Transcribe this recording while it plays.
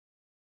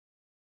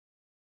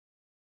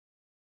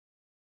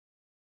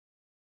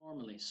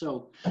Formally.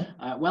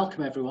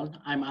 Welcome everyone.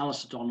 I'm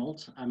Alistair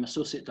Donald. I'm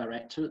Associate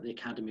Director at the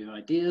Academy of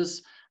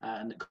Ideas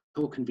and the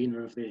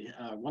co-convener of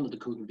one of the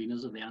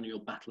co-conveners of the annual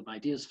Battle of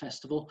Ideas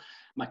Festival.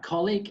 My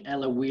colleague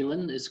Ella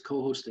Whelan is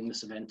co-hosting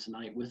this event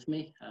tonight with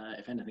me.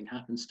 If anything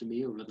happens to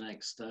me over the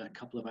next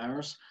couple of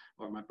hours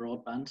or my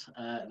broadband,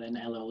 then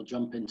Ella will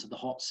jump into the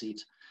hot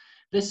seat.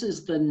 This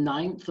is the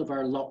 9th of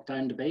our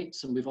lockdown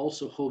debates, and we've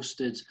also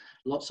hosted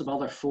lots of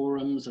other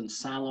forums and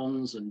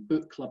salons and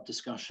book club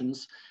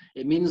discussions.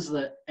 It means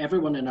that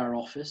everyone in our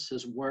office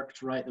has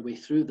worked right the way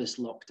through this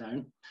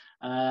lockdown,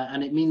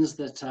 and it means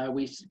that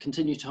we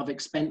continue to have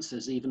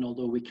expenses, even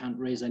although we can't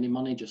raise any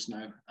money just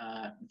now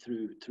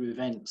through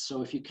events.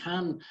 So if you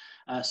can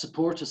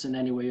support us in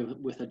any way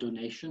with a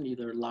donation,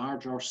 either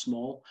large or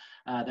small,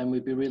 then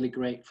we'd be really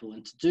grateful.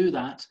 And to do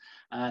that,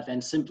 then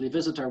simply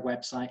visit our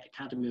website,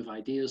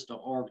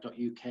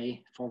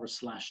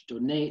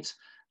 academyofideas.org.uk/donate.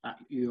 That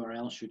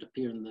URL should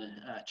appear in the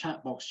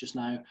chat box just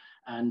now,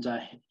 and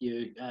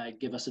you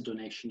give us a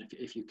donation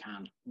if you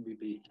can. We'd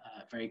be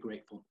very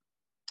grateful.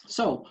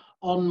 So,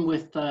 on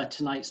with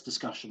tonight's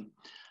discussion.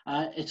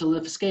 It'll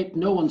have escaped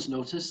no one's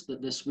notice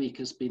that this week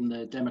has been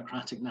the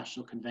Democratic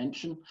National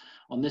Convention.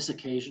 On this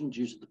occasion,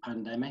 due to the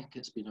pandemic,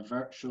 it's been a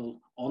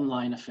virtual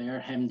online affair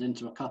hemmed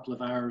into a couple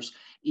of hours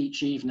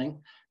each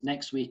evening.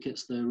 Next week,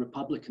 it's the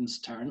Republicans'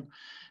 turn.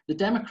 The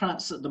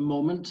Democrats at the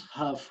moment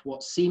have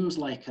what seems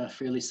like a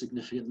fairly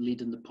significant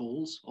lead in the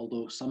polls,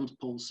 although some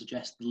polls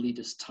suggest the lead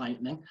is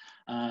tightening.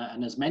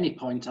 And as many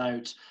point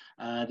out,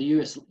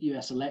 the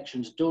US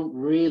elections don't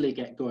really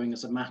get going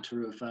as a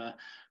matter of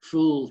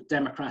full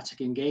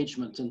democratic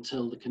engagement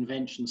until the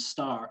convention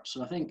starts.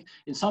 So I think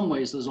in some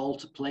ways there's all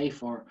to play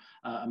for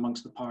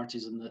amongst the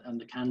parties and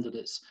the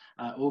candidates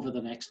over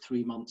the next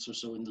 3 months or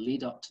so in the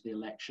lead up to the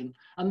election.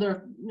 And there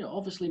are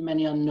obviously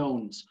many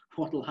unknowns.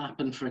 What will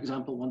happen, for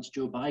example, once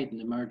Joe Biden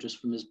emerges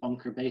from his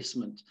bunker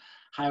basement?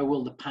 How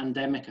will the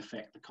pandemic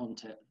affect the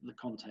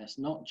contest,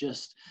 not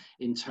just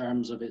in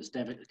terms of its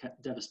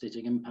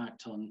devastating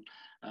impact on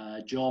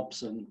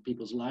jobs and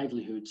people's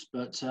livelihoods,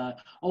 but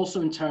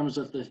also in terms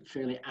of the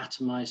fairly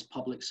atomized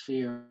public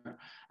sphere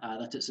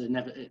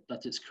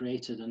that it's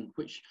created, and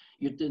which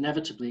you'd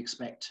inevitably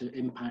expect to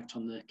impact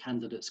on the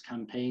candidates'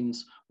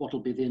 campaigns. What will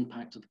be the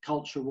impact of the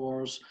culture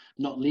wars,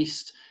 not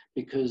least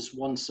because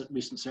one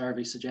recent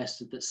survey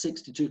suggested that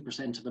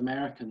 62% of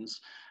Americans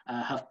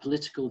have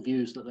political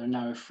views that they're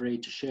now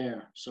afraid to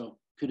share. So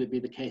could it be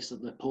the case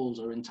that the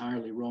polls are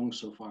entirely wrong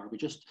so far? We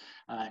just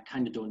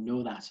kind of don't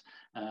know that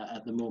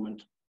at the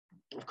moment.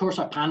 Of course,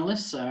 our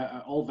panelists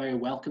are all very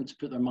welcome to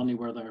put their money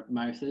where their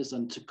mouth is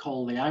and to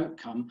call the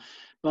outcome.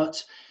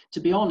 But to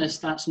be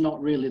honest, that's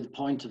not really the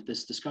point of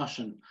this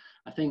discussion.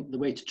 I think the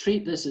way to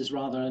treat this is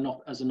rather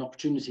as an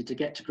opportunity to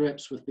get to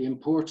grips with the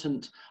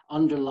important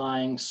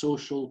underlying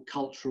social,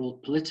 cultural,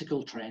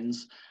 political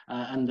trends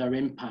and their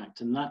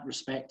impact. In that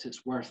respect,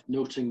 it's worth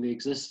noting the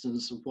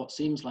existence of what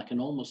seems like an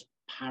almost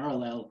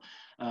parallel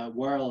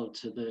world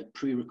to the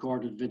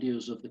pre-recorded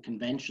videos of the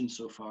convention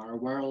so far, a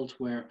world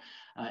where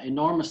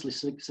enormously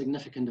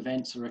significant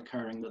events are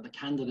occurring that the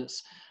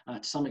candidates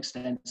to some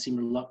extent seem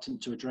reluctant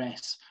to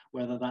address,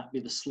 whether that be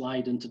the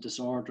slide into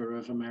disorder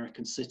of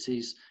American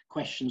cities,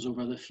 questions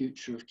over the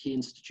future of key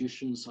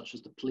institutions such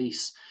as the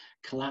police,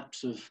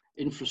 collapse of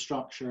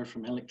infrastructure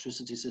from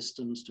electricity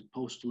systems to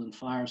postal and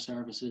fire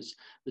services,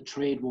 the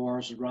trade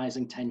wars,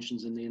 rising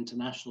tensions in the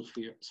international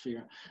sphere.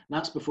 And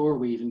that's before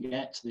we even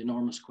get to the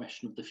enormous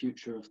question of the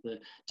future of the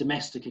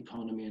domestic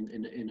economy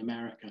in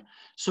America.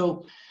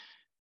 So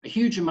a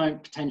huge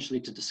amount potentially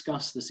to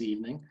discuss this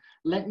evening.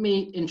 Let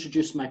me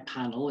introduce my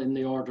panel in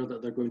the order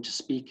that they're going to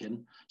speak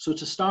in. So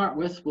to start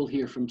with, we'll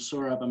hear from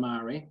Sohrab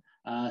Ahmari.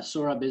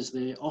 Sohrab is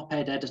the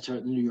op-ed editor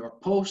at the New York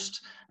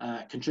Post,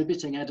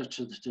 contributing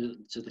editor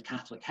to the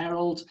Catholic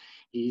Herald.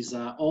 He's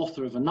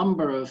author of a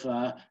number of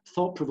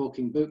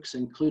thought-provoking books,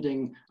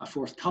 including a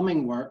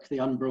forthcoming work, The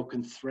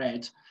Unbroken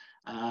Thread,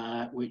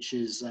 which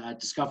is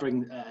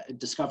discovering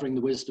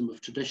the wisdom of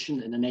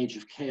tradition in an age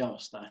of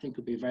chaos, that I think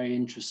would be a very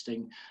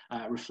interesting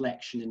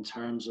reflection in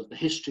terms of the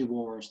history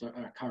wars that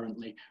are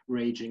currently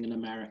raging in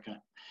America.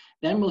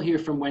 Then we'll hear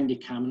from Wendy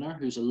Kaminer,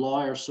 who's a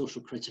lawyer,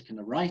 social critic, and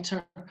a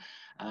writer,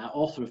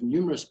 author of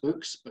numerous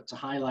books, but to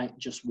highlight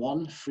just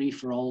one, Free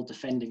for All,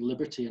 Defending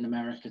Liberty in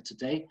America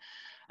Today.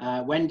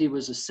 Wendy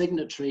was a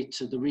signatory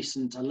to the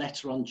recent A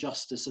Letter on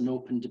Justice and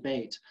Open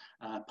Debate,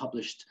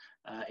 published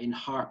in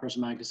Harper's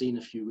Magazine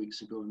a few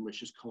weeks ago, and which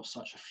has caused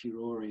such a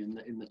furore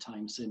in the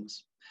time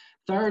since.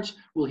 Third,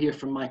 we'll hear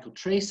from Michael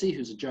Tracey,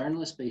 who's a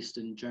journalist based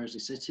in Jersey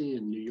City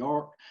in New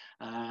York,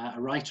 a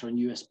writer on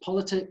US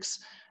politics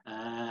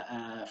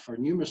for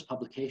numerous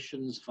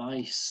publications,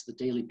 Vice, The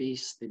Daily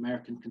Beast, The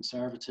American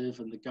Conservative,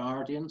 and The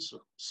Guardian,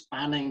 so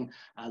spanning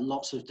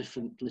lots of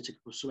different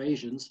political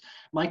persuasions.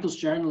 Michael's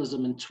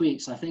journalism and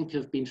tweets, I think,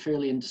 have been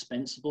fairly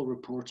indispensable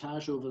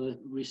reportage over the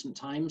recent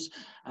times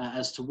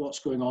as to what's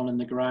going on in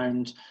the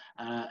ground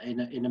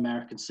in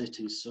American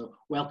cities. So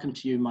welcome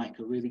to you,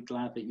 Michael. Really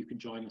glad that you could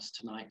join us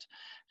tonight. tonight.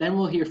 Then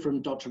we'll hear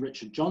from Dr.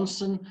 Richard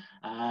Johnson,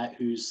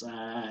 who's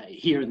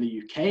here in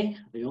the UK,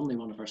 the only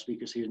one of our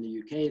speakers here in the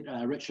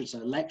UK. Richard's a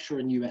lecturer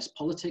in US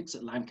politics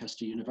at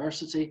Lancaster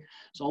University.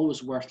 It's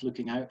always worth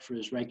looking out for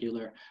his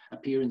regular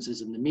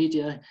appearances in the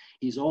media.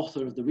 He's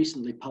author of the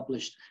recently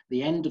published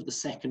The End of the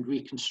Second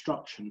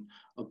Reconstruction,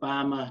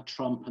 Obama,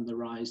 Trump, and the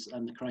Rise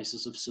and the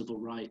Crisis of Civil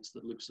Rights,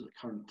 that looks at the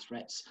current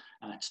threats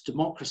to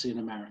democracy in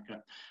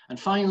America. And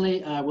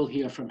finally, we'll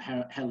hear from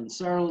Helen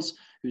Searles,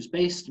 who's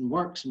based and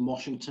works in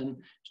Washington,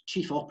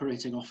 Chief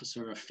Operating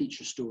Officer of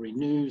Feature Story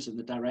News and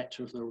the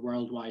Director of their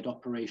worldwide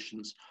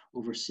operations,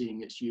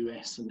 overseeing its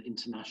US and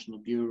international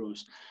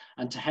bureaus.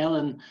 And to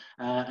Helen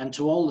and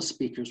to all the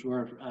speakers,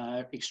 we're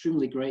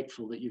extremely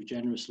grateful that you've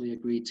generously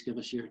agreed to give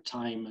us your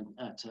time and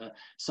at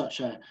such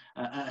a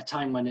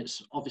time when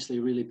it's obviously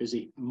a really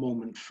busy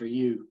moment for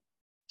you.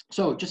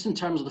 So just in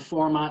terms of the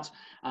format,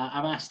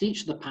 I've asked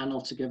each of the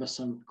panel to give us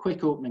some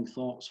quick opening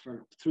thoughts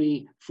for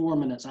 3-4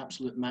 minutes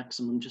absolute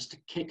maximum, just to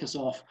kick us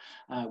off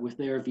with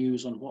their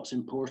views on what's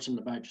important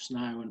about just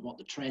now and what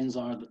the trends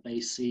are that they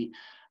see.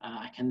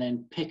 I can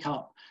then pick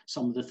up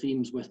some of the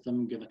themes with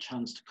them, give a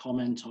chance to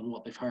comment on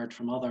what they've heard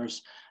from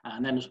others,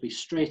 and then it'll be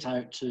straight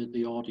out to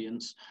the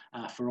audience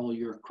for all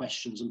your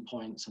questions and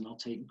points, and I'll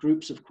take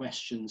groups of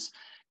questions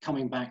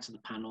coming back to the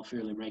panel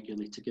fairly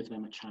regularly to give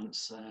them a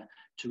chance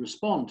to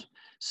respond.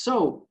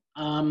 So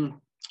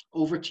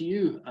over to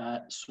you,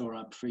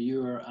 Saurabh, for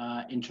your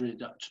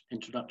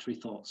introductory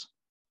thoughts.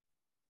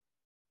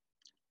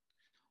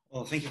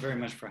 Well, thank you very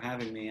much for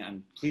having me.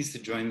 I'm pleased to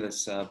join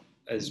this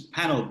as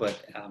panel,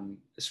 but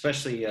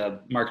especially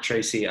Mark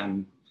Tracy.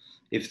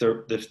 If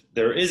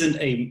there isn't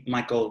a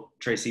Michael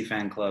Tracy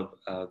fan club,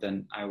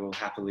 then I will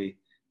happily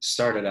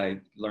start it.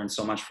 I learned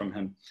so much from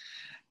him.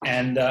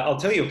 And I'll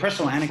tell you a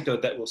personal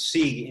anecdote that will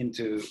see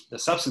into the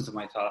substance of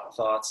my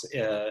thoughts,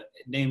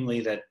 namely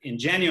that in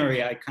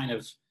January, I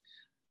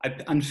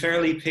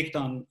unfairly picked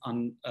on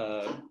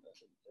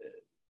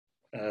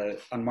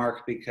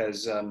Mark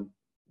because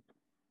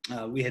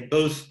we had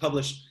both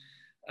published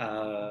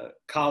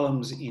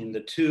columns in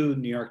the 2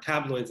 New York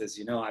tabloids. As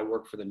you know, I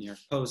work for the New York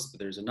Post, but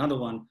there's another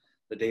one,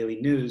 the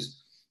Daily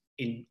News,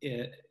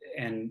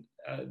 and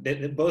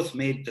they both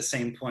made the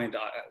same point.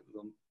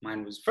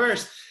 Mine was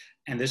first.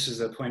 And this is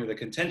a point of the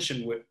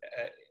contention,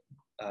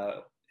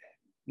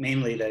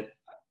 mainly that,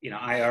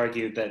 I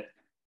argued that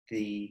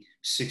the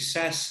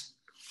success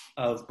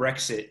of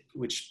Brexit,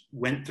 which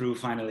went through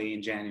finally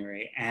in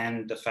January,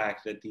 and the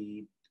fact that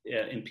the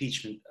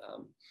impeachment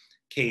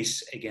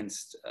case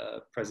against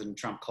President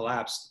Trump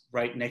collapsed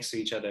right next to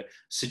each other,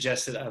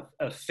 suggested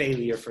a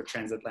failure for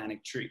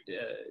transatlantic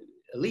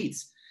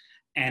elites.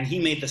 And he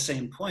made the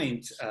same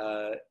point.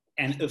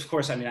 And of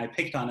course, I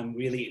picked on him.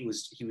 Really,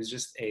 he was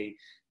just a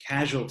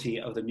casualty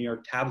of the New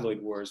York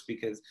tabloid wars,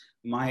 because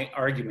my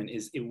argument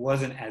is it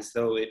wasn't as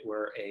though it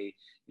were a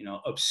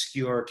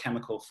obscure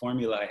chemical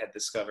formula I had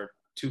discovered.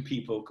 2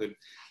 people could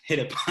hit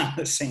upon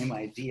the same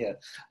idea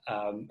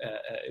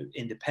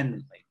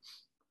independently.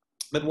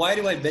 But why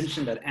do I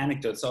mention that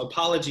anecdote? So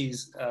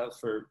apologies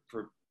for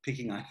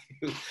picking on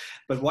you,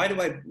 but why do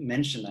I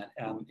mention that?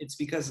 It's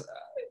because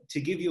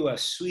to give you a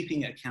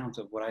sweeping account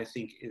of what I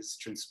think is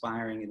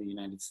transpiring in the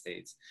United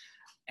States,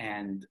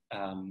 and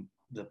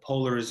the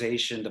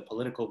polarization, the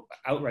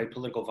outright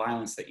political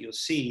violence that you'll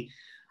see,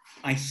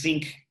 I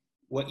think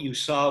what you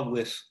saw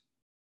with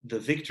the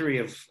victory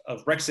of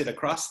Brexit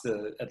across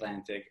the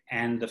Atlantic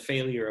and the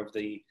failure of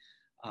the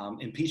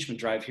impeachment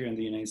drive here in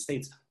the United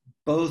States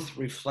both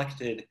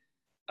reflected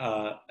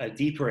a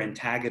deeper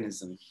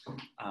antagonism,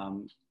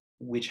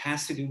 which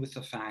has to do with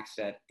the fact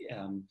that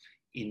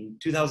in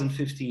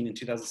 2015 and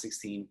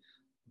 2016,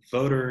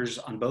 voters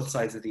on both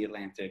sides of the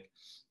Atlantic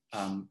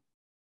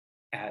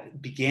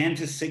began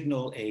to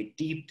signal a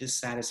deep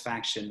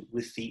dissatisfaction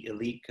with the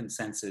elite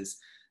consensus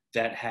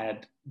that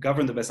had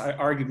governed the West,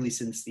 arguably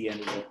since the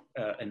end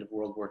of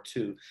World War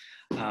II.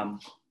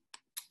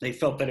 They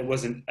felt that it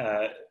wasn't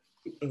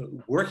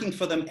working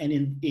for them, and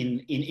in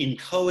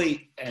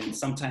inchoate and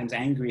sometimes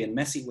angry and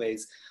messy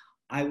ways,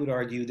 I would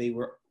argue they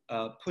were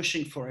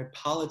pushing for a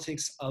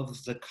politics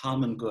of the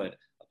common good,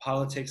 a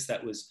politics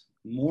that was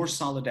more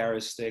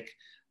solidaristic,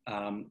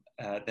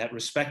 that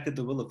respected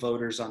the will of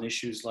voters on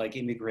issues like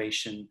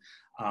immigration,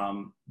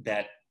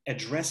 that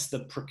addressed the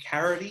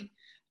precarity,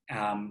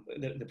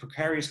 the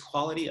precarious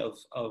quality of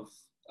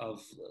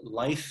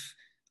life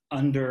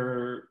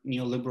under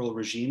neoliberal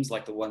regimes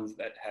like the ones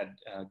that had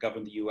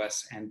governed the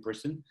US and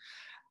Britain.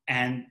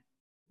 And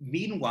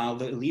meanwhile,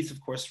 the elites,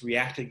 of course,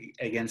 reacted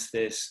against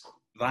this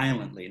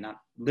violently, not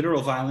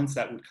literal violence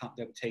that would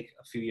take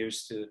a few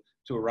years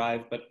to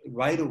arrive, but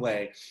right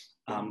away,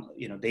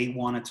 they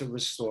wanted to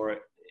restore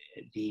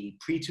the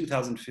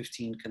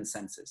pre-2015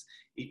 consensus.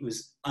 It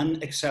was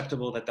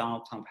unacceptable that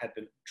Donald Trump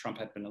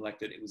had been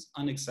elected. It was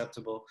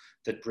unacceptable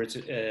that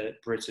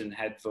Britain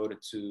had voted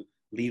to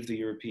leave the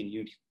European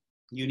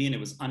Union. It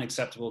was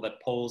unacceptable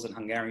that Poles and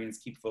Hungarians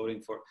keep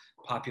voting for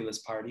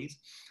populist parties.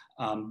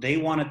 They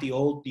wanted the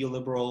old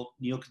neoliberal,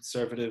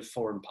 neoconservative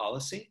foreign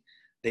policy.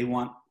 They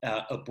want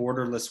a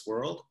borderless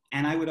world.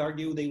 And I would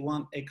argue they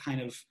want a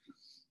kind of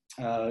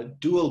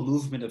dual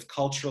movement of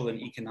cultural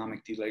and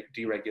economic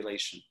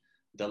deregulation.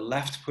 The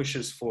left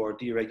pushes for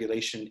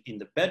deregulation in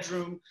the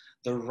bedroom.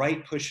 The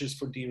right pushes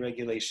for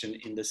deregulation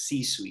in the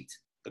C-suite,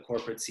 the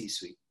corporate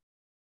C-suite.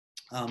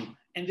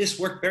 And this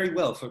worked very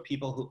well for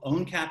people who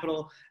own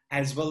capital,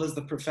 as well as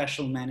the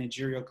professional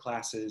managerial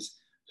classes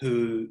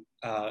who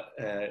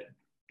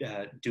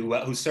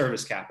who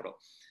service capital.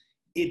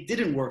 It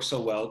didn't work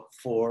so well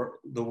for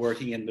the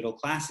working and middle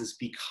classes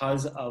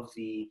because of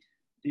the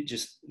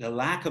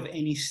lack of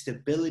any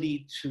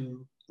stability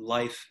to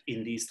life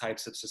in these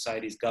types of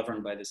societies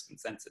governed by this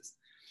consensus.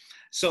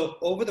 So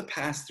over the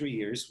past 3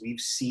 years, we've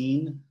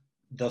seen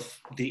the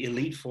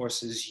elite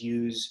forces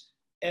use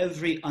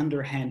every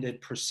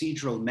underhanded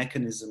procedural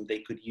mechanism they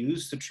could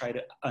use to try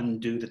to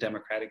undo the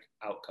democratic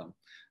outcome.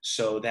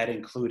 So that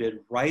included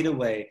right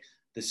away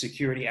the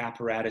security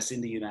apparatus in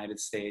the United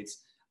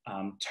States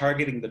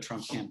targeting the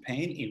Trump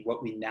campaign in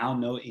what we now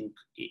know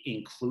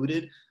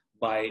included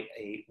by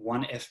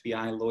one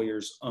FBI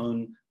lawyer's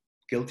own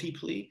guilty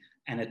plea,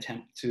 an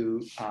attempt to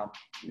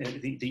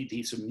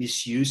the sort of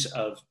misuse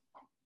of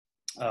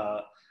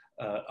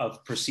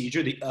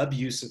procedure, the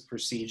abuse of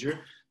procedure,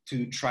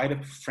 to try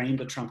to frame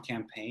the Trump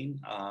campaign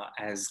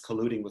as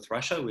colluding with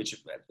Russia, which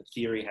the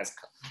theory has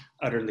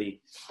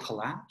utterly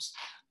collapsed.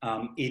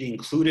 It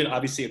included,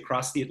 obviously,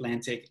 across the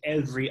Atlantic,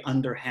 every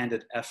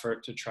underhanded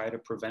effort to try to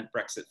prevent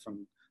Brexit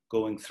from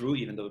going through,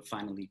 even though it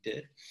finally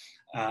did.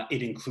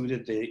 It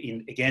included,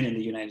 again in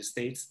the United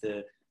States,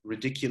 the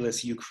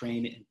ridiculous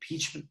Ukraine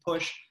impeachment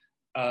push,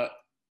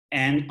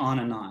 and on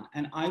and on.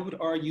 And I would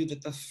argue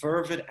that the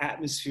fervid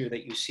atmosphere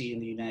that you see in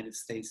the United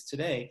States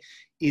today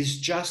is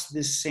just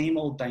this same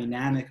old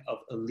dynamic of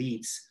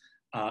elites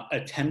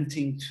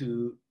attempting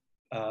to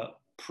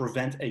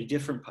prevent a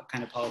different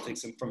kind of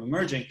politics from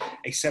emerging,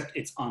 except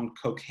it's on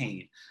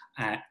cocaine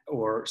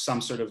or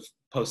some sort of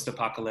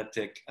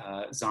post-apocalyptic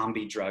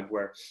zombie drug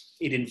where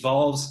it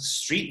involves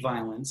street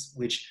violence,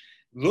 which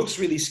looks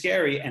really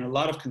scary, and a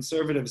lot of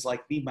conservatives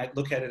like me might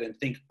look at it and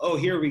think, oh,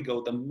 here we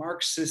go, the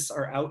Marxists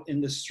are out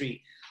in the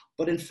street.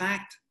 But in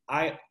fact,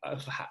 I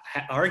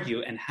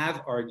argue and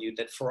have argued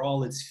that for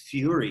all its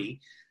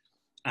fury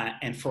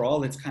and for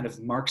all its kind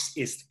of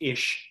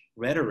Marxist-ish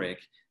rhetoric,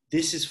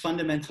 this is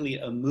fundamentally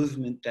a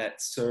movement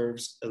that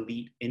serves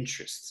elite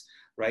interests,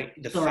 right?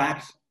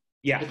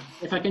 Yeah.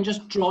 If I can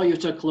just draw you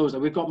to a close,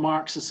 we've got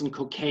Marxists and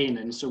cocaine,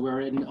 and so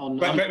we're in on.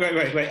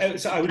 Right.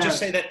 So I would just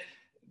say that,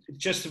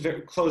 just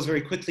to close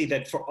very quickly,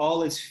 that for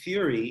all its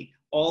fury,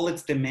 all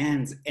its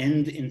demands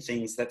end in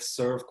things that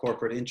serve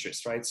corporate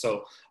interests, right?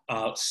 So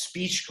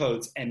speech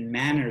codes and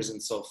manners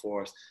and so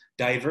forth,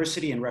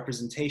 diversity and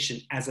representation,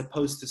 as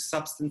opposed to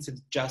substantive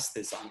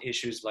justice on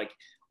issues like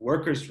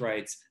workers'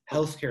 rights,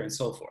 healthcare, and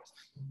so forth.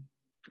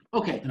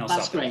 Okay,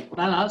 that's great.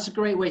 That's a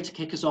great way to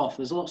kick us off.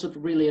 There's lots of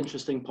really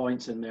interesting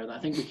points in there that I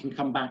think we can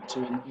come back to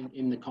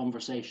in the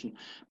conversation.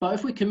 But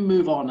if we can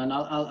move on, and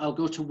I'll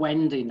go to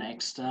Wendy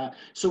next.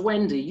 So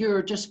Wendy,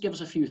 just give us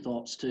a few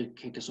thoughts to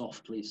kick us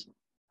off, please.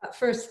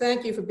 First,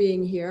 thank you for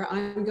being here.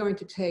 I'm going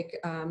to take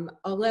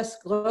a less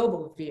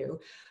global view.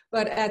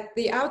 But at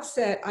the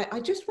outset,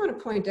 I just want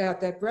to point out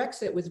that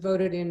Brexit was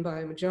voted in by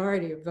a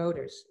majority of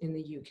voters in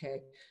the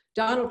UK.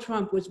 Donald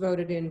Trump was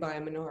voted in by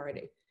a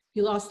minority.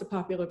 He lost the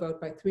popular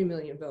vote by 3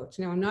 million votes.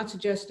 Now, I'm not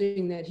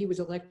suggesting that he was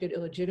elected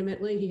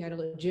illegitimately. He had a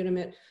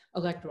legitimate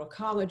electoral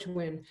college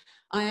win.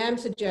 I am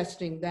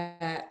suggesting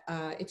that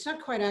it's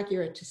not quite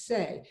accurate to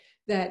say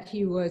that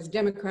he was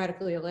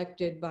democratically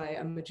elected by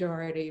a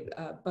majority,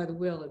 by the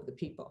will of the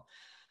people.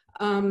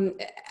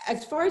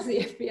 As far as the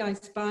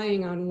FBI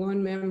spying on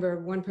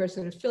one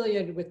person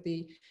affiliated with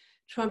the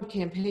Trump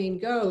campaign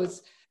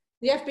goes,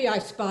 the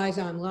FBI spies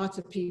on lots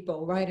of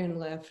people, right and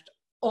left,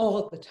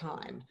 all the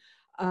time.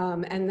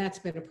 And that's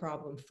been a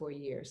problem for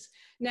years.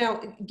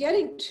 Now,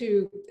 getting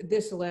to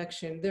this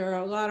election, there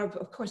are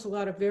of course, a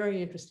lot of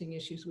very interesting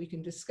issues we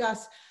can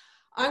discuss.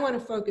 I want to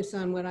focus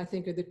on what I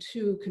think are the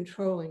two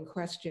controlling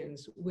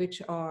questions,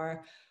 which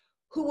are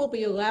who will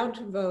be allowed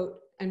to vote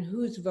and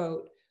whose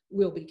vote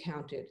will be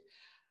counted.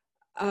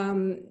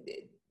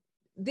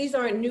 These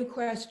aren't new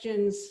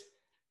questions.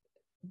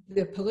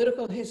 The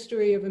political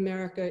history of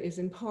America is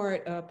in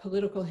part a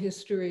political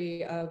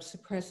history of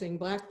suppressing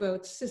Black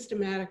votes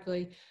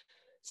systematically,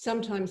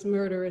 sometimes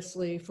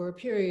murderously, for a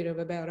period of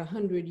about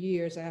 100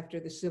 years after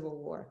the Civil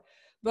War.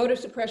 Voter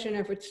suppression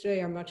efforts today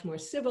are much more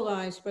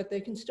civilized, but they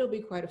can still be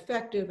quite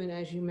effective. And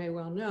as you may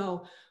well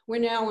know,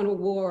 we're now in a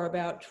war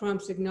about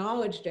Trump's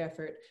acknowledged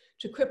effort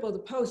to cripple the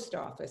post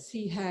office.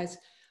 He has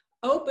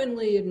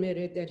openly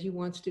admitted that he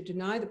wants to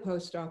deny the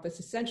post office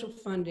essential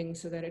funding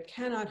so that it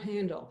cannot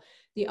handle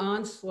the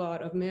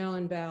onslaught of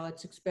mail-in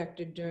ballots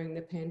expected during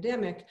the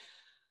pandemic.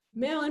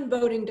 Mail-in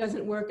voting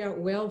doesn't work out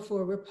well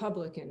for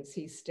Republicans,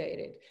 he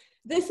stated.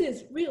 This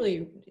is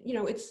really,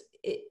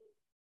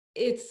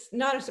 it's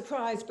not a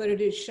surprise, but it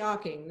is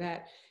shocking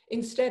that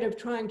instead of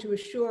trying to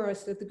assure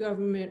us that the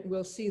government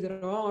will see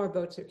that all our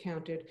votes are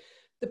counted,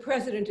 the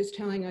president is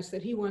telling us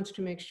that he wants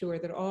to make sure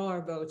that all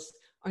our votes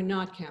are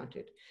not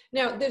counted.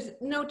 Now, there's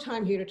no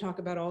time here to talk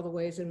about all the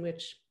ways in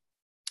which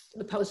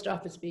the post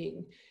office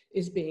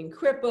is being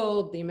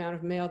crippled, the amount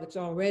of mail that's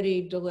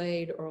already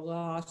delayed or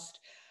lost,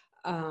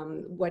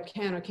 what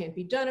can or can't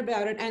be done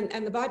about it,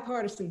 and the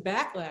bipartisan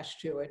backlash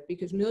to it,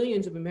 because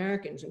millions of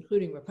Americans,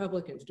 including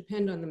Republicans,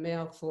 depend on the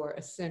mail for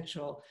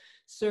essential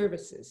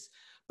services.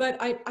 But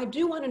I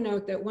do want to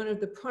note that one of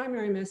the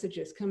primary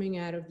messages coming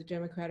out of the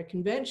Democratic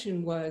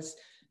Convention was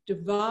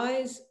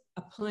devise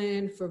a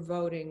plan for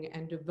voting,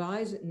 and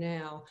devise it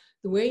now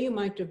the way you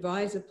might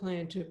devise a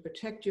plan to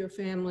protect your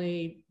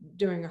family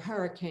during a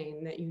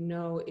hurricane that you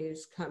know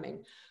is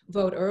coming.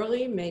 Vote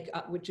early,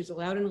 which is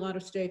allowed in a lot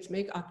of states,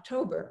 make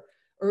October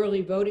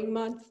early voting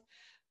month.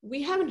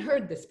 We haven't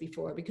heard this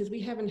before because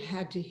we haven't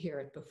had to hear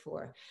it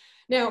before.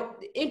 Now,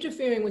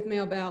 interfering with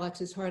mail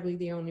ballots is hardly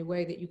the only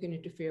way that you can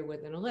interfere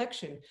with an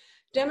election.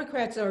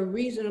 Democrats are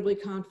reasonably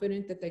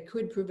confident that they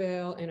could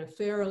prevail in a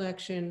fair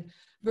election.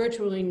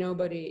 Virtually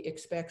nobody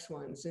expects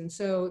ones. And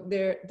so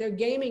they're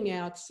gaming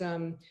out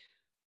some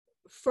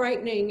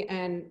frightening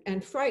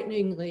and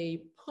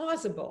frighteningly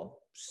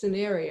plausible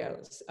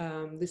scenarios.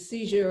 The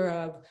seizure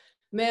of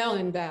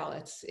mail-in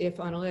ballots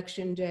if on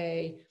election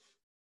day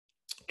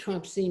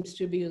Trump seems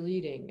to be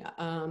leading,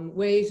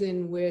 ways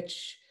in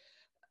which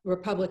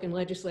Republican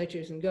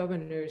legislatures and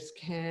governors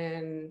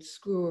can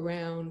screw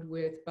around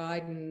with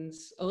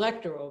Biden's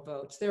electoral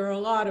votes. There are a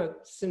lot of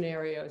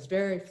scenarios,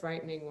 very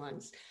frightening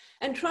ones.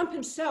 And Trump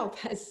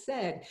himself has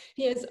said,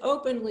 he has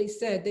openly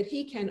said that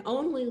he can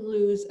only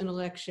lose an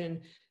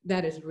election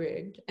that is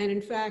rigged. And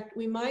in fact,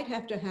 we might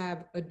have to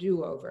have a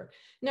do-over.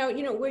 Now,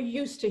 you know, we're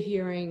used to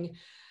hearing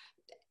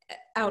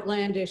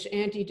outlandish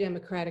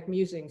anti-democratic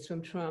musings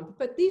from Trump,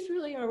 but these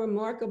really are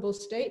remarkable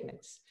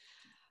statements.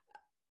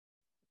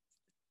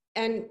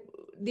 And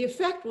the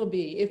effect will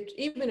be,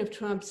 even if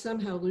Trump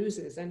somehow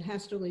loses and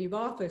has to leave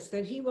office,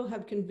 that he will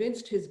have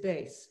convinced his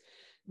base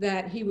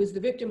that he was the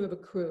victim of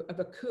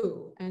a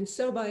coup, and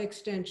so by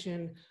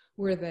extension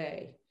were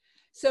they.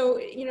 So,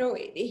 you know,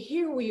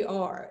 here we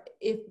are.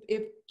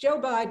 If Joe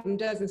Biden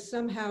doesn't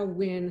somehow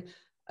win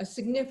a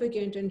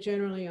significant and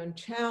generally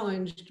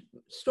unchallenged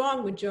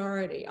strong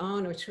majority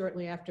on or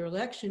shortly after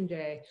Election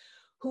Day,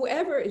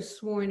 whoever is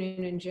sworn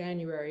in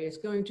January is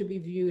going to be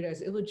viewed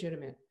as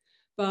illegitimate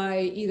by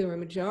either a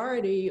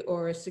majority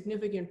or a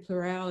significant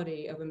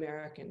plurality of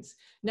Americans.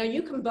 Now,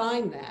 you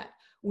combine that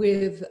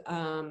with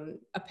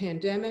a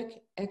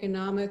pandemic,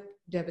 economic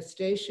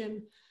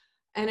devastation,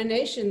 and a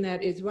nation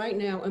that is right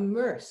now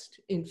immersed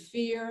in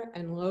fear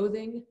and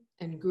loathing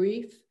and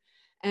grief.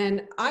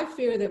 And I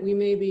fear that we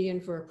may be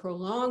in for a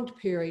prolonged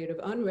period of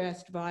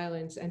unrest,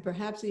 violence, and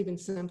perhaps even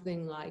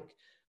something like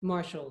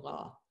martial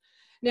law.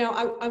 Now,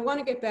 I want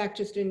to get back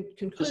just in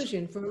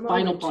conclusion for a moment.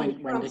 Final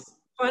point, Wendy.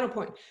 Final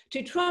point.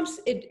 To Trump's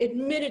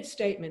admitted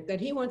statement that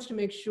he wants to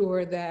make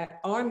sure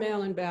that our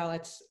mail-in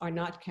ballots are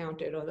not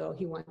counted, although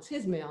he wants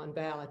his mail-in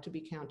ballot to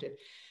be counted.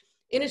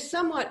 In a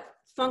somewhat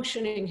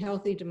functioning,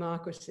 healthy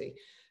democracy,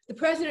 the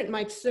president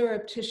might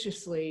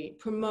surreptitiously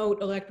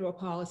promote electoral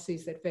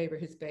policies that favor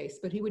his base,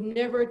 but he would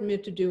never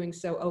admit to doing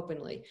so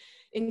openly.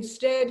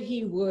 Instead,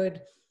 he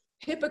would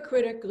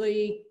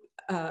hypocritically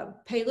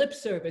pay lip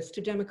service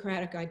to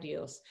democratic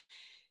ideals.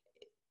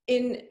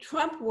 In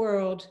Trump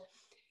world,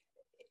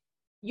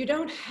 you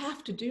don't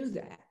have to do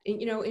that.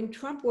 You know, in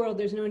Trump world,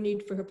 there's no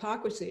need for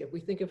hypocrisy. If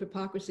we think of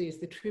hypocrisy as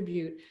the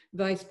tribute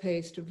vice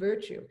pays to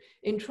virtue.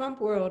 In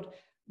Trump world,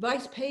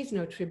 vice pays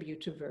no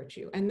tribute to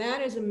virtue. And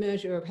that is a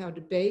measure of how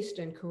debased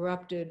and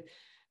corrupted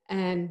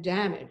and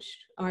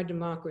damaged our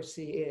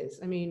democracy is.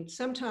 I mean,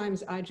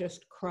 sometimes I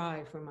just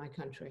cry for my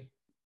country.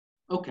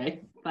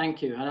 Okay,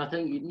 thank you. And I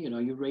think, you know,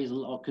 you raised a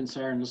lot of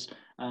concerns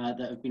that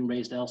have been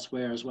raised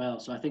elsewhere as well.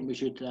 So I think we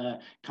should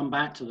come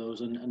back to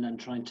those and then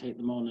try and take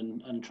them on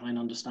and try and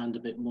understand a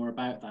bit more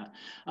about that.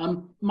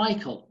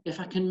 Michael, if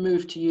I can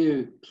move to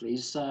you,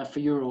 please, for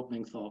your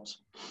opening thoughts.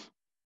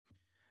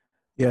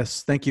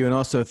 Yes, thank you. And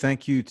also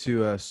thank you to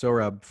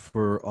Sohrab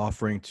for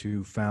offering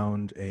to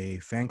found a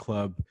fan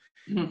club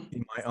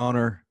in my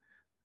honor.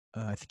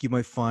 I think you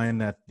might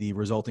find that the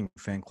resulting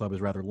fan club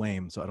is rather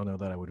lame, so I don't know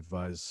that I would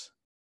advise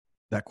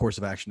that course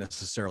of action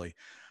necessarily.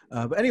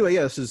 But anyway,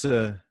 yeah, this is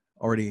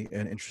already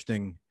an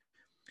interesting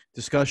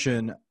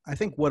discussion. I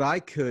think what I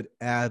could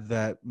add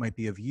that might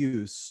be of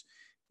use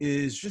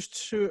is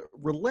just to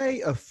relay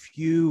a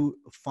few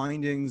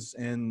findings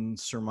and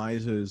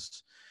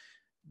surmises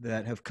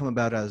that have come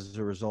about as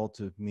a result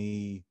of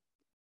me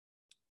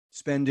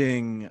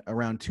spending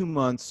around 2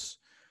 months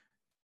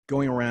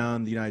going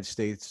around the United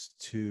States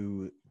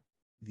to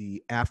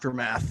the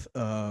aftermath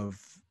of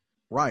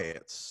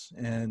riots.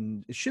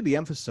 And it should be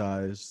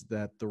emphasized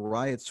that the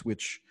riots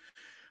which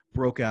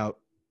broke out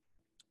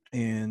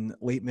in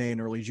late May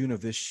and early June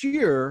of this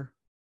year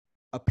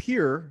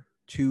appear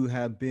to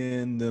have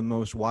been the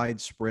most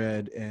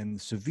widespread and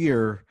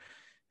severe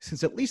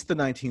since at least the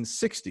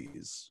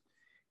 1960s.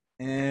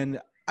 And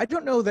I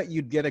don't know that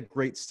you'd get a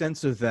great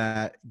sense of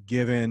that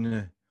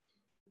given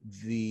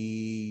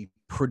the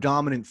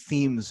predominant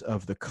themes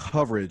of the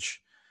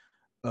coverage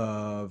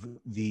of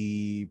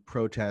the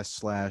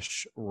protest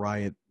 /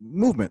 riot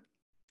movement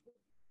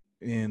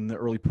in the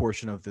early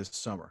portion of this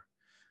summer.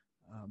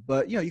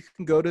 But you know, you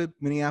can go to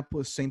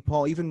Minneapolis, St.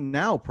 Paul, even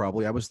now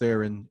probably. I was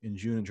there in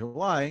June and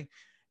July,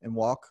 and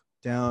walk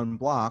down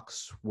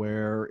blocks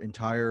where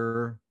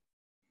entire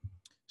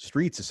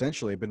streets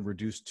essentially have been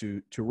reduced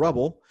to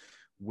rubble,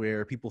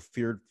 where people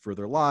feared for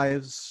their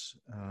lives.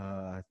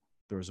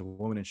 There was a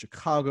woman in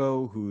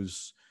Chicago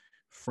whose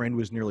friend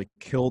was nearly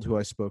killed, who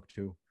I spoke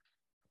to.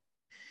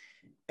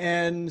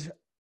 And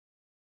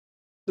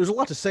there's a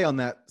lot to say on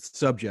that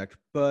subject,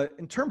 but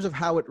in terms of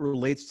how it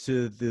relates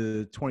to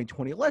the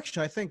 2020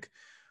 election, I think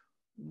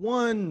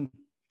one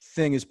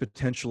thing is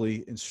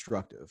potentially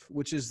instructive,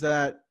 which is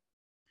that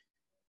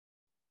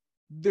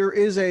there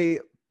is a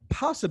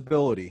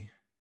possibility,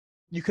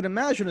 you can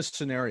imagine a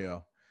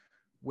scenario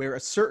where a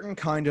certain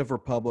kind of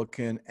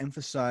Republican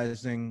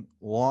emphasizing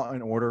law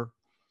and order,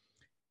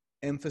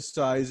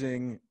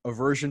 emphasizing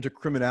aversion to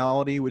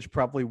criminality, which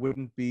probably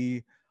wouldn't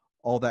be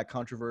all that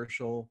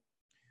controversial,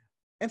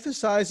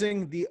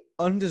 emphasizing the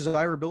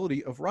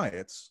undesirability of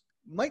riots,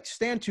 might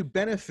stand to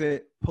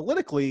benefit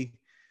politically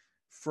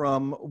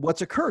from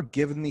what's occurred,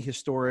 given the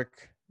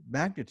historic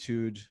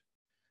magnitude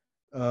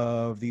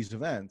of these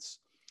events.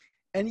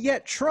 And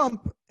yet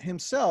Trump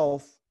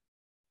himself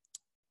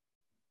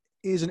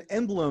is an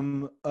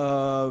emblem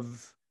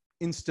of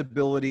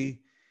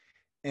instability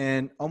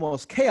and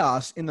almost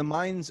chaos in the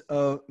minds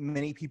of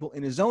many people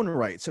in his own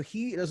right. So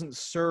he doesn't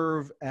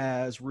serve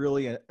as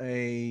really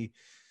a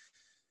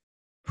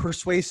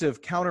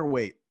persuasive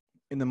counterweight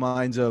in the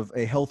minds of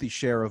a healthy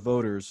share of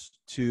voters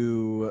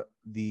to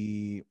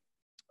the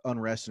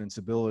unrest and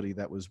instability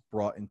that was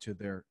brought into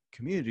their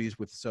communities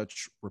with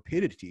such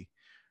rapidity,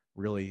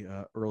 really,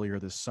 earlier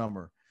this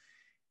summer.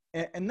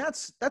 And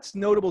that's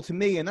notable to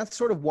me, and that's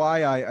sort of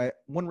why I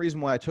one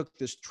reason why I took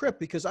this trip,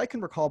 because I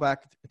can recall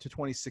back to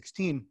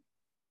 2016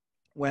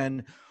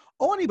 when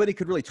all anybody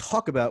could really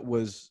talk about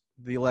was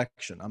the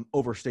election. I'm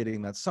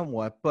overstating that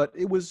somewhat, but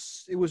it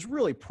was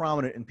really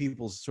prominent in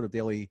people's sort of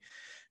daily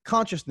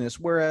consciousness.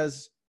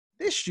 Whereas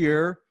this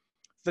year,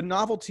 the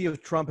novelty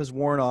of Trump has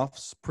worn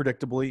off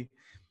predictably.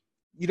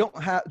 You don't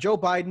have, Joe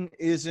Biden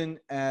isn't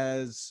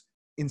as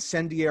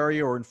incendiary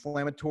or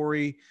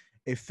inflammatory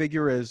a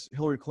figure as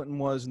Hillary Clinton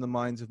was in the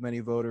minds of many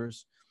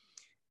voters.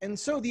 And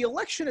so the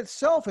election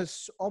itself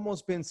has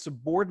almost been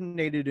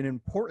subordinated in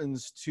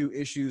importance to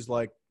issues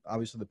like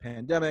obviously the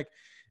pandemic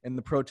and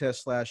the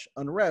protest /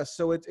 unrest.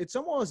 So it's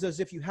almost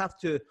as if you have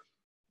to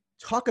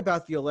talk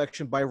about the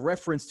election by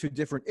reference to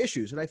different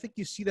issues. And I think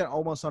you see that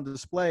almost on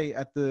display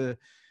at the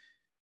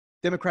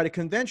Democratic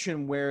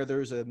Convention, where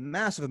there's a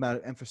massive amount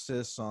of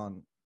emphasis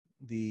on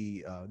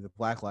the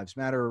Black Lives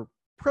Matter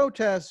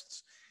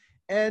protests.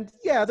 And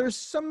yeah, there's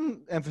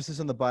some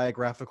emphasis on the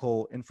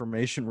biographical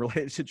information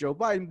related to Joe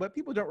Biden, but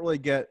people don't really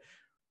get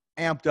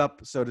amped up,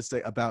 so to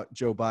say, about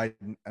Joe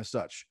Biden as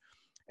such.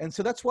 And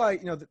so that's why,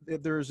 you know,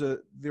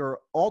 there are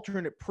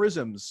alternate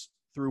prisms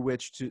through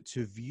which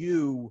to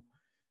view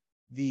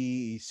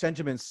the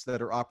sentiments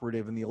that are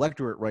operative in the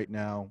electorate right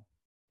now,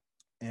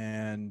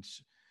 and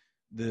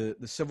the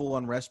civil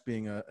unrest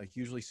being a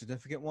hugely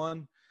significant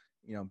one.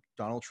 You know,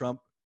 Donald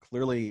Trump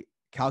clearly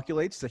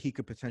calculates that he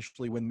could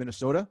potentially win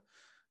Minnesota,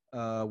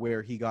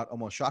 where he got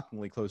almost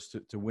shockingly close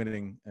to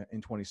winning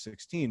in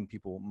 2016.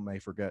 People may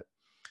forget.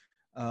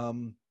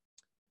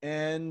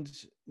 And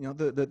you know,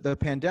 the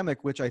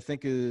pandemic, which I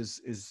think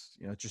is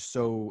you know, just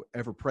so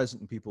ever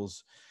present in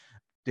people's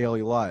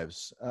daily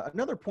lives.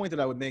 Another point that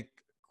I would make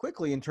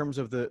quickly in terms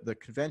of the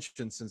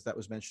convention, since that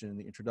was mentioned in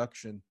the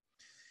introduction,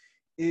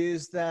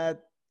 is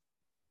that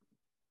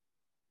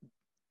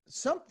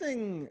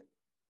something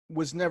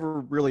was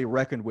never really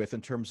reckoned with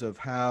in terms of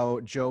how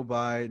Joe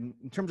Biden,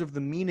 in terms of the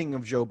meaning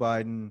of Joe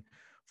Biden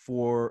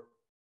for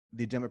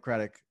the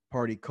Democratic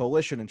Party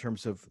coalition, in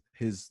terms of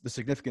the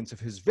significance of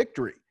his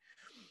victory.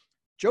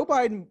 Joe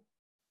Biden,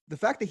 the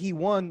fact that he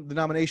won the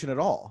nomination at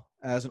all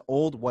as an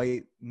old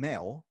white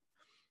male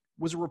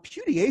was a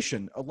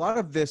repudiation. A lot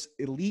of this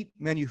elite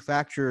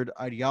manufactured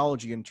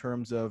ideology in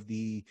terms of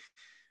the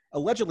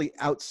allegedly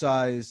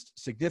outsized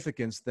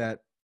significance that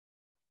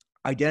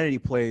identity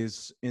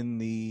plays in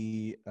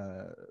the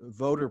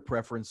voter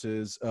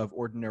preferences of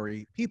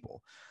ordinary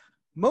people.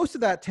 Most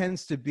of that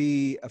tends to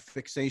be a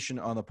fixation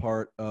on the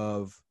part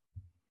of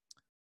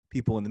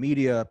people in the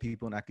media,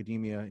 people in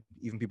academia,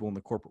 even people in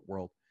the corporate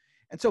world.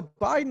 And so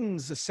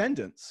Biden's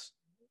ascendance,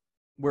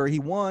 where he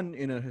won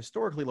in a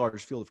historically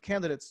large field of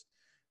candidates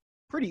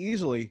pretty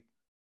easily,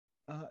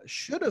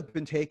 should have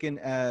been taken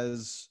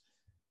as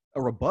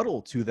a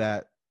rebuttal to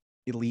that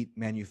elite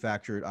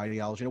manufactured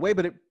ideology in a way,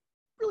 but it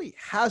really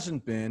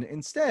hasn't been.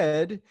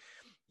 Instead,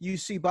 you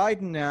see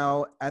Biden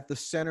now at the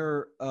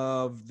center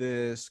of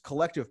this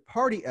collective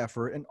party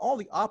effort, and all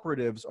the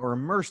operatives are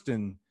immersed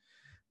in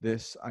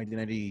this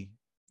identity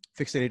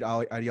fixated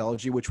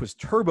ideology, which was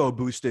turbo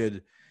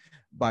boosted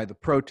by the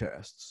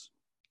protests.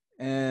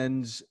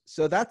 And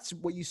so that's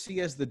what you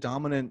see as the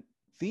dominant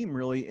theme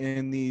really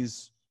in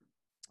this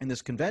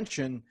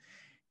convention.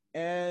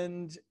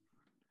 And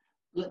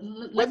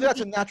Whether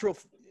that's a natural,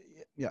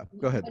 yeah,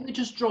 go ahead. Let me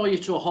just draw you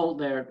to a halt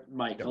there,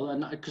 Michael,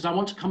 and because I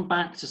want to come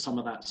back to some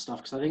of that stuff,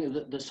 because I think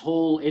that this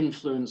whole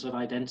influence of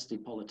identity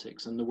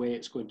politics and the way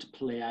it's going to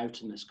play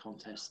out in this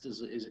contest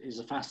is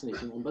a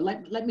fascinating one. But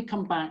let me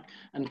come back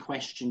and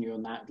question you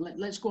on that.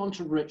 Let's go on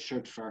to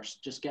Richard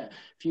first, just get a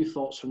few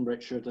thoughts from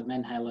Richard, and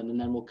then Helen, and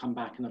then we'll come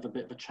back and have a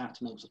bit of a chat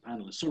amongst the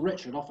panelists. So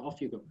Richard, off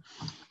you go.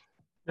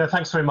 Yeah,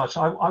 thanks very much.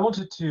 I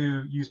wanted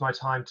to use my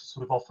time to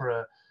sort of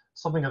offer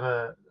something of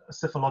a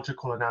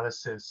psephological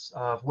analysis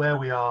of where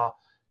we are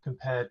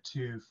compared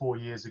to 4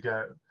 years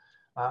ago.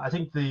 I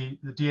think the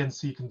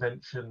DNC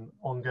convention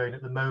ongoing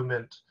at the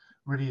moment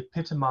really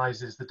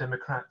epitomizes the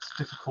Democrats'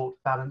 difficult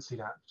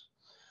balancing act.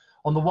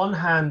 On the one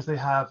hand, they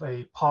have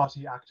a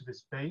party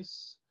activist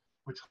base,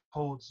 which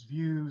holds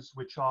views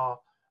which are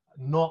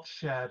not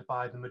shared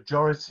by the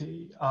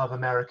majority of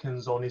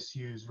Americans on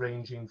issues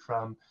ranging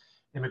from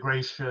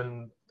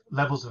immigration,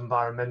 levels of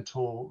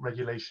environmental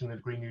regulation, the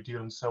Green New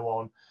Deal and so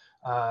on,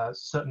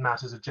 certain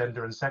matters of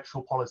gender and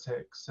sexual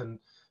politics, and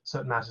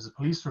certain matters of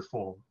police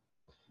reform.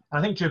 And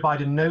I think Joe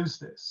Biden knows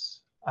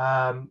this.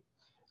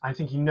 I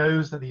think he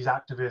knows that these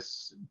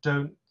activists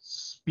don't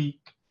speak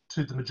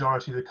to the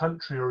majority of the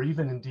country, or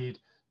even indeed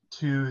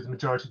to the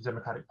majority of the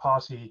Democratic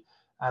Party,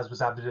 as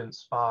was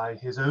evidenced by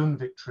his own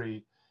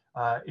victory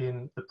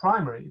in the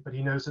primary, but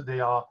he knows that they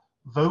are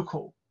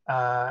vocal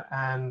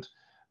and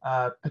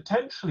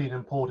potentially an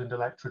important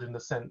electorate in the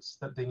sense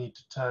that they need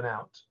to turn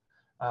out.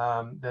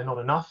 They're not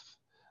enough,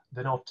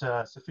 they're not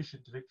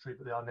sufficient to victory,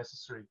 but they are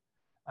necessary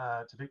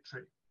to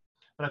victory.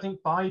 But I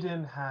think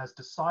Biden has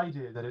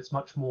decided that it's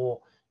much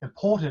more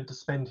important to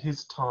spend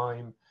his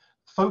time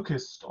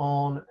focused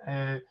on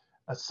a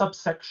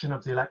subsection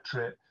of the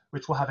electorate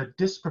which will have a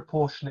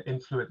disproportionate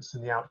influence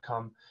in the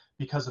outcome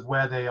because of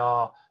where they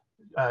are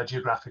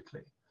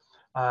geographically.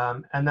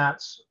 And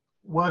that's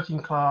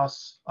working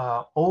class,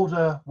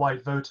 older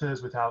white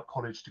voters without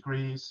college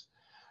degrees,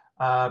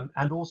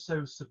 and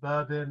also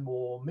suburban,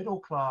 more middle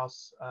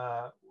class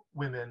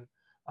women,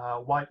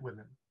 white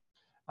women.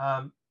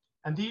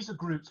 And these are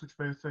groups which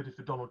both voted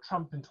for Donald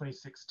Trump in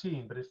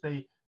 2016, but if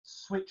they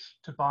switch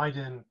to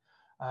Biden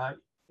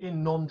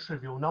in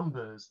non-trivial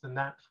numbers, then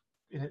that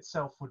in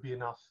itself would be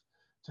enough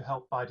to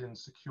help Biden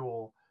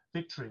secure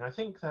victory. And I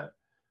think that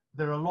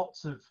there are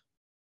lots of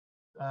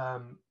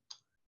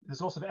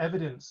there's lots of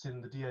evidence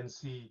in the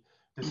DNC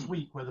this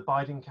week where the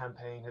Biden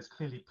campaign has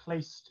clearly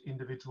placed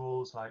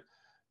individuals like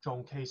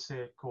John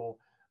Kasich or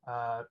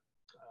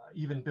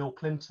even Bill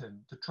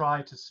Clinton to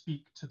try to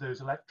speak to those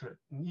electorate.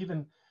 And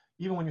even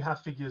when you have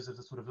figures of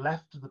the sort of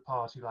left of the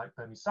party like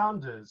Bernie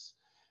Sanders,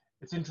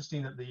 it's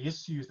interesting that the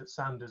issues that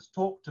Sanders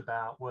talked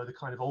about were the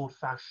kind of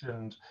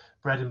old-fashioned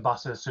bread and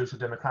butter social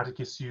democratic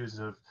issues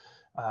of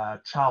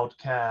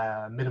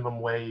childcare, minimum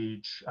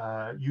wage,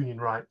 union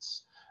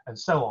rights, and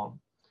so on.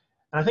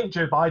 And I think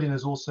Joe Biden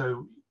has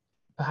also,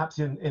 perhaps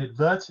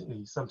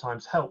inadvertently,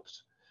 sometimes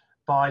helped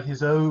by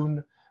his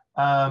own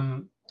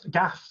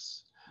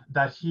gaffes,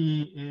 that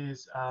he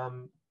is,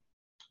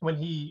 when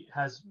he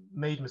has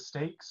made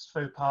mistakes,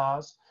 faux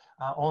pas,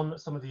 on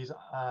some of these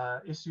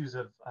issues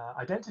of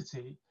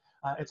identity,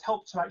 it's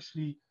helped to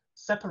actually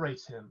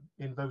separate him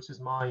in voters'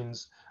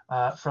 minds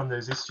from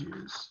those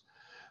issues.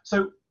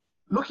 So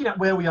looking at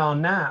where we are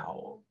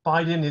now,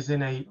 Biden is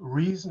in a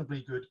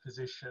reasonably good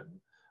position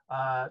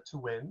to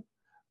win,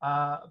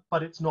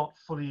 but it's not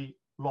fully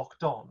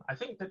locked on. I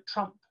think that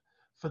Trump,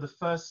 for the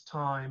first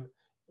time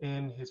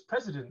in his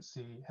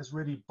presidency, has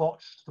really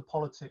botched the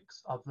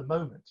politics of the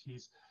moment.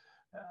 He's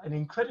an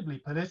incredibly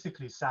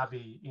politically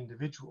savvy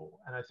individual,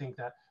 and I think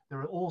that there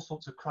are all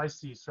sorts of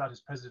crises throughout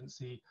his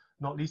presidency,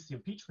 not least the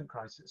impeachment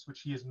crisis,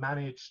 which he has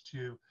managed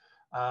to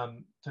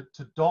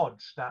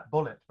dodge that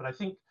bullet. But I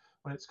think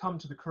when it's come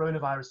to the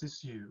coronavirus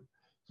issue,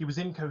 he was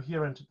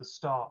incoherent at the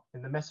start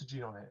in the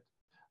messaging on it,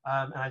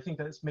 and I think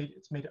that it's made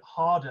it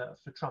harder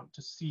for Trump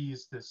to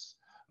seize this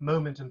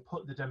moment and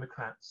put the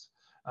Democrats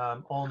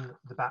on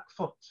the back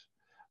foot.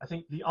 I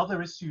think the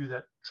other issue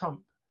that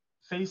Trump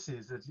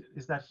faces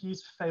is that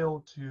he's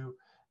failed to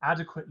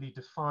adequately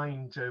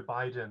define Joe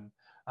Biden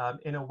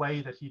in a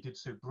way that he did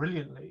so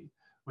brilliantly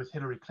with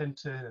Hillary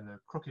Clinton and the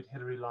crooked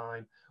Hillary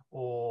line,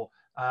 or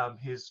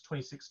his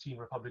 2016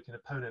 Republican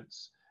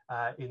opponents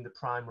in the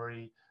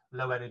primary,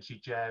 Low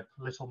Energy Jeb,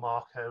 Little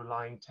Marco,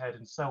 Lying Ted,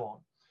 and so on.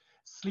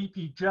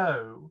 Sleepy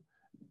Joe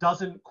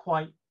doesn't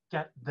quite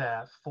get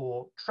there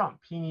for Trump.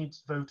 He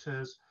needs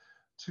voters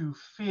to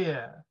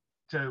fear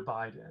Joe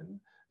Biden,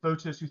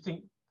 voters who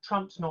think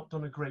Trump's not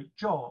done a great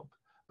job,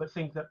 but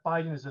think that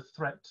Biden is a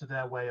threat to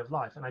their way of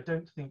life. And I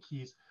don't think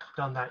he's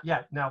done that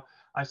yet. Now,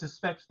 I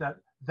suspect that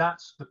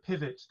that's the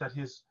pivot that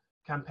his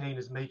campaign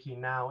is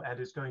making now and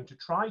is going to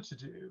try to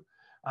do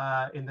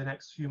in the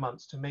next few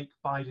months to make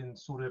Biden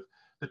sort of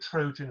the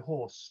Trojan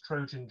horse,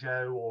 Trojan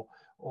Joe,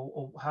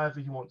 or however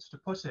he wants to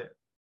put it.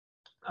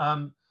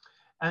 And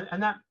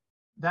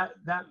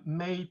that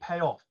may pay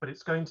off, but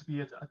it's going to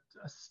be a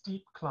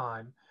steep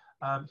climb.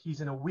 He's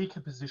in a weaker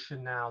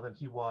position now than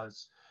he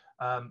was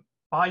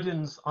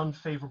Biden's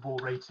unfavorable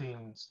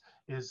ratings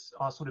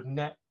are sort of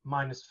net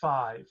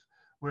 -5,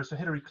 whereas for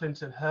Hillary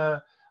Clinton,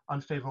 her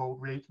unfavorable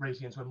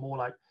ratings were more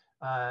like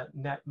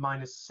net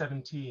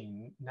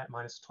 -17, net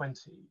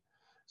 -20.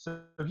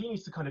 So he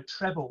needs to kind of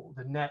treble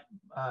the net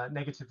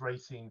negative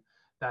rating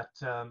that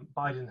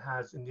Biden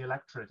has in the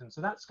electorate. And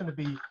so that's going to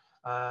be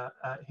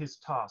his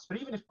task.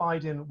 But even if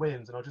Biden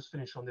wins, and I'll just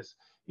finish on this,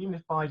 even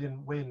if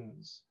Biden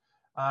wins,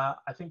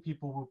 I think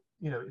people will,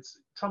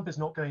 Trump is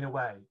not going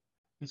away.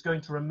 He's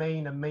going to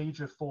remain a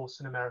major force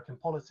in American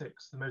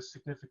politics, the most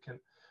significant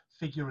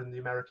figure in the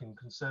American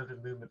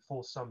conservative movement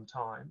for some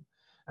time.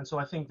 And so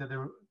I think that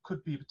there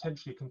could be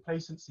potentially a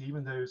complacency,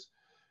 even those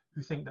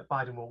who think that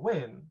Biden will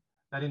win,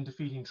 that in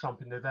defeating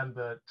Trump in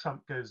November,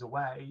 Trump goes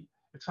away.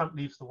 If Trump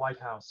leaves the White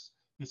House,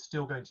 he's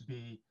still going to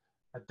be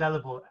a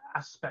delible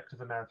aspect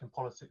of American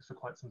politics for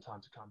quite some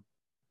time to come.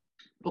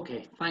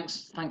 Okay,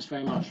 thanks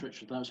very much,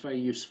 Richard. That was very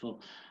useful.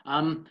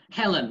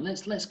 Helen,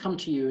 let's come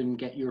to you and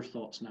get your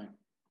thoughts now.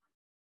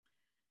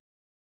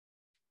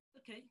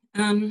 Okay,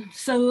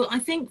 so I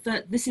think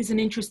that this is an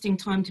interesting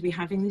time to be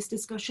having this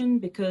discussion,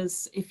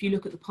 because if you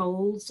look at the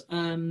polls,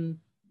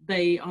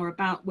 they are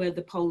about where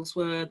the polls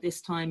were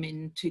this time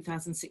in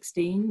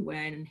 2016,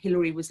 when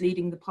Hillary was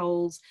leading the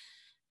polls,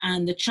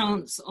 and the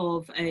chance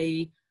of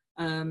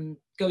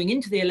going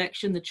into the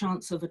election, the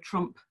chance of a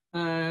Trump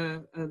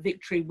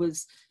victory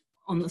was,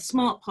 on the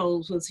smart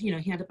polls, was, he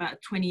had about a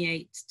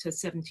 28 to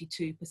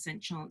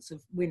 72% chance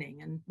of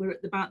winning, and we're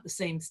at about the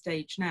same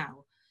stage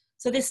now.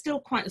 So there's still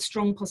quite a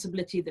strong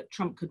possibility that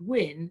Trump could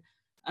win.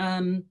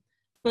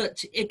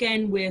 But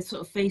again, we're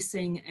sort of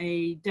facing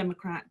a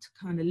Democrat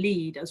kind of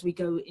lead as we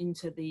go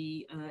into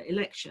the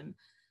election.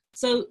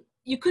 So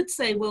you could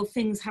say, well,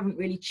 things haven't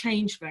really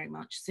changed very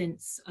much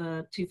since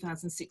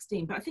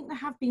 2016, but I think there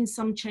have been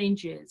some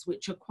changes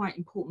which are quite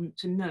important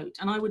to note.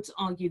 And I would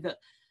argue that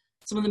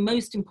some of the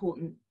most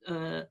important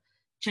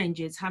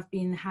changes have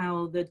been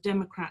how the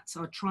Democrats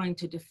are trying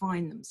to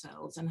define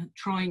themselves and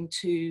trying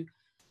to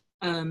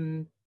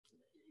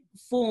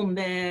form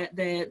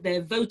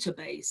their voter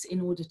base in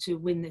order to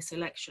win this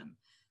election.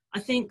 I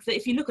think that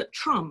if you look at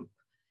Trump,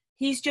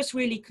 he's just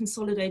really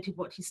consolidated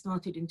what he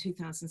started in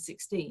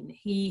 2016.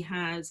 He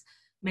has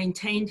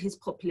maintained his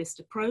populist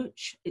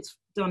approach. It's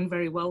done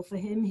very well for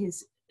him.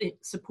 His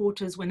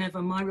supporters,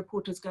 whenever my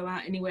reporters go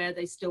out anywhere,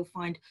 they still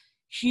find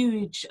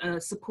huge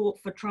support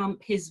for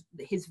Trump. His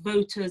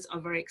voters are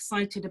very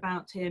excited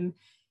about him.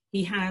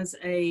 He has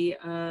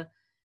a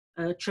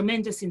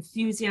tremendous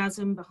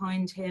enthusiasm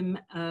behind him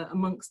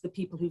amongst the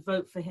people who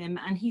vote for him.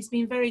 And he's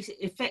been very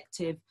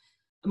effective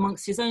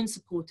amongst his own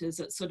supporters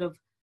at sort of,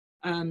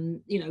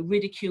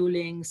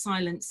 ridiculing,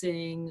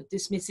 silencing,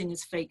 dismissing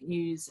as fake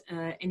news,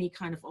 any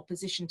kind of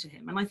opposition to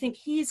him. And I think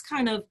he's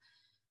kind of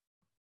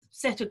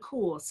set a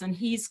course, and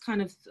he's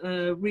kind of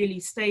really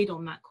stayed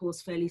on that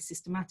course fairly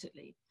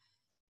systematically.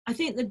 I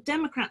think the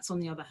Democrats, on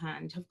the other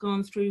hand, have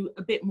gone through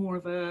a bit more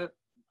of a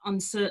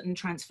uncertain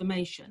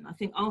transformation. I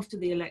think after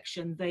the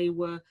election, they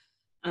were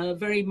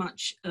very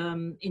much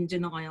in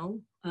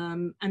denial,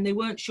 and they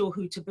weren't sure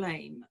who to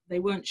blame. They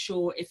weren't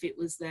sure if it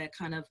was their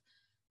kind of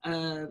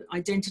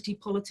identity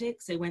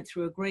politics. They went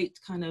through a great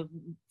kind of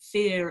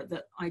fear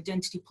that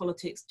identity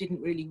politics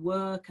didn't really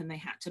work, and they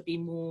had to be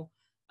more,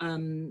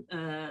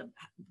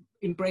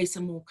 embrace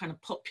a more kind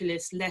of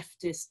populist,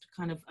 leftist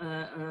kind of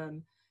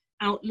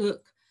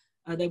outlook.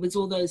 There was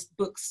all those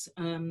books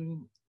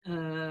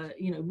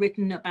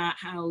written about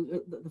how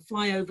the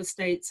flyover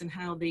states and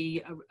how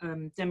the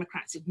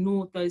Democrats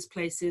ignored those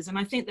places. And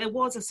I think there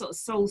was a sort of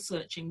soul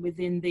searching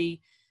within the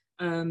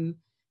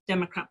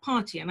Democrat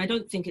Party. And I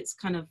don't think it's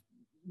kind of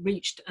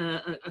reached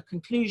a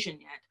conclusion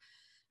yet.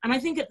 And I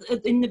think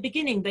in the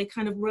beginning, they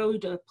kind of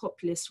rode a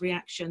populist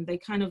reaction. They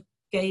kind of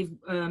gave,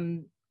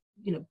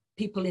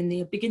 people in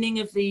the beginning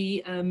of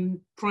the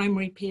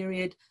primary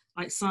period,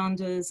 like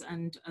Sanders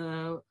and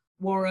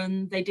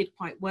Warren, they did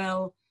quite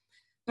well.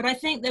 But I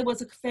think there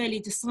was a fairly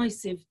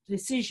decisive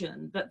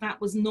decision that that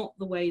was not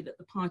the way that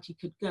the party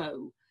could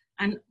go.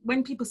 And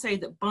when people say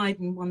that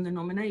Biden won the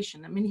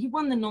nomination, I mean, he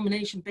won the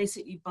nomination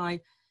basically by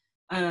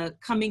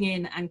coming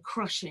in and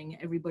crushing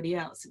everybody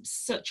else. It was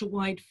such a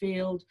wide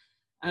field.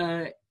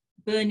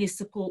 Bernie's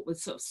support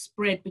was sort of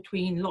spread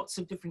between lots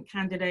of different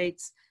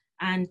candidates.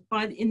 And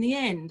in the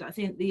end, I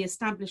think the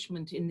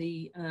establishment in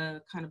the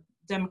kind of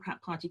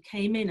Democrat Party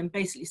came in and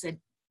basically said,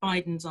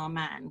 Biden's our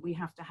man, we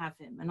have to have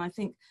him. And I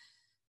think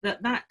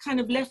that kind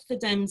of left the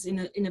Dems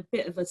in a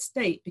bit of a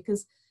state,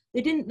 because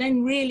they didn't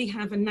then really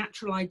have a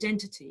natural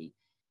identity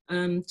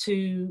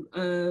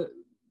to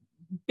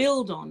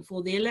build on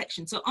for the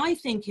election. So I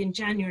think in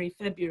January,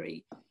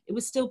 February, it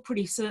was still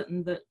pretty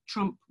certain that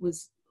Trump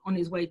was on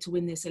his way to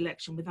win this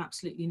election with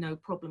absolutely no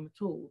problem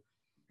at all.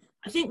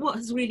 I think what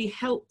has really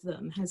helped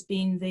them has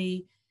been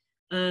the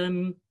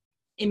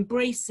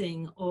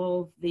embracing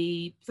of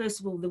first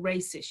of all, the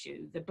race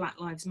issue, the Black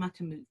Lives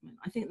Matter movement.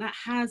 I think that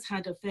has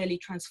had a fairly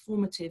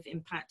transformative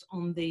impact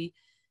on the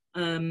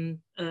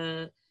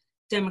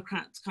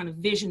Democrats' kind of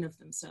vision of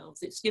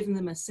themselves. It's given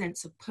them a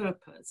sense of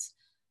purpose.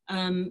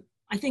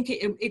 I think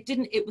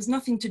it was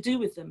nothing to do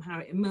with them, how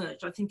it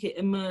emerged. I think it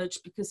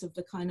emerged because of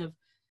the kind of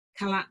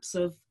collapse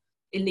of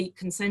elite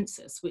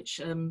consensus, which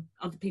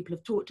other people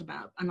have talked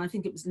about. And I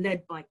think it was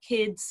led by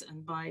kids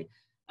and by,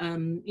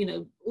 you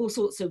know, all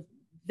sorts of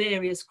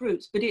various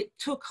groups, but it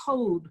took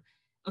hold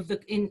of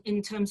the,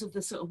 in terms of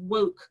the sort of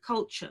woke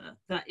culture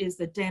that is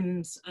the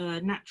Dems'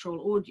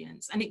 natural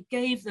audience. And it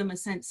gave them a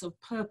sense of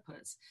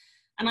purpose.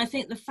 And I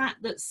think the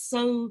fact that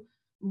so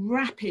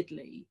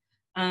rapidly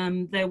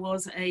there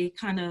was a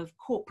kind of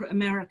corporate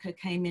America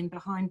came in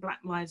behind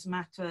Black Lives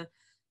Matter,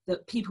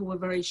 that people were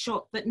very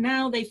shocked, but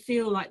now they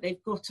feel like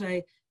they've got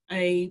a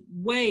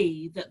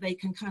way that they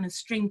can kind of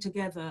string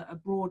together a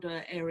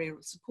broader area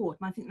of support.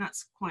 And I think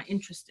that's quite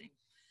interesting.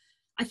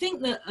 I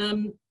think that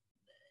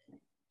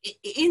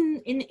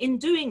in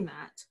doing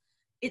that,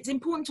 it's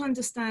important to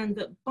understand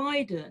that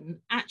Biden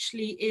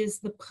actually is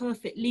the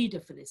perfect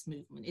leader for this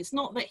movement. It's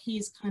not that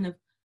he's kind of,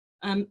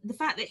 the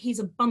fact that he's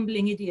a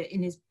bumbling idiot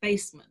in his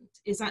basement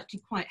is actually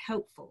quite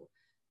helpful,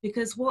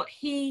 because what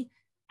he,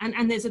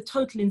 and there's a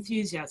total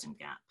enthusiasm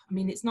gap. I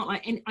mean, it's not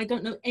like, I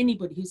don't know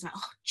anybody who's like,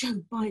 oh,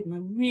 Joe Biden, I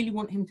really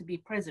want him to be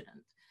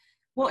president.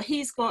 What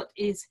he's got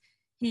is,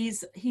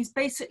 he's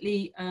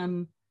basically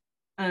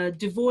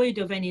devoid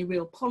of any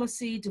real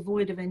policy,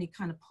 devoid of any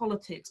kind of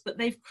politics, but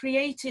they've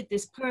created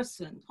this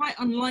person, quite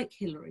unlike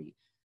Hillary,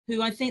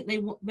 who I think they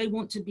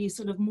want to be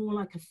sort of more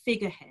like a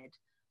figurehead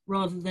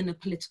rather than a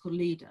political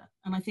leader.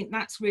 And I think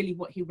that's really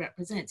what he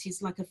represents.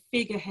 He's like a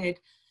figurehead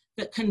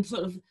that can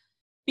sort of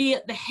be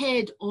at the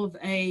head of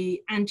a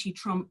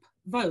anti-Trump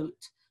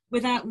vote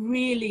without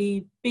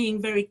really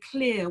being very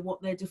clear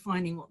what they're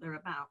defining, what they're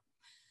about.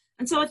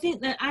 And so I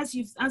think that as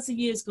the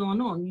years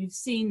gone on, you've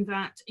seen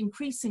that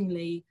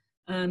increasingly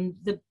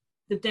the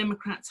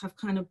Democrats have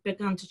kind of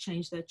begun to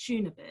change their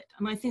tune a bit.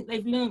 And I think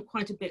they've learned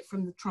quite a bit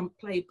from the Trump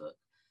playbook.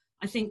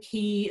 I think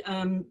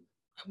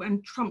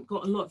when Trump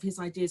got a lot of his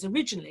ideas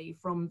originally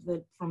from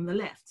the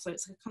left, so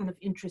it's a kind of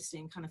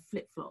interesting kind of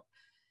flip-flop.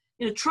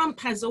 You know, Trump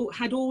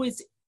had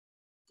always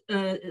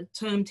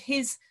termed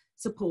his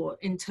support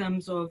in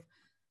terms of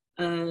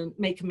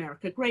Make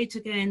America Great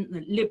Again,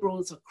 the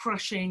liberals are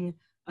crushing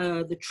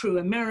the true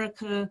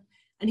America.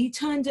 And he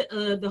turned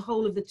the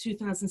whole of the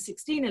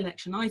 2016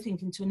 election, I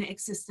think, into an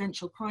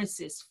existential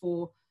crisis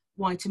for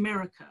white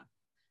America.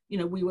 You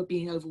know, we were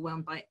being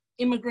overwhelmed by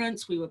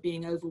immigrants, we were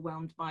being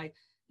overwhelmed by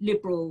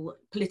liberal,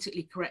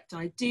 politically correct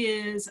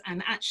ideas.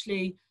 And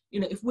actually, you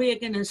know, if we're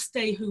going to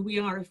stay who we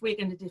are, if we're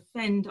going to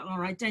defend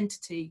our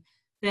identity,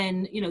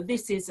 then, you know,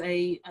 this is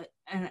an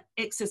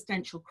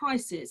existential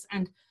crisis.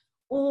 And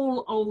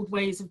all old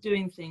ways of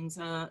doing things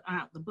are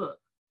out the book.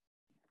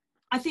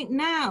 I think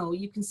now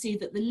you can see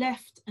that the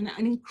left, and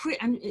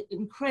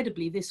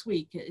incredibly this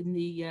week in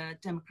the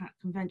Democrat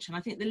convention,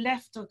 I think the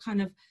left are kind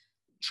of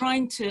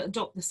trying to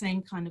adopt the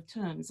same kind of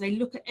terms. They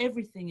look at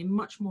everything in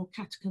much more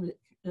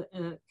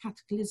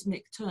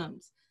cataclysmic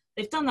terms.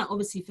 They've done that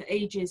obviously for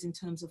ages in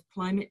terms of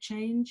climate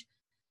change,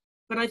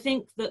 but I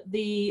think that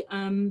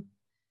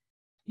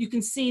you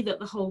can see that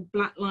the whole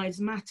Black Lives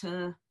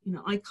Matter, you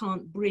know, I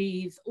can't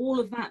breathe, all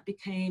of that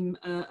became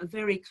a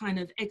very kind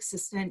of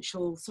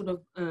existential sort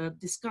of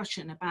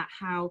discussion about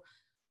how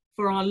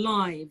for our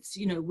lives,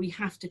 you know, we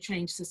have to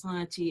change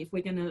society if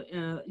we're going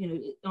to, you know,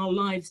 our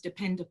lives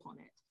depend upon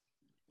it.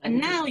 And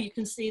now you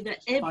can see that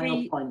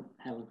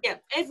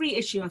every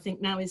issue I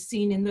think now is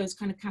seen in those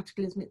kind of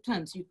cataclysmic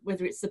terms,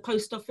 whether it's the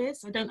post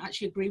office. I don't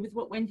actually agree with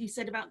what Wendy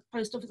said about the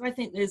post office. I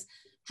think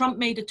Trump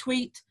made a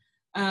tweet,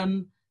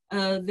 the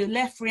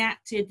left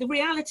reacted. The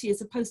reality is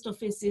the post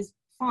office is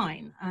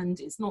fine and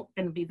it's not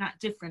going to be that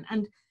different.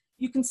 And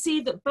you can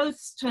see that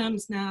both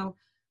terms now,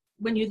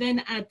 when you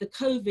then add the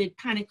COVID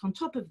panic on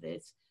top of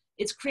this,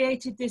 it's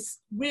created this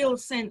real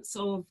sense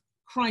of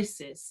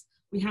crisis.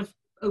 We have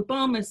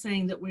Obama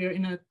saying that we're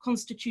in a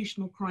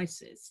constitutional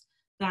crisis,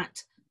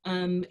 that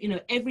you know,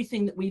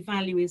 everything that we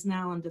value is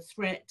now under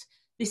threat.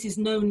 This is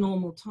no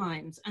normal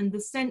times. And the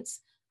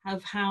sense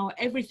of how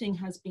everything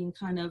has been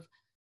kind of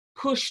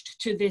pushed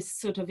to this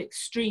sort of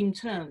extreme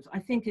terms, I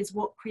think is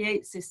what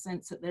creates this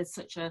sense that there's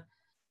such a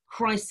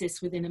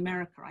crisis within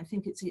America. I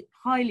think it's a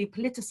highly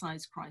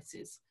politicized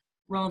crisis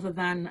rather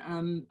than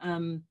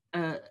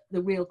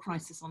the real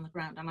crisis on the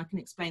ground. And I can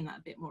explain that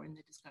a bit more in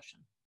the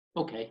discussion.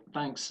 Okay,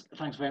 thanks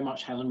very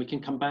much, Helen. We can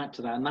come back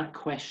to that. And that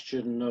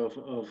question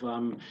of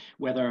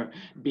whether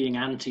being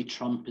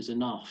anti-Trump is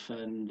enough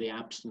and the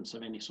absence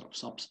of any sort of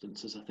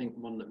substance is, I think,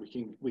 one that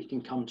we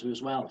can come to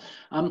as well.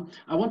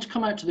 I want to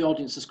come out to the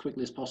audience as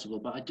quickly as possible,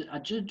 but I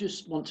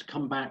just want to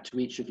come back to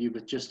each of you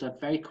with just a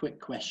very quick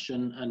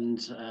question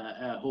and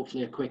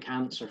hopefully a quick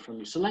answer from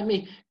you. So let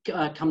me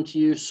come to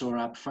you,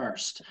 Sohrab,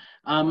 first.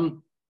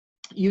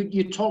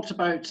 you talked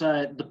about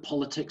the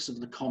politics of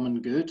the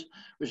common good,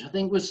 which I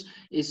think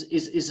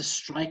is a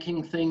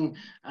striking thing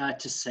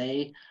to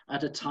say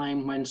at a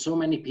time when so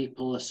many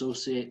people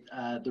associate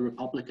the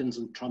Republicans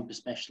and Trump,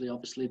 especially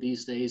obviously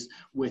these days,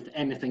 with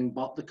anything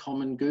but the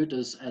common good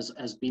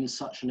as being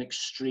such an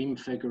extreme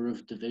figure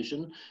of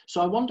division.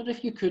 So I wondered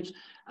if you could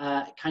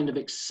kind of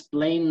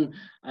explain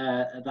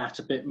that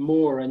a bit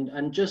more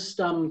and just.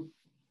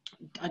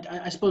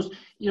 I suppose,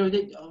 you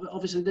know,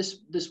 obviously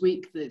this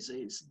week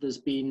there's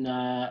been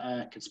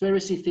a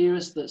conspiracy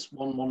theorist that's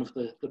won one of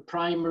the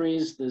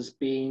primaries. There's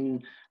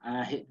been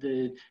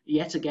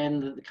yet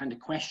again the kind of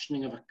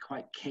questioning of a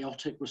quite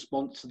chaotic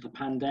response to the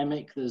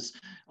pandemic.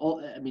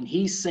 I mean,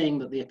 he's saying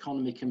that the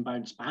economy can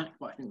bounce back,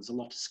 but I think there's a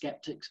lot of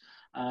skeptics.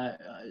 A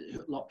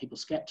lot of people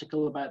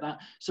skeptical about that.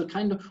 So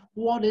kind of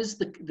what is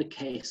the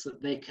case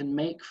that they can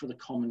make for the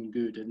common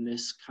good in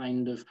this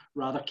kind of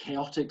rather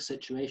chaotic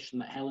situation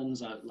that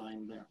Helen's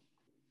outlined there?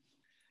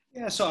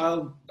 Yeah,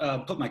 so I'll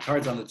put my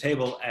cards on the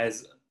table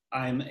as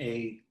I'm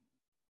a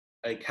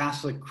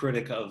Catholic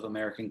critic of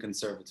American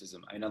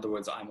conservatism. In other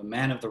words, I'm a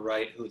man of the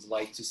right who would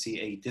like to see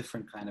a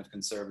different kind of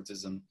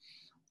conservatism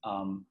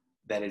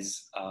that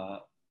is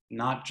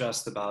not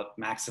just about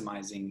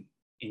maximizing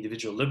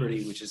individual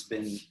liberty, which has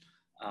been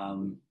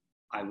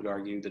I would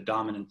argue, the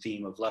dominant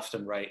theme of left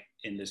and right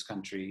in this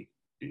country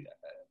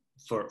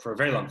for a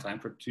very long time,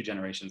 for 2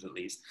 generations at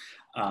least.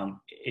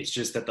 It's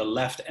just that the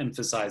left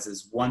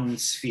emphasizes one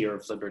sphere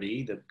of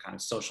liberty, the kind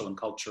of social and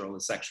cultural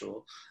and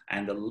sexual,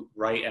 and the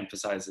right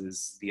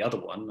emphasizes the other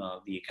one,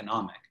 the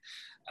economic.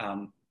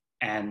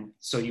 And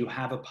so you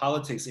have a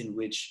politics in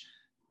which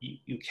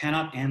you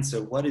cannot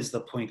answer what is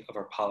the point of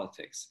our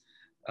politics.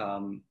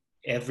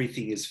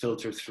 Everything is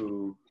filtered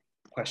through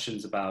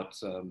questions about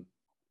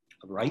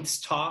rights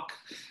talk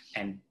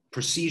and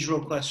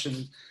procedural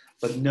questions,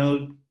 but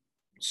no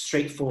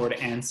straightforward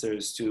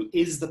answers to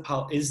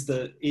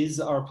is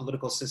our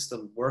political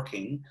system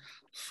working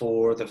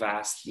for the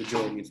vast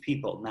majority of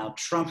people. Now,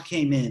 Trump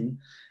came in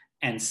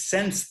and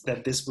sensed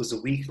that this was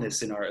a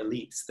weakness in our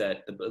elites,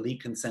 that the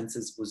elite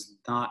consensus was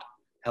not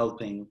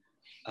helping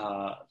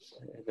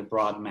the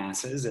broad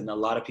masses, and a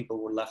lot of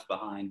people were left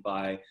behind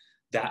by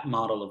that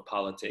model of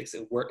politics.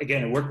 It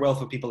worked well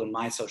for people in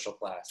my social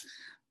class,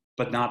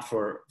 but not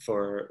for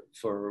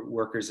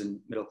workers and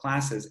middle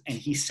classes. And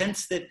he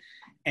sensed it,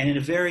 and in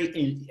a very,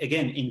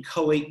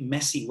 inchoate,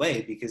 messy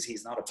way, because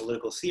he's not a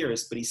political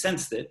theorist, but he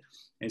sensed it.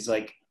 And he's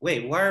like,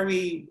 wait, why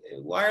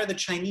are the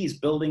Chinese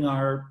building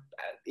our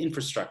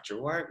infrastructure?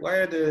 Why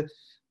are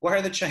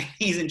the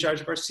Chinese in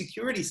charge of our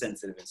security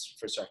sensitive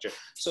infrastructure?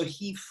 So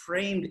he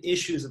framed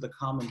issues of the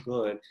common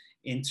good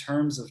in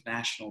terms of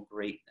national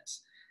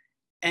greatness.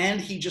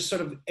 And he just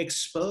sort of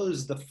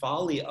exposed the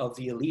folly of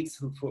the elites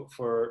who,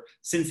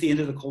 since the end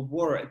of the Cold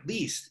War at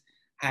least,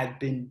 had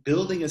been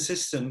building a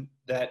system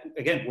that,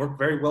 again, worked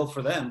very well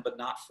for them, but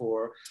not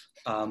for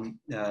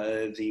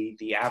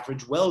the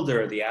average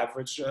welder, the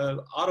average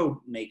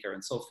automaker,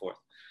 and so forth.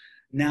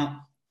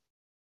 Now,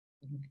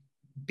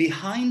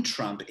 behind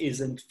Trump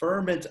is a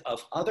ferment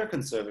of other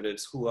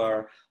conservatives who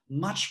are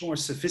much more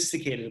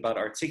sophisticated about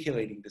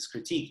articulating this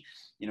critique.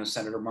 You know,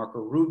 Senator Marco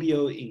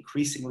Rubio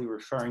increasingly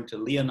referring to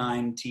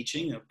Leonine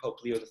teaching,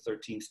 Pope Leo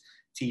XIII's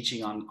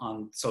teaching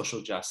on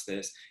social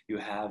justice. You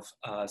have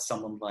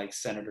someone like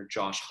Senator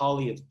Josh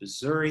Hawley of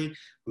Missouri,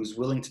 who's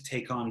willing to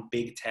take on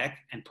big tech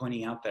and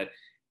pointing out that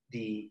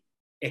the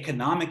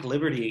economic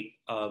liberty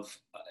of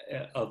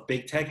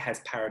big tech has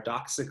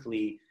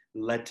paradoxically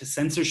led to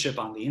censorship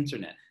on the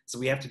internet. So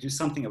we have to do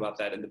something about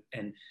that.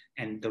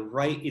 And the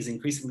right is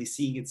increasingly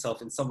seeing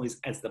itself in some ways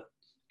as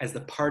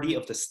the party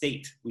of the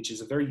state, which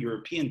is a very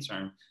European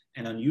term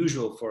and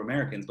unusual for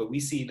Americans. But we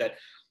see that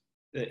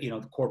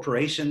the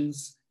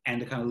corporations and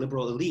the kind of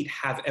liberal elite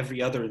have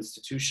every other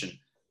institution.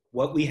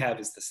 What we have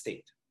is the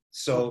state.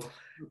 So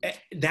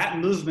that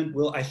movement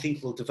I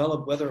think will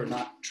develop whether or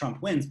not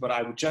Trump wins. But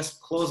I would just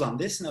close on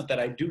this note that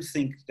I do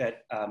think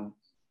that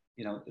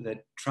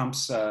that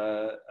Trump's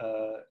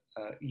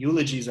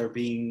eulogies are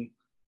being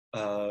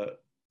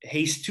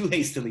too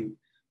hastily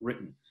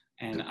written,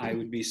 and I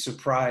would be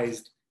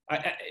surprised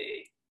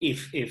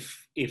if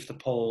the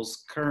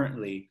polls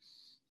currently,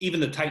 even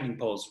the tightening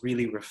polls,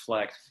 really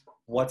reflect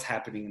what's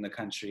happening in the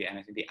country, and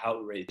I think the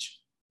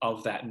outrage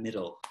of that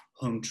middle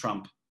whom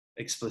Trump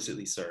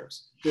explicitly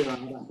serves. Sure, I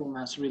think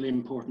that's a really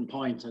important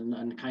point,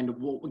 and kind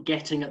of what we're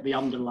getting at the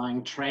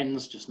underlying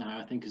trends just now,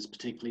 I think, is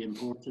particularly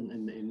important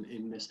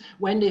in this.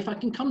 Wendy, if I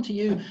can come to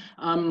you,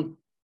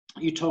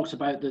 you talked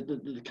about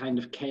the kind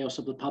of chaos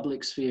of the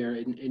public sphere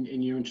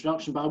in your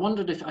introduction, but I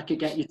wondered if I could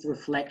get you to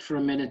reflect for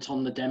a minute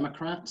on the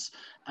Democrats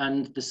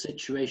and the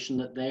situation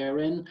that they're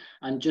in,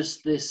 and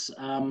just this,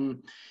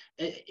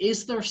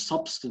 is there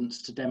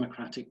substance to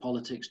democratic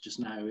politics just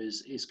now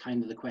is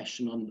kind of the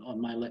question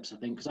on my lips, I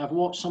think, because I've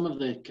watched some of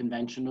the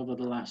convention over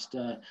the last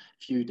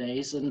few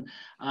days, and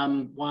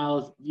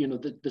while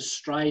the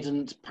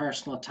strident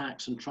personal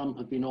attacks on Trump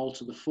have been all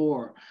to the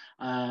fore,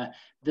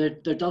 there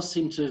does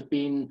seem to have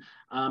been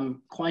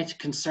quite a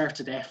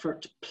concerted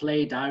effort to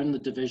play down the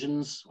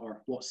divisions,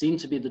 or what seem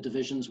to be the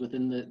divisions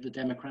within the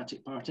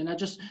Democratic Party. And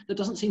there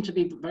doesn't seem to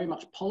be very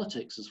much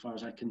politics, as far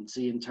as I can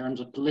see, in terms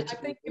of political.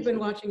 I think you've been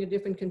watching a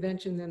different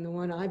convention than the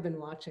one I've been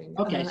watching.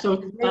 Okay,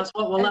 so that's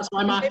what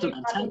I'm after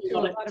then. Tell me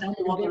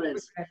what there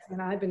is.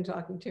 And I've been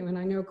talking to, and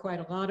I know quite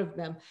a lot of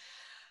them.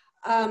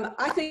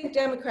 I think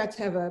Democrats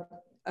have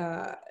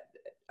a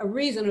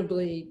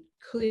reasonably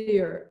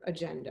clear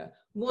agenda.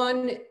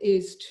 One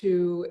is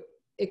to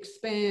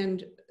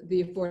expand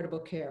the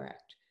Affordable Care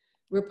Act.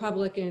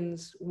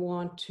 Republicans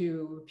want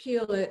to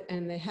repeal it,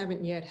 and they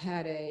haven't yet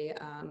had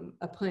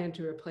a plan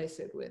to replace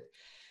it with.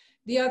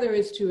 The other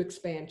is to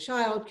expand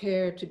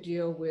childcare, to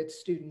deal with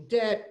student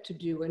debt, to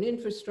do an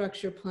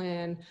infrastructure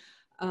plan,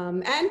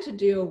 and to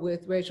deal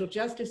with racial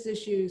justice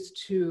issues,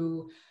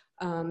 to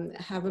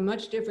have a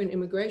much different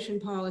immigration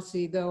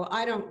policy, though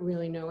I don't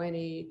really know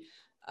any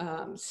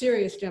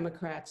serious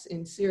Democrats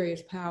in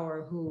serious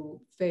power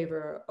who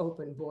favor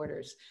open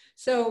borders.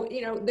 So,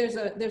 you know, there's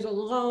a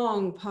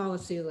long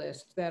policy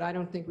list that I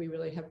don't think we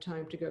really have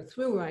time to go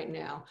through right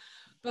now.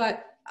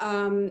 But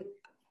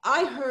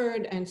I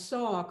heard and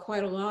saw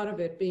quite a lot of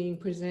it being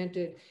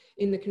presented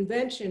in the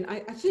convention. I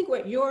think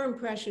what your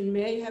impression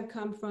may have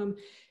come from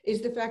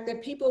is the fact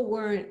that people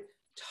weren't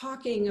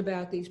talking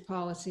about these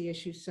policy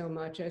issues so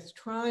much as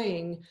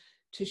trying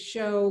to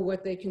show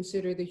what they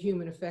consider the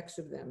human effects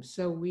of them.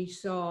 So we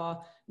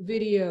saw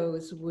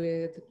videos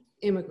with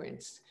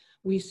immigrants.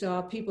 We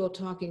saw people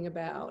talking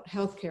about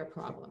healthcare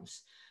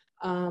problems.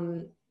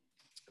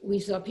 We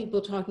saw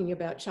people talking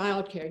about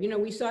childcare. You know,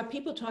 we saw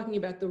people talking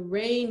about the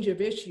range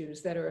of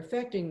issues that are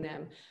affecting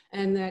them,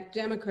 and that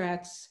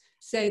Democrats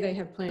say they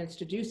have plans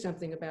to do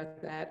something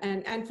about that.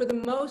 And for the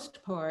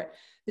most part,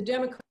 the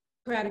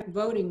Democratic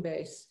voting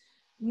base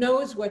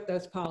knows what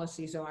those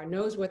policies are,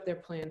 knows what their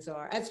plans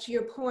are. As to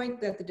your point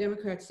that the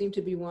Democrats seem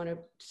to want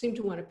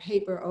to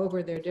paper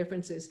over their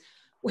differences,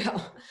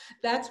 well,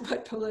 that's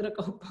what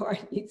political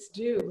parties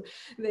do.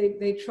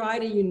 They try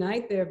to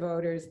unite their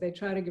voters. They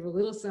try to give a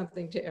little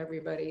something to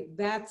everybody.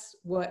 That's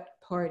what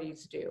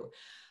parties do.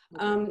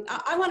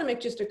 I want to make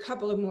just a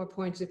couple of more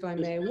points, if I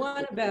may.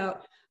 One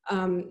about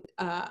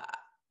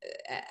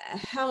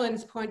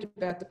Helen's point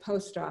about the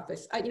post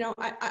office.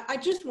 I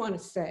just want to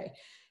say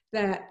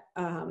that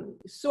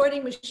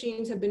sorting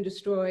machines have been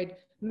destroyed,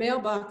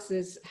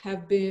 mailboxes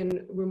have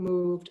been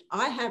removed.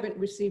 I haven't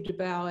received a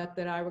ballot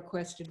that I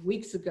requested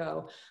weeks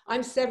ago.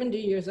 I'm 70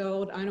 years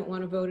old. I don't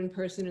want to vote in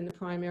person in the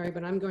primary,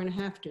 but I'm going to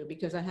have to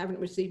because I haven't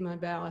received my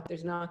ballot.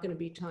 There's not going to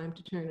be time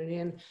to turn it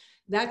in.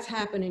 That's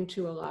happening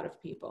to a lot of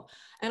people.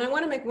 And I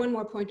want to make one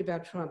more point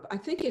about Trump. I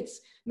think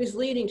it's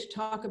misleading to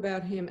talk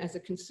about him as a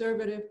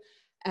conservative,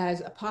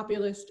 as a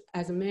populist,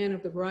 as a man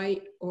of the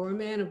right, or a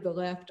man of the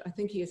left. I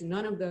think he is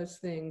none of those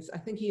things. I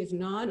think he is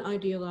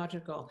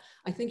non-ideological.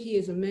 I think he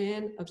is a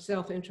man of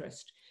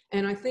self-interest.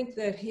 And I think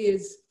that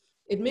his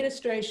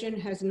administration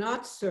has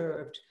not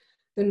served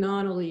the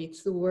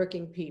non-elites, the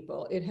working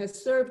people. It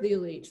has served the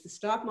elites. The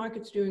stock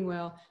market's doing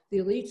well. The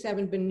elites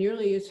haven't been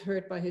nearly as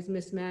hurt by his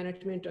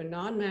mismanagement or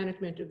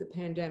non-management of the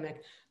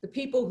pandemic. The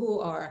people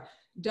who are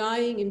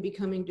dying and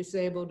becoming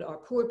disabled are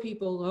poor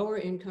people, lower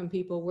income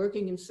people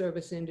working in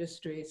service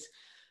industries,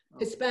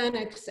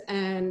 Hispanics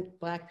and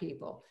Black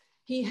people.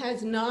 He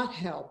has not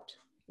helped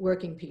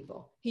working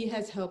people. He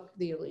has helped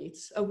the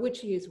elites, of which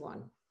he is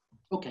one.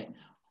 Okay,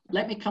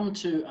 let me come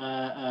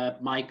to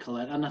Michael,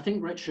 and I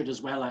think Richard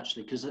as well,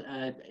 actually, because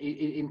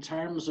in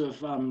terms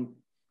of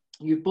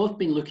you've both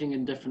been looking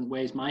in different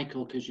ways,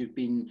 Michael, because you've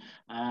been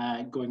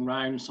going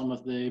around some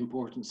of the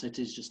important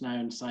cities just now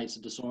in sites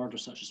of disorder,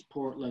 such as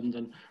Portland,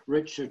 and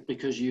Richard,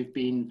 because you've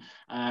been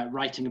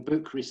writing a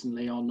book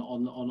recently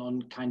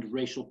on kind of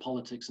racial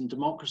politics and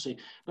democracy.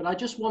 But I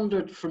just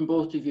wondered from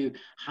both of you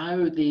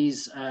how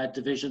these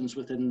divisions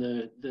within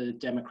the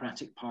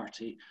Democratic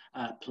Party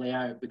play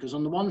out, because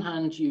on the one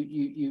hand,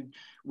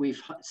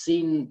 we've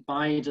seen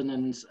Biden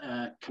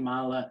and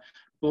Kamala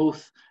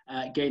both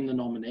gain the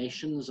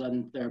nominations,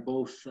 and they're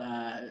both,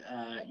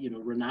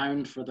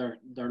 renowned for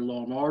their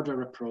law and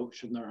order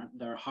approach and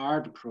their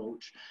hard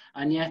approach.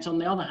 And yet, on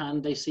the other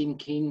hand, they seem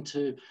keen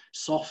to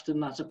soften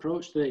that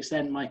approach to the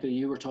extent, Michael,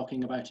 you were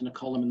talking about in a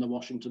column in the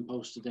Washington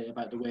Post today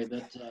about the way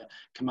that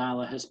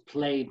Kamala has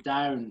played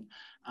down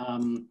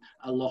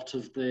a lot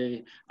of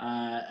the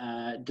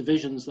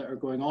divisions that are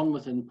going on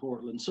within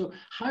Portland. So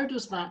how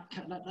does that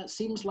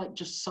seems like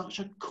just such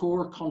a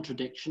core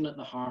contradiction at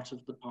the heart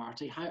of the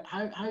party.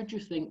 How do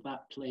you think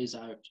that plays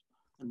out,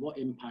 and what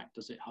impact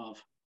does it have?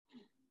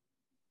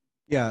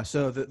 Yeah,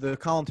 so the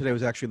column today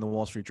was actually in the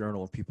Wall Street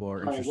Journal if people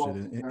are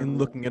interested in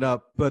looking it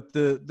up. But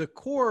the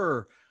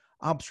core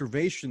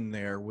observation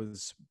there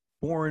was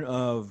born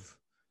of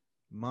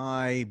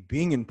my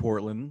being in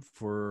Portland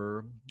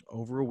for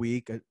over a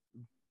week,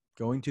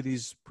 going to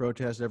these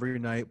protests every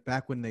night,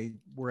 back when they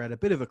were at a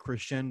bit of a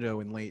crescendo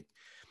in late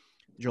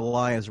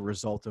July as a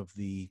result of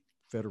the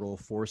federal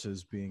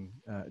forces being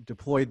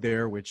deployed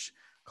there, which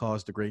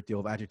caused a great deal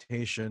of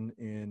agitation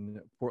in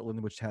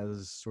Portland, which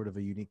has sort of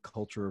a unique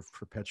culture of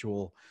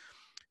perpetual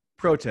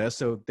protest,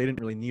 so they didn't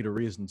really need a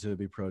reason to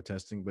be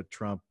protesting, but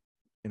Trump,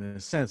 in a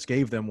sense,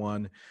 gave them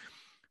one.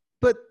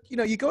 But, you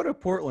know, you go to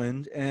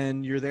Portland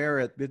and you're there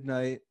at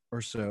midnight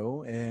or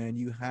so, and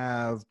you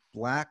have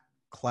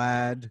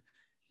black-clad,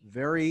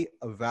 very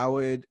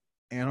avowed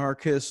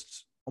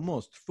anarchists,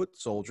 almost foot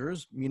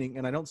soldiers, meaning,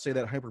 and I don't say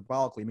that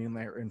hyperbolically, meaning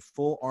they're in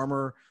full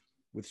armor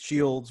with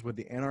shields, with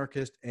the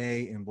anarchist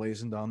A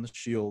emblazoned on the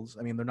shields.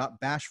 I mean, they're not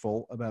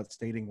bashful about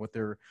stating what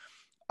their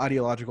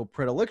ideological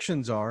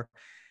predilections are.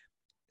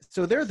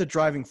 So they're the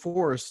driving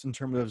force in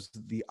terms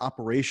of the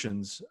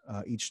operations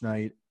each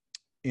night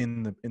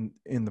in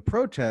the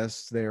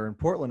protests there in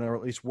Portland, or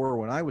at least were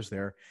when I was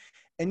there.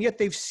 And yet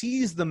they've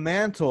seized the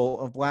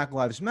mantle of Black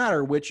Lives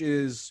Matter, which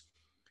is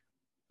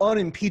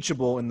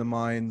unimpeachable in the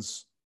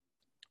minds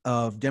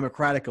of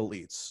Democratic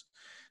elites.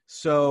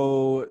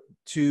 So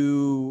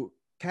to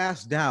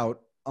cast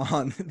doubt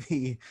on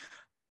the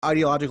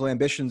ideological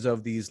ambitions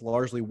of these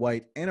largely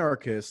white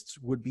anarchists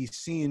would be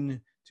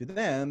seen to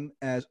them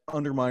as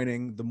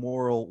undermining the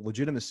moral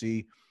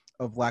legitimacy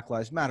of Black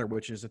Lives Matter,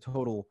 which is a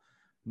total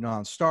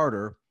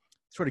non-starter.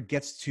 Sort of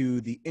gets to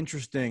the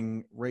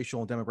interesting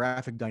racial and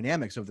demographic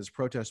dynamics of this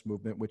protest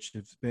movement, which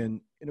has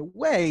been, in a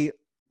way,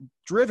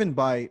 driven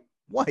by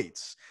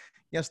whites.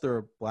 Yes, there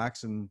are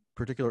blacks in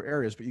particular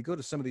areas, but you go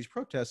to some of these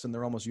protests and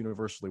they're almost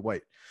universally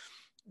white.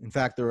 In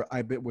fact,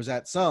 I was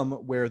at some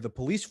where the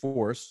police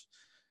force,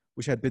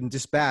 which had been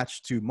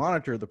dispatched to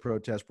monitor the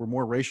protest, were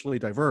more racially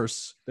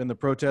diverse than the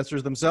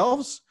protesters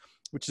themselves,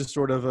 which is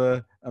sort of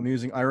a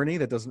amusing irony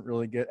that doesn't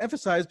really get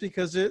emphasized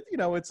because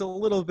it's a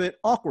little bit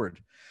awkward.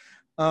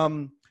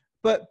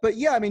 But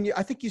yeah, I mean,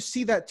 I think you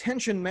see that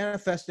tension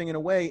manifesting in a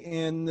way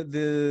in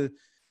the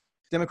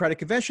Democratic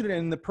Convention and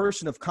in the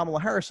person of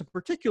Kamala Harris in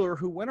particular,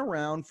 who went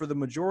around for the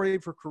majority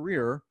of her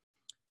career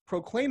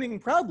proclaiming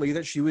proudly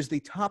that she was the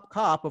top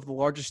cop of the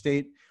largest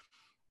state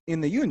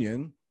in the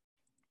union.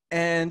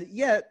 And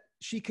yet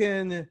she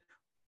can,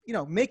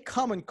 make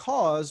common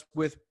cause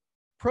with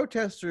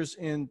protesters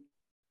in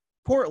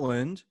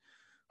Portland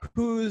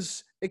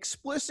whose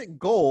explicit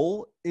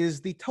goal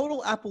is the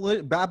total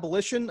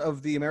abolition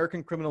of the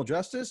American criminal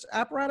justice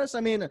apparatus.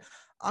 I mean,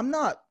 I'm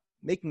not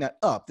making that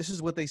up. This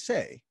is what they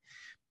say.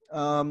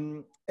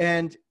 And,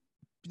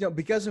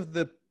 because of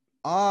the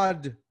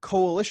odd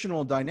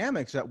coalitional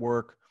dynamics at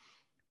work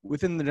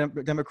within the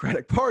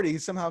Democratic Party,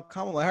 somehow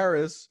Kamala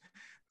Harris,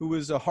 who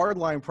was a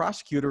hardline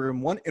prosecutor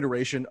in one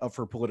iteration of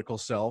her political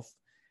self,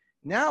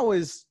 now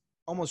is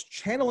almost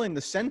channeling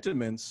the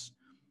sentiments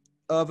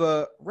of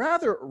a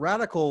rather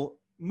radical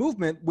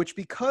movement, which,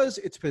 because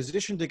it's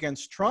positioned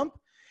against Trump,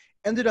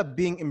 ended up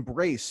being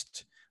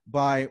embraced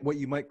by what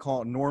you might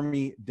call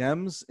normie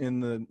Dems in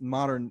the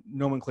modern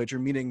nomenclature,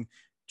 meaning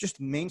just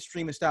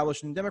mainstream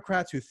establishment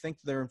Democrats who think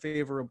they're in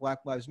favor of Black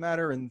Lives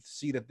Matter and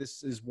see that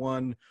this is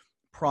one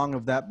prong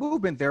of that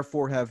movement,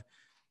 therefore have,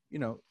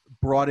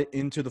 brought it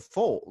into the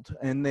fold.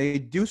 And they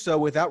do so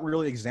without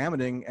really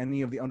examining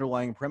any of the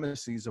underlying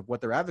premises of what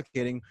they're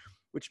advocating,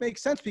 which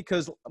makes sense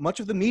because much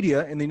of the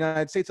media in the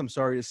United States, I'm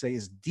sorry to say,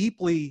 is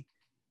deeply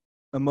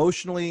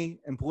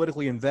emotionally and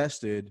politically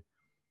invested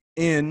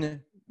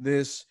in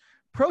this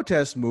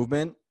protest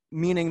movement,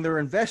 meaning they're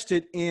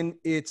invested in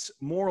its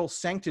moral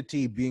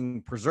sanctity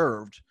being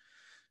preserved.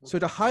 So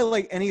to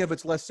highlight any of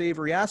its less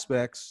savory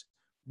aspects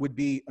would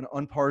be an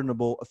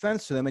unpardonable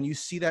offense to them. And you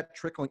see that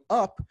trickling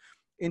up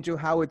into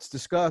how it's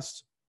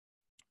discussed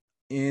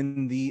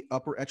in the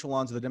upper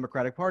echelons of the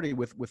Democratic Party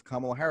with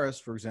Kamala Harris,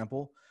 for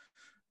example,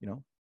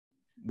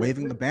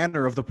 waving the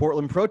banner of the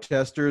Portland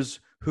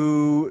protesters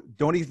who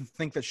don't even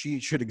think that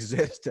she should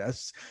exist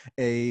as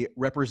a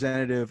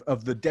representative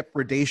of the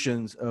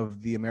depredations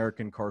of the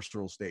American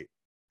carceral state.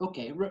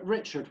 Okay,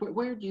 Richard,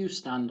 where do you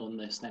stand on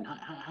this then?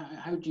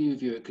 How do you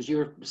view it? Because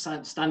you're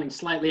standing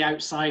slightly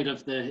outside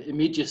of the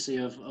immediacy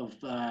of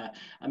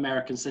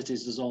American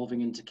cities dissolving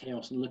into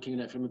chaos and looking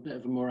at it from a bit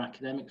of a more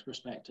academic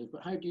perspective.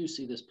 But how do you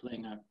see this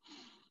playing out?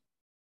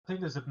 I think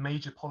there's a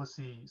major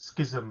policy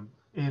schism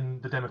in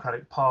the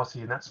Democratic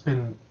Party, and that's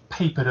been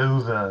papered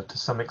over to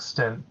some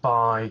extent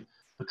by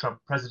the Trump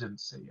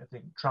presidency. I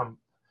think Trump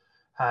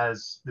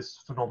has this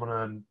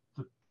phenomenon,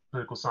 the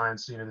political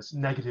science, this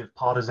negative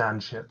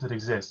partisanship that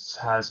exists,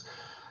 has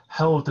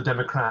held the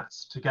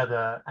Democrats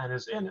together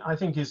and I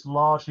think is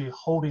largely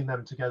holding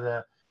them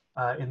together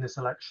in this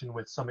election,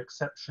 with some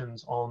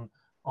exceptions on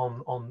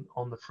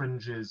the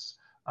fringes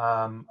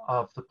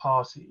of the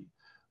party.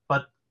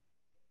 But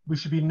we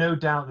should be no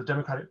doubt the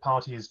Democratic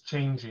Party is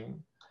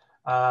changing,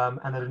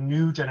 and that a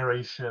new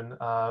generation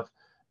of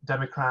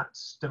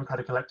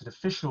Democratic elected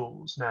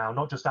officials now,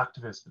 not just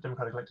activists, but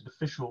Democratic elected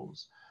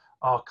officials,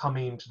 are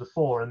coming to the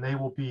fore, and they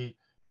will be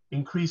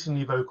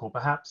increasingly vocal,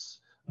 perhaps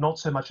not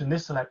so much in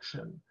this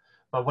election,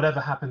 but whatever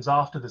happens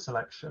after this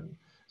election.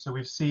 So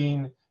we've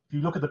seen, if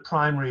you look at the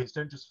primaries,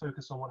 don't just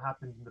focus on what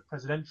happened in the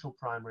presidential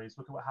primaries,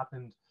 look at what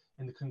happened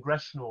in the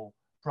congressional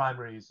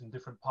primaries in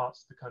different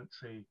parts of the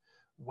country,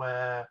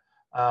 where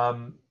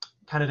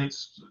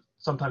candidates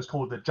sometimes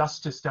called the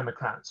Justice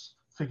Democrats,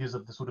 figures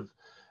of the sort of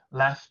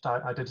left,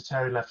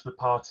 identitarian left of the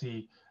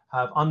party,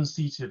 have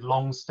unseated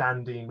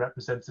long-standing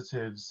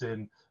representatives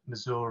in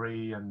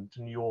Missouri and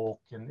New York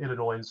and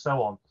Illinois and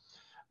so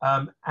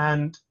on.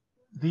 And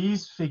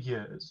these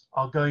figures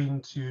are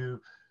going to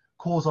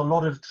cause a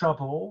lot of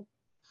trouble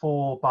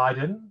for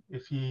Biden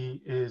if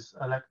he is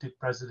elected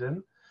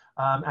president.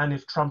 And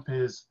if Trump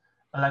is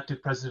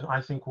elected president,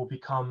 I think will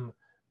become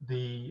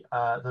the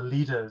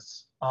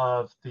leaders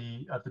of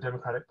the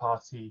Democratic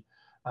Party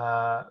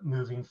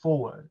moving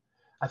forward.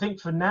 I think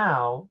for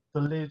now,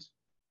 the lid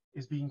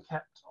is being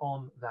kept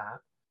on that.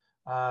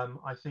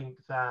 I think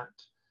that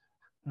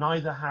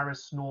neither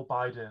Harris nor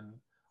Biden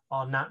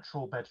are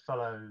natural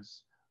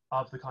bedfellows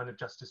of the kind of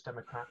Justice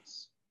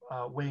Democrats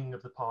wing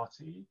of the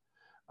party.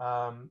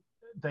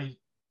 They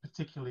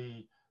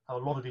particularly have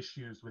a lot of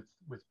issues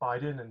with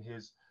Biden and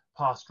his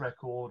past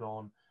record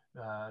on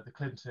the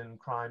Clinton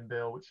crime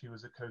bill, which he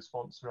was a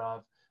co-sponsor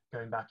of,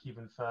 going back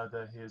even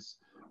further, his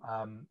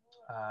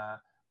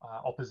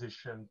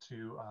opposition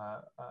to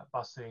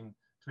busing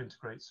to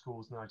integrate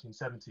schools in the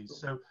 1970s.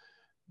 So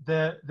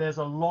there's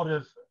a lot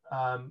of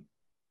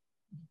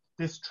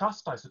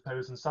distrust, I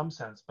suppose, in some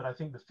sense, but I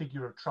think the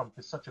figure of Trump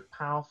is such a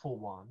powerful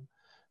one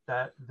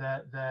that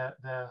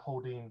they're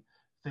holding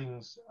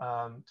things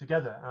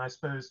together. And I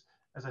suppose,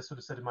 as I sort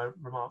of said in my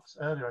remarks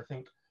earlier, I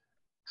think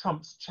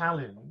Trump's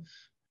challenge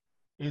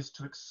is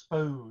to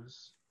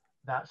expose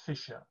that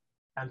fissure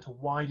and to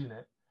widen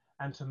it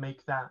and to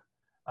make that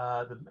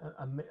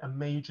a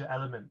major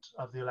element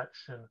of the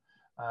election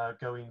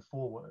going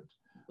forward.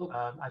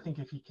 I think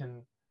if he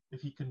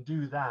can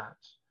do that,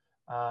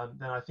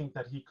 then I think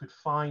that he could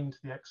find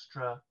the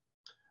extra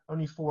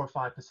only 4 or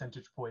 5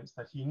 percentage points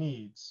that he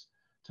needs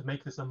to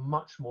make this a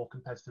much more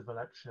competitive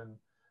election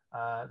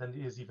than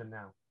it is even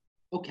now.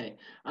 Okay,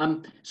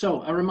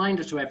 so a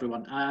reminder to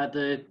everyone,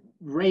 the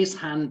raise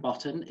hand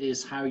button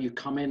is how you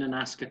come in and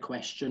ask a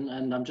question,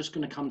 and I'm just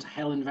going to come to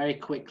Helen very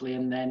quickly,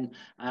 and then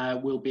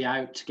we'll be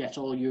out to get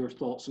all your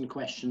thoughts and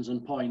questions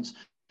and points.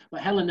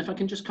 But Helen, if I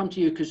can just come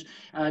to you, because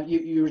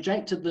you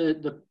rejected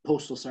the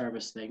Postal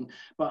Service thing,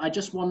 but I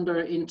just wonder,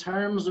 in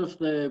terms of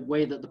the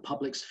way that the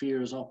public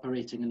sphere is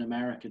operating in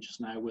America just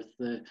now with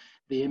the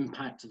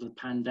impact of the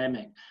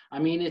pandemic, I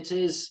mean, it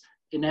is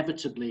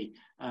inevitably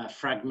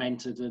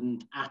fragmented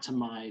and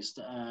atomized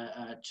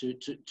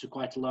to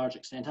quite a large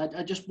extent.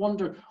 I just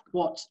wonder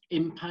what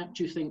impact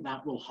you think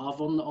that will have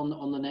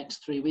on the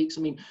next 3 weeks.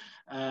 I mean,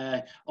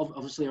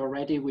 obviously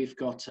already we've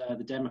got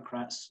the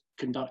Democrats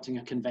conducting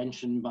a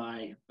convention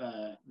by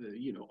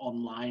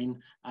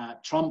online.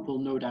 Trump will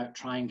no doubt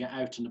try and get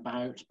out and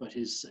about, but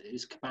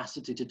his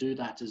capacity to do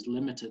that is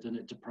limited, and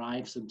it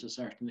deprives him to a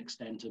certain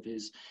extent of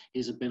his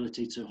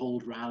ability to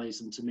hold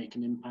rallies and to make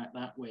an impact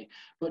that way.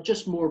 But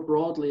just more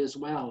broadly as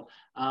well,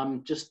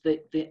 just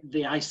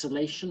the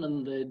isolation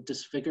and the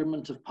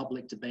disfigurement of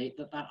public debate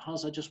that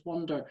has. I just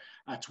wonder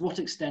to what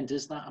extent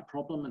is that a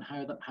problem, and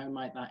how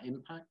might that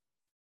impact?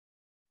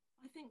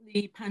 I think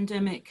the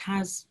pandemic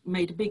has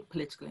made a big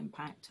political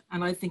impact,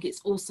 and I think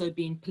it's also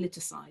been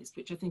politicized,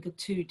 which I think are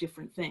two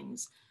different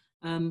things.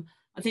 I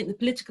think the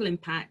political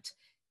impact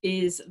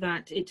is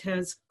that it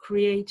has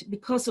created,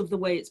 because of the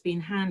way it's been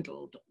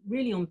handled,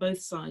 really on both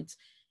sides,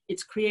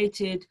 it's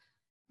created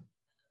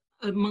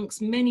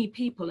amongst many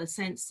people a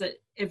sense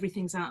that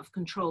everything's out of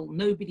control.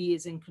 Nobody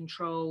is in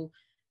control.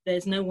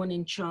 There's no one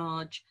in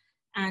charge.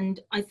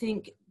 And I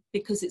think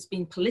because it's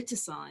been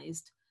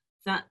politicized,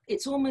 that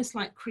it's almost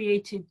like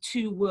created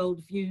two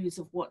world views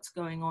of what's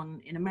going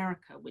on in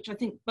America, which I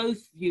think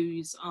both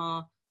views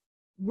are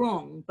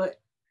wrong. But,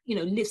 you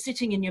know,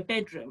 sitting in your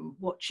bedroom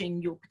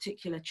watching your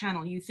particular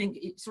channel, you think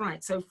it's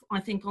right. So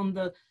I think on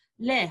the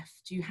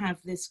left, you have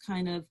this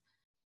kind of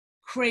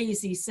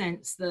crazy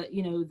sense that,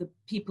 you know, the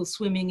people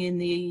swimming in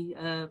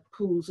the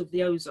pools of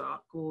the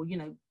Ozark, or, you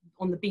know,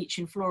 on the beach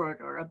in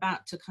Florida, are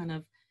about to kind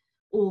of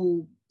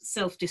all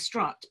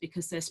self-destruct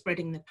because they're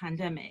spreading the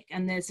pandemic.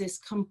 And there's this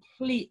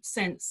complete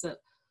sense that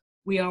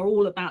we are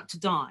all about to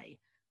die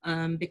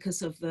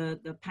because of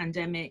the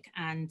pandemic,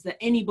 and that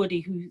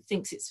anybody who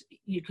thinks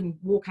you can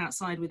walk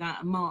outside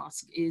without a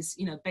mask is,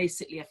 you know,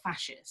 basically a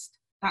fascist.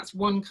 That's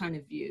one kind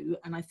of view,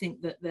 and I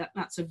think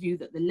that's a view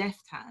that the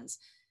left has,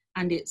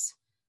 and it's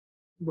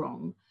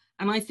wrong.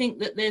 And I think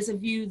that there's a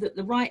view that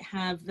the right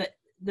have that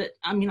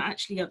I mean,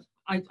 actually,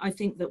 I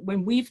think that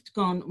when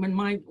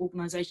my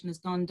organization has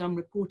done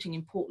reporting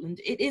in Portland,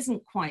 it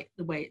isn't quite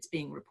the way it's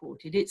being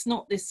reported. It's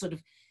not this sort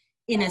of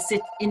inner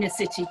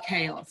city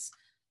chaos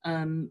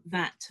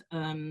that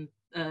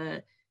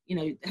you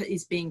know,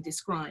 is being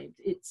described.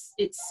 It's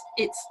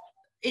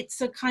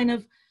a kind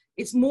of,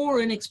 it's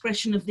more an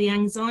expression of the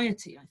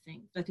anxiety, I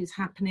think, that is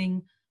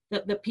happening,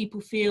 that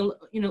people feel,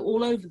 you know,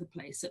 all over the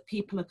place, that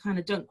people are kind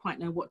of don't quite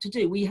know what to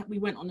do. We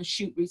went on a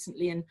shoot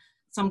recently, and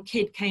some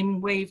kid came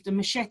and waved a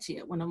machete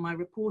at one of my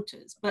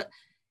reporters, but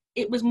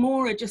it was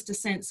more just a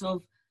sense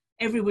of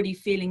everybody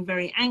feeling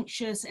very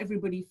anxious,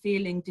 everybody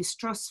feeling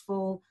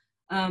distrustful,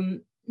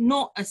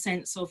 not a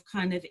sense of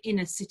kind of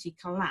inner city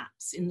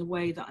collapse in the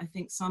way that I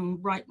think some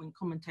right-wing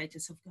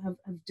commentators have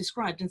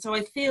described. And so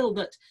I feel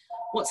that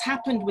what's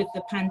happened with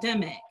the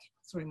pandemic,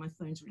 sorry, my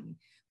phone's ringing.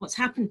 what's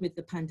happened with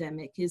the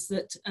pandemic is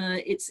that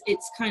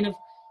it's kind of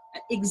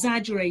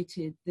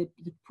exaggerated the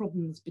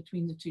problems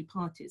between the two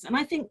parties. And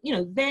I think, you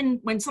know, then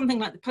when something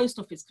like the post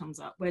office comes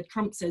up, where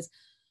Trump says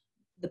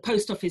the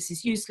post office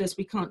is useless,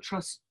 we can't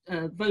trust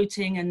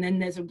voting, and then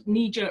there's a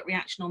knee-jerk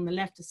reaction on the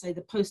left to say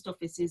the post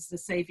office is the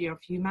savior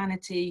of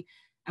humanity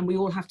and we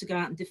all have to go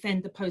out and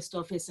defend the post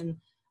office, and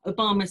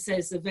Obama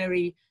says a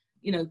very,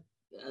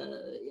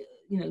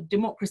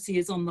 democracy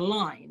is on the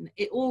line.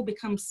 It all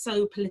becomes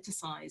so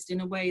politicized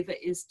in a way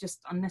that is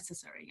just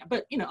unnecessary,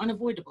 but, you know,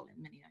 unavoidable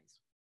in many ways.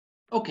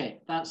 Okay,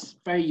 that's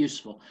very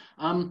useful.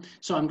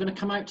 So I'm going to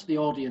come out to the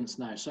audience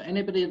now. So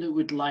anybody that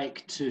would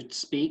like to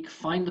speak,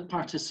 find the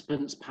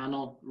participants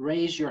panel,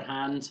 raise your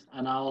hand,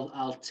 and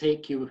I'll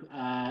take you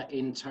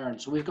in turn.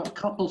 So we've got a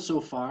couple so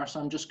far, so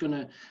I'm just going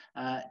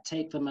to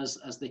take them as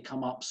they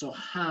come up. So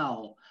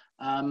Hal,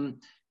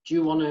 do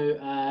you want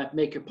to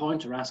make a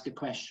point or ask a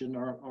question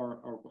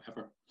or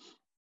whatever?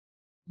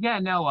 Yeah,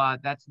 no,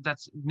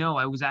 no,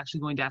 I was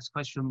actually going to ask a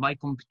question of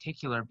Michael in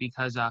particular,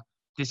 because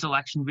this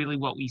election, really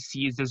what we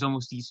see is there's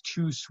almost these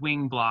two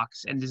swing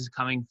blocks, and this is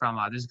coming from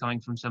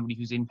somebody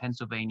who's in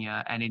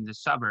Pennsylvania and in the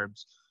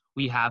suburbs.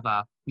 We have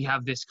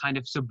this kind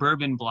of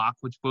suburban block,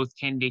 which both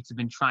candidates have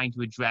been trying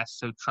to address.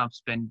 So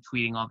Trump's been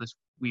tweeting all this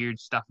weird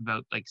stuff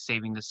about like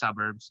saving the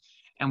suburbs,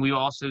 and we've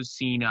also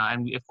seen,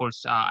 and of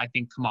course, I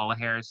think Kamala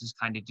Harris's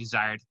kind of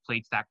desire to play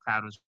to that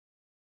crowd as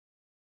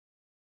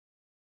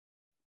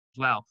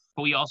well.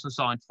 But we also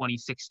saw in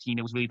 2016,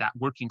 it was really that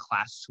working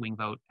class swing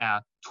vote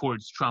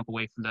towards Trump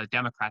away from the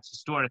Democrats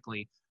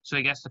historically. So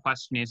I guess the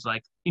question is,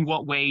 like, in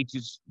what way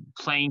does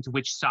playing to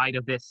which side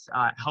of this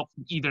help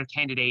either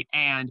candidate?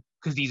 And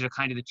because these are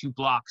kind of the two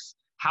blocks,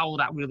 how will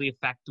that really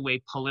affect the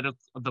way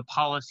the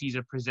policies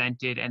are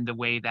presented and the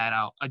way that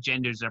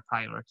agendas are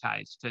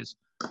prioritized? Because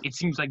it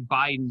seems like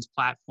Biden's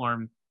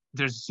platform,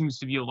 there seems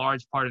to be a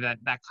large part of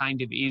that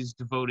kind of is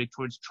devoted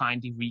towards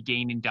trying to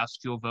regain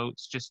industrial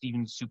votes, just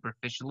even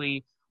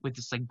superficially with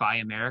this like Buy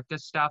America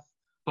stuff.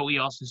 But we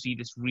also see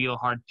this real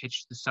hard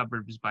pitch to the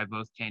suburbs by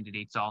both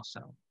candidates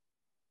also.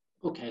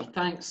 Okay,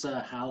 thanks,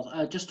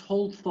 Hal. Just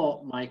hold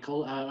thought,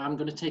 Michael. I'm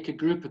going to take a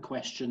group of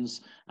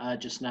questions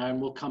just now,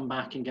 and we'll come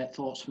back and get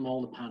thoughts from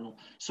all the panel.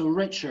 So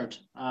Richard,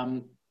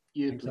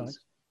 you please.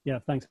 Yeah,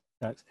 thanks,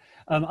 Dax.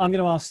 I'm going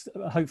to ask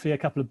hopefully a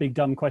couple of big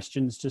dumb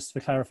questions just for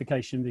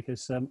clarification,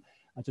 because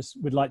I just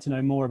would like to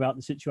know more about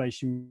the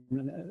situation,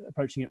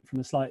 approaching it from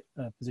a slight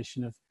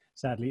position of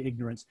sadly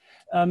ignorance.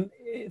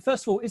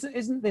 First of all,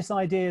 isn't this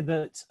idea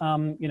that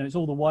it's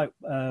all the white,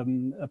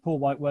 poor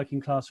white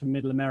working class from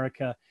Middle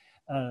America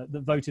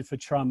that voted for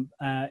Trump,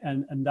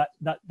 and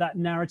that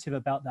narrative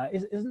about that,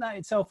 isn't that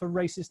itself a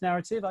racist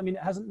narrative? I mean,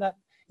 isn't that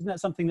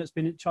something that's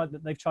been tried,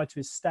 that they've tried to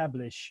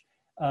establish,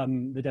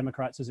 the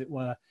Democrats, as it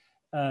were,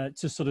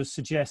 to sort of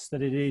suggest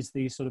that it is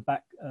these sort of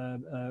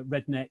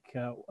redneck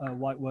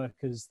white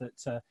workers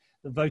that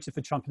voted for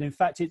Trump, and in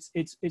fact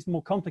it's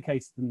more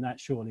complicated than that,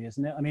 surely,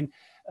 isn't it? I mean,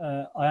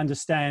 I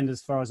understand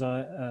as far as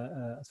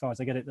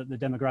I get it, that the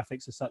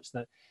demographics are such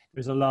that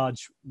there's a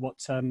large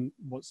what's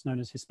known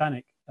as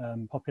Hispanic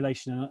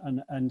population,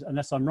 and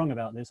unless I'm wrong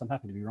about this, I'm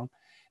happy to be wrong.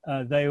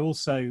 They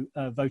also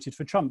voted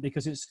for Trump,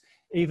 because it's,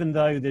 even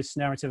though this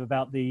narrative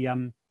about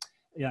the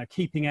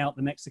keeping out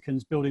the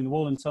Mexicans, building the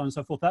wall, and so on and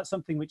so forth, that's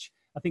something which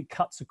I think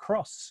cuts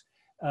across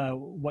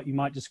what you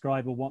might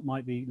describe, or what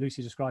might be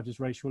loosely described as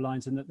racial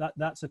lines, and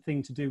that's a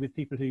thing to do with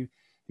people who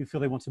feel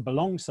they want to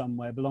belong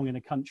somewhere, belong in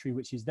a country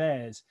which is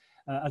theirs,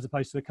 as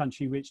opposed to a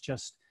country which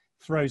just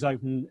throws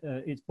open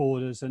its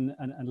borders and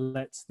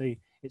lets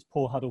its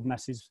poor huddled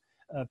masses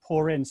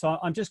pour in. So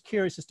I'm just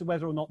curious as to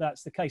whether or not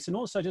that's the case, and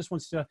also I just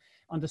wanted to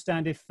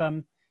understand if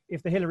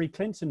the Hillary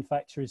Clinton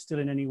factor is still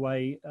in any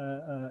way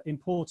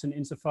important,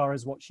 insofar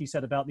as what she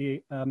said about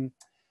the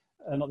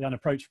not the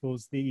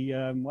unapproachables, the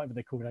whatever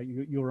they call it.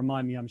 You'll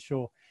remind me, I'm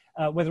sure.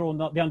 Whether or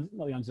not not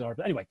the undesirable,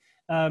 but anyway,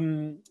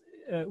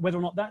 whether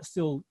or not that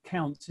still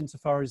counts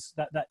insofar as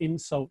that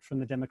insult from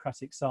the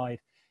Democratic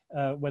side,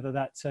 whether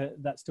that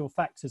still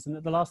factors.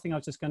 And the last thing I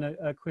was just going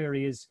to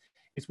query is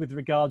with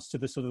regards to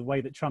the sort of way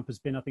that Trump has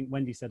been. I think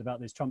Wendy said about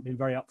this, Trump being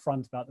very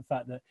upfront about the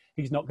fact that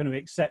he's not going to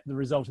accept the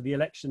result of the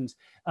elections.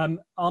 Aren't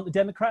the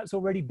Democrats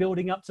already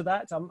building up to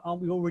that?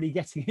 Aren't we already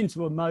getting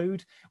into a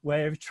mode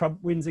where if Trump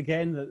wins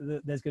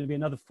again, there's going to be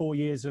another 4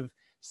 years of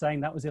saying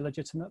that was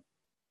illegitimate?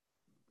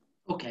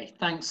 Okay,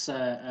 thanks,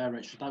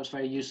 Richard. That was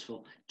very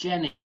useful.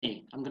 Jenny,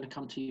 I'm going to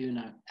come to you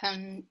now.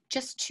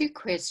 Just two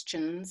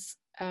questions.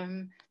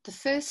 The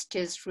first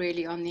is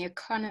really on the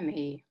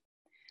economy.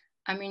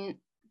 I mean,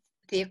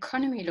 the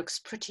economy looks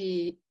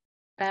pretty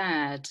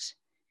bad,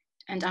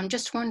 and I'm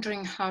just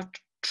wondering how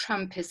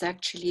Trump is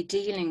actually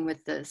dealing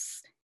with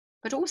this,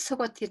 but also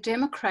what the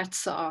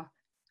Democrats are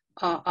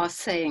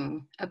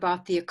saying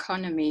about the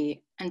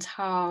economy and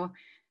how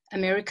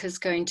America is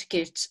going to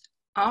get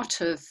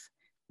out of,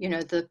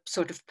 the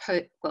sort of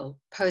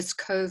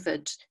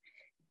post-COVID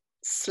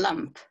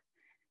slump,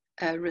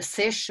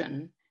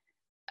 recession.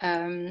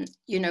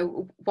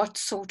 What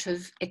sort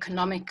of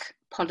economic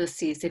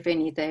policies, if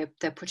any,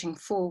 they're putting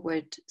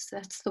forward. So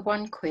that's the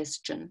one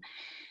question.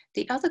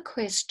 The other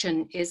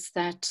question is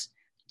that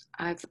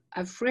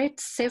I've read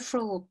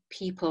several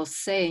people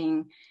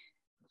saying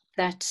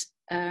that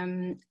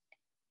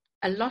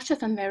a lot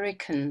of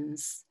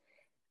Americans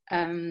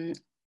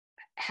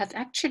have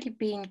actually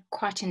been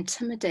quite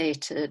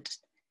intimidated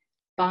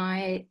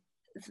by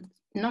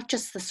not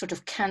just the sort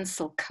of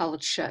cancel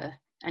culture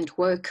and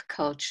woke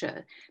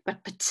culture,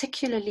 but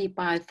particularly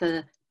by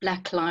the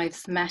Black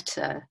Lives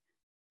Matter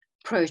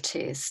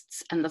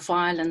protests and the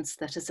violence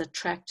that has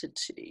attracted,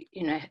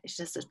 it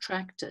has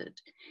attracted,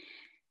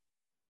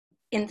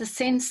 in the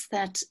sense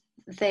that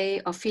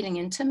they are feeling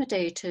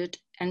intimidated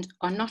and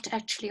are not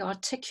actually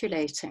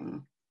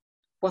articulating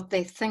what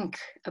they think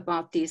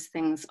about these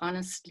things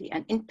honestly,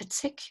 and in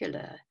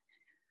particular,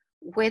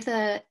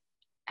 whether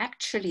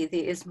actually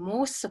there is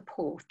more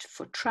support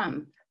for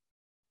Trump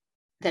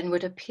than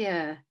would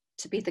appear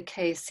to be the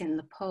case in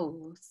the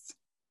polls.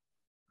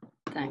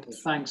 Thanks. Okay,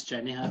 thanks,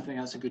 Jenny. I think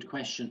that's a good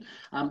question.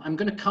 I'm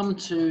going to come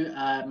to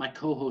my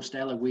co-host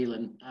Ella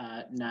Whelan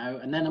now,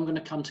 and then I'm going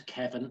to come to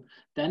Kevin.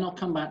 Then I'll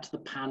come back to the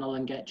panel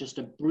and get just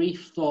a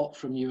brief thought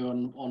from you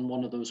on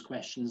one of those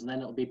questions, and then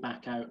it'll be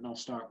back out, and I'll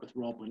start with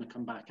Rob when I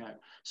come back out.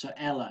 So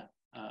Ella.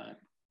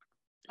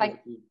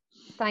 Thank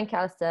you,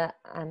 Alistair,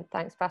 and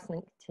thanks.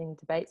 Fascinating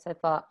debate so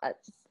far.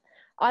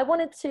 I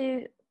wanted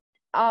to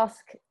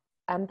ask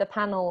the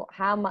panel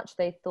how much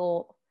they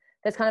thought.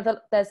 There's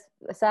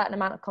a certain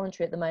amount of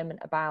commentary at the moment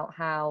about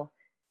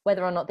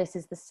whether or not this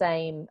is the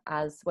same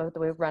as whether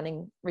we're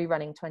rerunning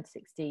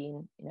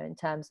 2016. In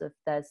terms of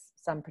there's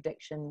some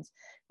predictions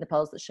in the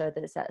polls that show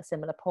that it's at a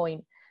similar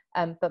point,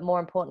 but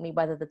more importantly,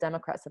 whether the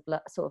Democrats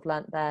have sort of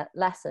learnt their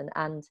lesson.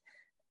 And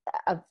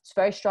a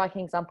very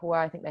striking example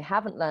where I think they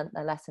haven't learnt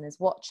their lesson is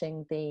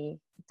watching the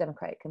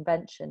Democratic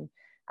convention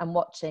and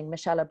watching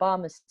Michelle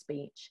Obama's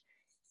speech.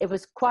 It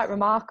was quite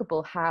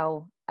remarkable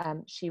how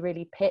she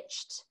really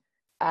pitched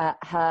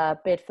her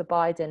bid for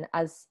Biden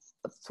as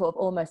sort of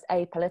almost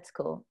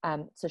apolitical.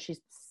 So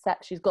she's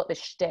got this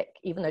shtick,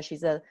 even though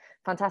she's a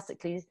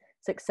fantastically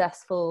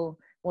successful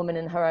woman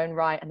in her own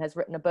right and has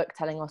written a book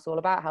telling us all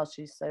about how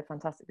she's so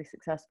fantastically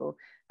successful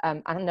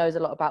and knows a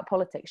lot about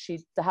politics. She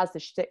has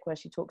this shtick where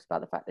she talks about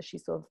the fact that she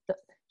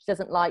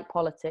doesn't like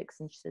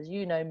politics, and she says,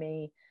 "You know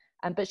me,"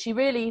 but she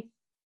really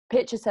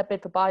pitches her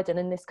bid for Biden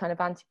in this kind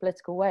of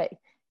anti-political way.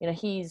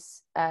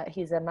 He's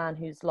a man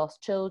who's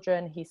lost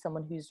children. He's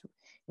someone who's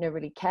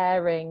really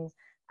caring.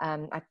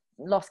 I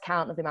lost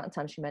count of the amount of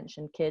times she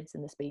mentioned kids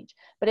in the speech,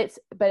 but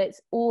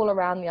it's all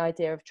around the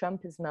idea of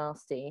Trump is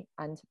nasty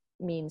and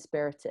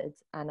mean-spirited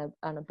and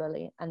a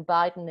bully, and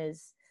Biden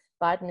is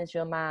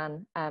your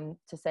man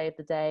to save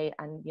the day,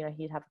 and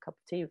he'd have a cup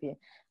of tea with you.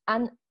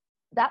 And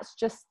that's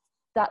just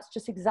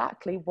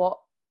exactly what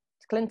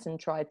Clinton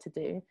tried to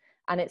do.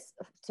 And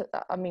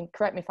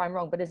correct me if I'm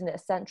wrong, but isn't it a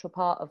central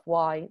part of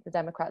why the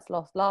Democrats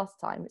lost last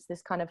time? It's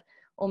this kind of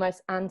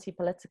almost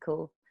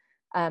anti-political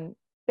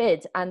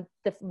bid. And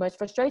the most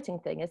frustrating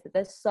thing is that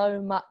there's so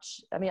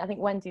much, I think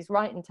Wendy's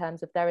right in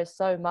terms of there is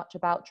so much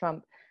about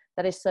Trump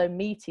that is so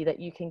meaty that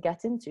you can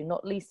get into,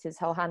 not least his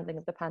whole handling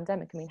of the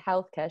pandemic.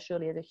 Healthcare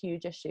surely is a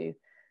huge issue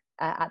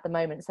at the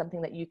moment,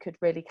 something that you could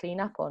really clean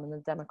up on. And the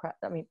Democrat,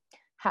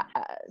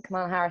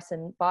 Kamala Harris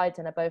and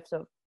Biden are both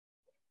sort of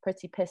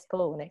pretty piss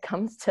poor when it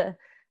comes to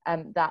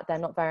that. They're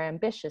not very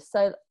ambitious.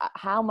 So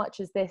how much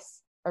is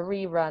this a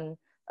rerun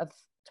of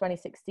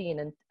 2016,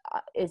 and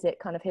is it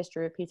kind of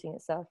history repeating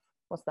itself?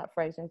 What's that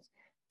phrase?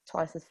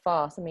 Twice as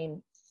fast.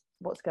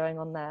 What's going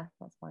on there?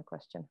 That's my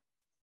question.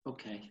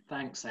 Okay,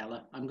 thanks,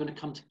 Ella. I'm going to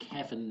come to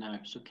Kevin now.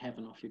 So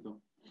Kevin, off you go.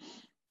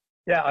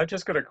 Yeah, I've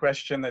just got a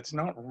question that's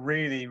not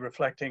really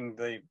reflecting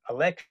the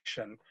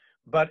election,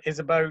 but is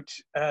about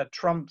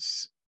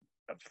Trump's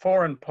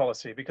foreign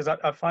policy, because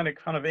I find it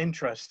kind of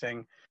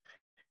interesting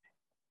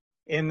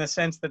in the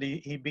sense that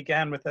he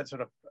began with that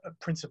sort of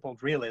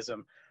principled realism.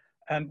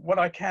 And what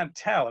I can't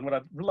tell, and what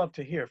I'd love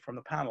to hear from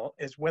the panel,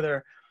 is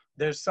whether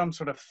there's some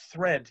sort of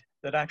thread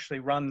that actually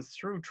runs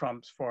through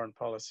Trump's foreign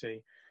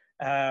policy.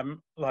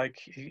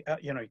 He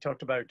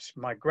talked about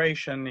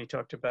migration, he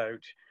talked about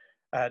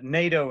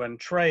NATO and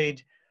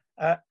trade.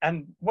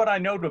 And what I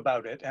note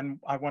about it, and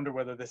I wonder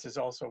whether this is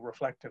also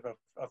reflective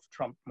of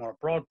Trump more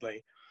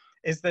broadly,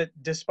 is that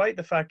despite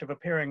the fact of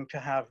appearing to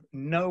have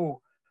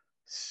no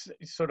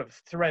sort of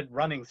thread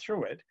running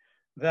through it,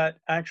 that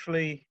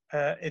actually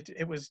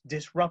it was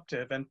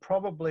disruptive, and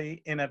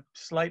probably in a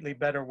slightly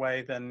better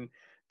way than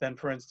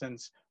for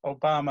instance,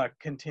 Obama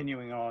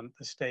continuing on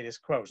the status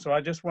quo. So I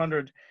just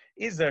wondered,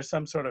 is there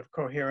some sort of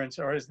coherence,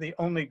 or is the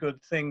only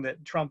good thing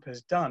that Trump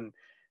has done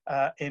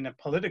in a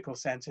political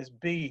sense is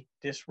be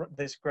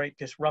this great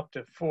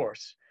disruptive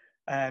force?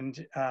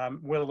 And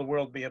will the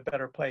world be a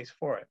better place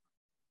for it?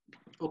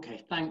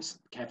 Okay, thanks,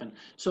 Kevin.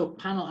 So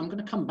panel, I'm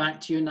going to come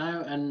back to you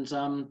now,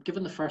 and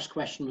given the first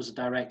question was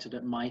directed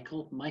at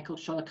Michael,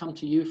 shall I come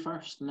to you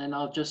first, and then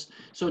I'll just,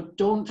 so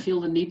don't feel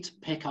the need to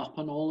pick up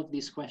on all of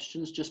these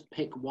questions, just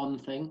pick one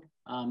thing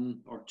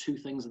or two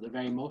things at the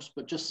very most,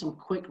 but just some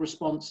quick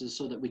responses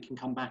so that we can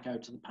come back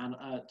out to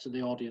the to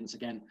the audience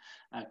again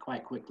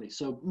quite quickly.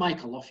 So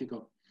Michael, off you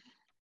go.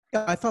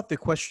 Yeah, I thought the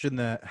question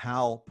that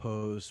Hal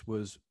posed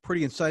was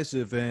pretty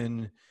incisive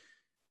and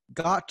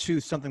got to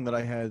something that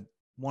I had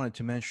wanted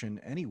to mention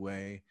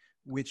anyway,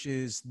 which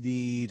is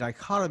the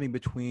dichotomy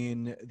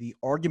between the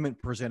argument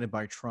presented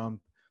by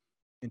Trump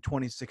in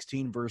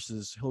 2016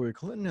 versus Hillary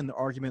Clinton and the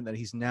argument that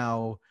he's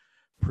now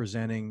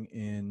presenting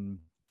in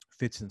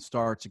fits and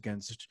starts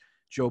against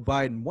Joe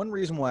Biden. One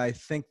reason why I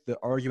think the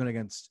argument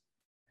against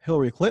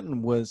Hillary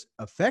Clinton was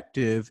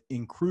effective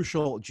in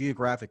crucial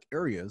geographic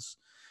areas,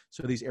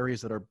 so these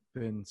areas that are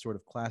been sort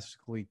of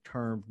classically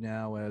termed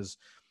now as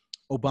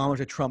Obama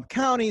to Trump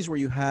counties, where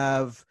you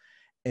have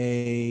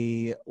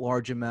a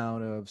large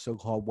amount of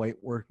so-called white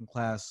working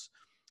class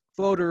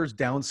voters.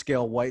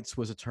 Downscale whites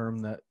was a term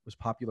that was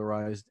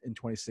popularized in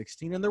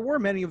 2016. And there were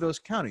many of those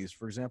counties.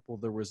 For example,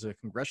 there was a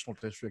congressional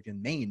district in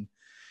Maine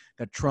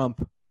that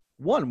Trump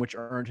won, which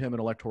earned him an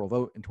electoral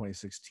vote in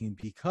 2016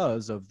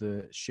 because of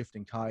the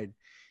shifting tide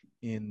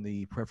in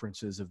the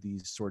preferences of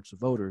these sorts of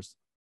voters.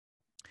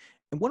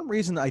 And one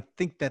reason I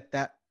think that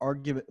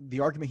the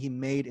argument he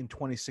made in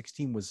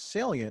 2016 was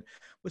salient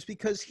was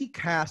because he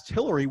cast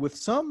Hillary with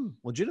some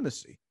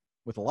legitimacy,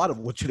 with a lot of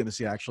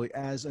legitimacy actually,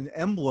 as an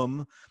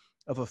emblem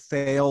of a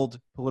failed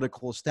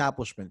political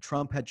establishment.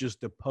 Trump had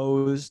just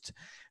deposed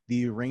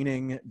the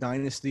reigning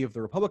dynasty of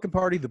the Republican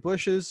Party, the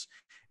Bushes,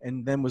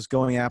 and then was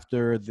going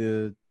after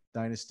the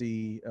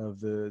dynasty of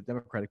the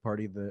Democratic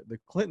Party, the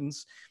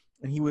Clintons,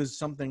 and he was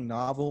something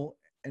novel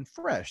and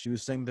fresh. He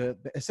was saying that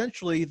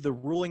essentially the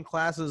ruling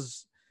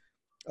classes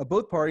of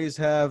both parties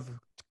have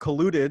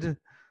colluded,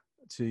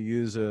 to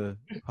use a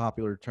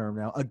popular term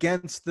now,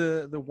 against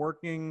the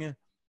working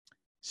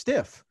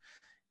stiff.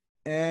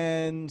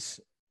 And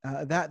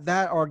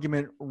that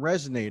argument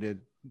resonated,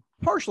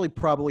 partially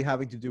probably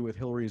having to do with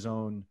Hillary's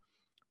own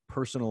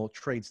personal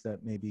traits that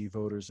maybe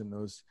voters in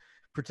those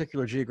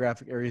particular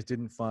geographic areas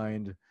didn't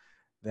find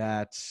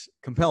that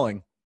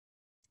compelling.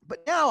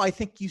 But now I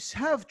think you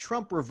have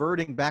Trump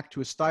reverting back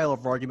to a style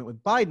of argument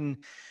with Biden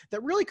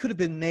that really could have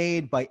been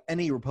made by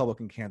any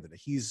Republican candidate.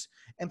 He's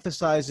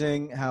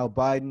emphasizing how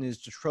Biden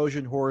is the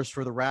Trojan horse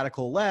for the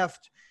radical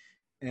left,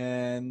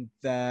 and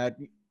that,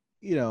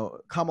 you know,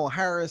 Kamala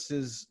Harris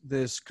is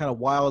this kind of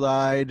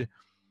wild-eyed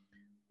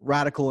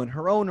radical in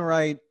her own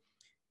right.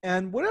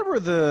 And whatever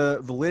the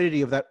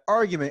validity of that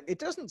argument, it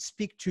doesn't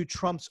speak to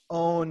Trump's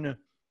own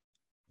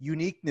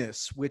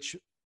uniqueness, which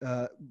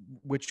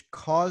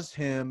caused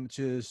him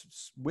to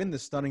win the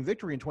stunning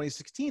victory in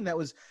 2016. That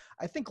was,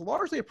 I think,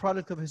 largely a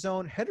product of his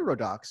own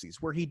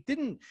heterodoxies, where he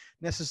didn't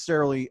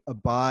necessarily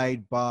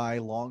abide by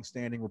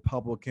longstanding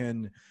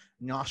Republican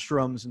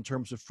nostrums in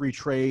terms of free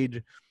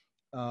trade,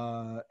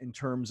 in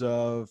terms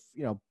of,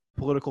 you know,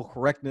 political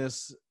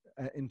correctness,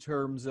 in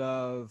terms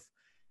of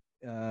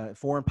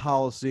foreign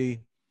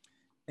policy.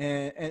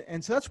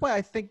 And so that's why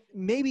I think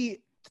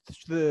maybe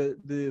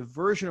the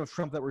version of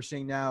Trump that we're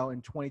seeing now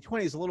in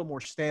 2020 is a little more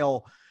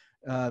stale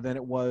than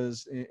it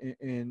was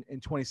in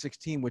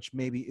 2016, which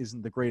maybe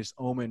isn't the greatest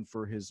omen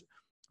for his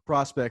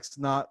prospects.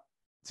 Not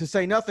to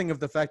say nothing of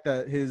the fact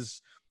that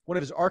one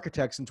of his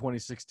architects in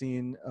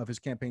 2016 of his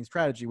campaign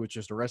strategy was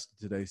just arrested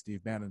today,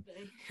 Steve Bannon,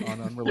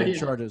 on unrelated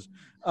charges.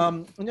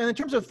 And in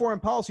terms of foreign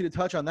policy, to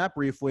touch on that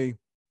briefly,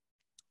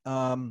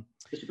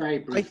 just very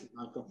brief,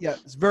 Michael. Yeah,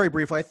 it's very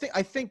brief. I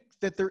think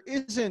that there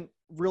isn't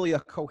really a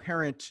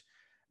coherent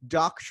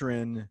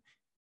doctrine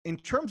in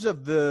terms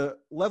of the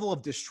level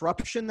of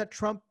disruption that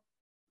Trump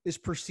is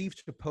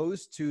perceived to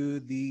pose to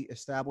the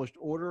established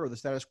order or the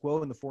status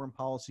quo in the foreign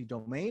policy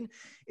domain.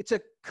 It's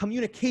a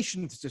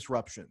communications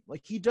disruption.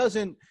 Like, he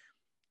doesn't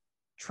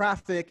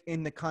traffic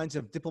in the kinds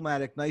of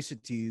diplomatic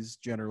niceties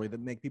generally that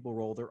make people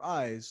roll their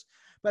eyes.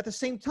 But at the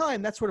same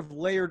time, that's sort of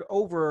layered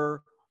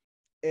over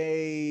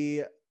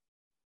a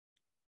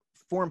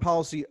foreign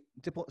policy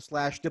 /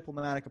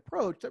 diplomatic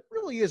approach that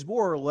really is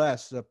more or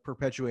less a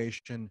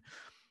perpetuation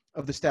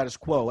of the status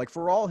quo. Like,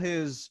 for all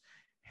his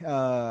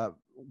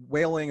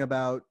wailing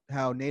about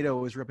how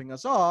NATO is ripping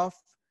us off,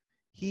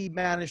 he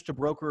managed to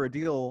broker a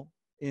deal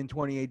in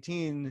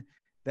 2018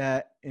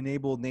 that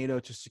enabled NATO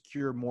to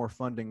secure more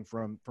funding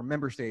from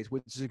member states,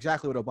 which is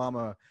exactly what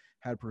Obama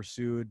had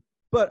pursued.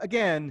 But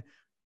again,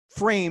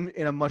 framed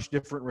in a much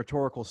different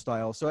rhetorical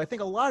style. So I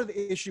think a lot of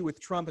the issue with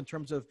Trump in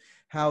terms of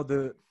how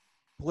the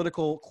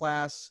political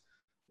class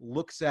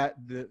looks at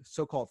the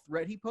so-called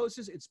threat he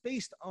poses, it's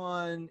based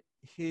on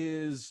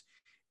his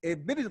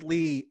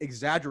admittedly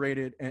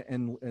exaggerated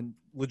and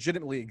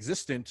legitimately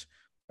existent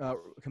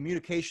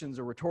communications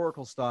or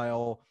rhetorical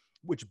style,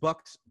 which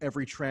bucks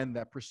every trend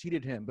that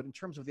preceded him. But in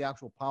terms of the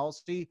actual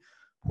policy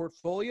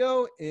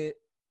portfolio,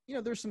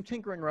 there's some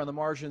tinkering around the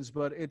margins,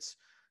 but it's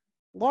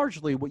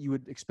largely what you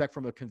would expect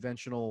from a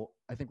conventional,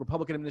 I think,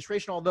 Republican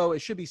administration, although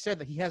it should be said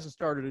that he hasn't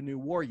started a new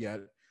war yet,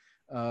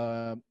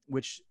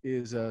 which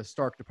is a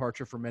stark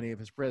departure from many of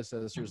his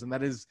predecessors. And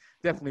that is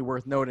definitely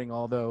worth noting,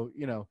 although,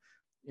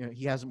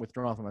 he hasn't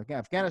withdrawn from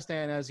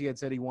Afghanistan as he had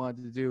said he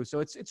wanted to do. So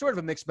it's sort of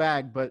a mixed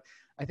bag, but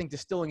I think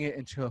distilling it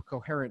into a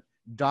coherent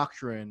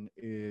doctrine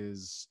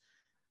is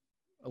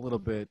a little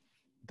bit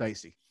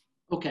dicey.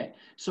 Okay,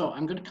 so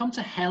I'm going to come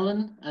to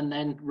Helen and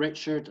then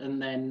Richard and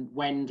then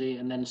Wendy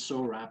and then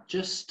Sohrab,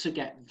 just to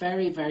get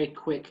very, very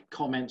quick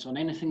comments on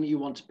anything that you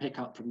want to pick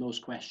up from those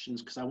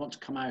questions, because I want to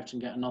come out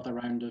and get another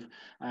round of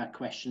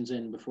questions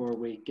in before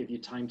we give you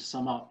time to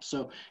sum up.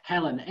 So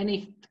Helen,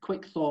 any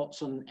quick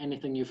thoughts on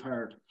anything you've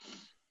heard?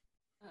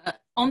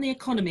 On the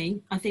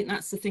economy, I think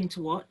that's the thing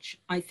to watch.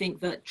 I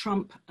think that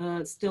Trump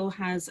still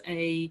has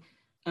a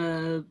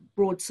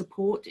broad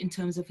support in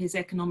terms of his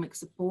economic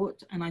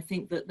support, and I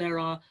think that there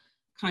are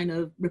kind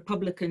of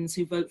Republicans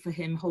who vote for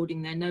him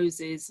holding their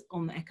noses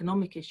on the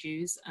economic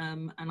issues.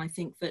 And I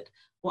think that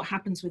what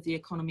happens with the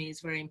economy is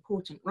very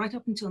important. Right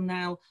up until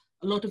now,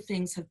 a lot of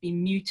things have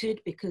been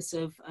muted because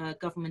of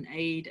government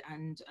aid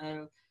and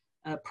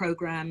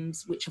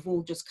programs, which have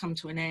all just come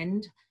to an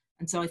end.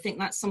 And so I think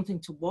that's something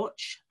to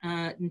watch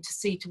and to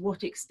see to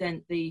what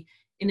extent the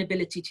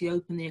inability to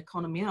open the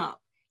economy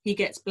up, he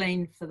gets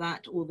blamed for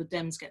that or the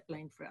Dems get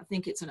blamed for it. I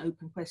think it's an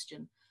open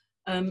question.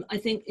 I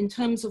think in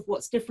terms of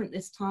what's different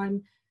this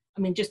time,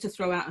 I mean, just to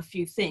throw out a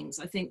few things,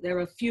 I think there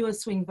are fewer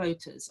swing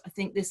voters. I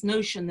think this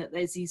notion that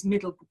there's these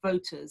middle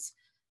voters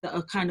that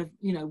are kind of,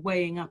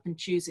 weighing up and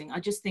choosing. I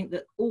just think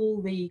that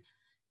all the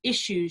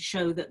issues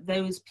show that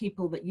those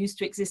people that used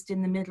to exist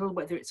in the middle,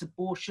 whether it's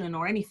abortion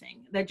or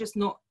anything, they're just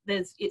not,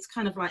 it's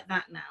kind of like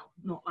that now,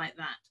 not like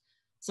that.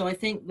 So I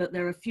think that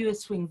there are fewer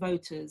swing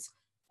voters.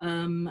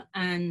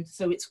 And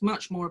so it's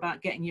much more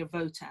about getting your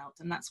vote out.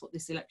 And that's what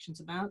this election's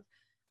about.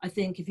 I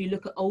think if you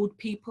look at old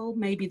people,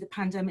 maybe the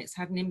pandemic's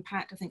had an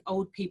impact. I think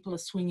old people are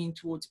swinging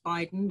towards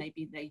Biden.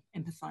 Maybe they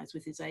empathize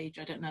with his age,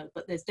 I don't know.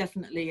 But there's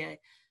definitely a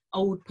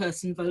old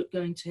person vote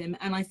going to him.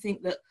 And I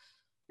think that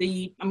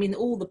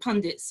all the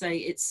pundits say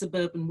it's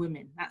suburban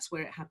women. That's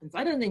where it happens.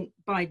 I don't think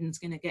Biden's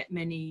going to get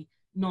many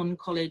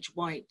non-college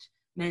white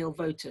male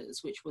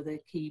voters, which were the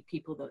key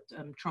people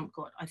that Trump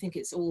got. I think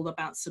it's all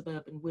about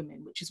suburban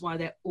women, which is why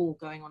they're all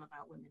going on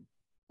about women.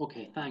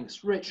 Okay,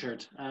 thanks.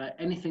 Richard,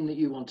 anything that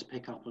you want to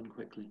pick up on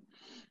quickly?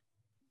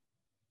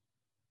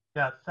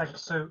 Yeah,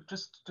 thanks. So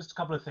just a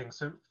couple of things.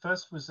 So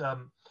first was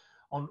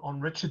on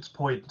Richard's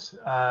point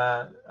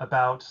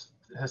about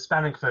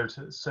Hispanic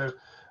voters. So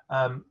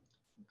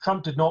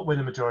Trump did not win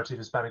a majority of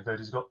Hispanic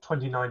voters. He got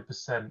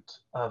 29%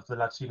 of the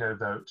Latino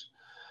vote.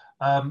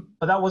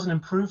 But that was an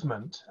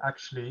improvement,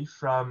 actually,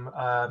 from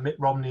Mitt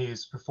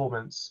Romney's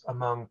performance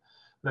among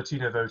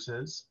Latino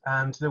voters.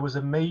 And there was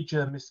a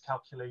major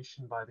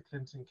miscalculation by the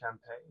Clinton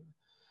campaign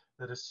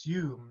that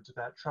assumed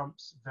that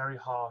Trump's very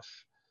harsh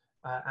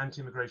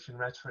anti-immigration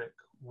rhetoric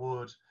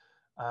would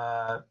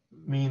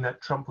mean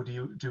that Trump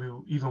would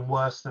do even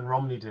worse than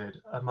Romney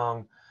did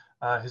among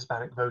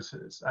Hispanic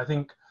voters. I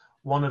think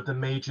one of the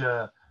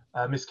major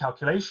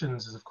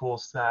miscalculations is, of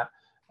course, that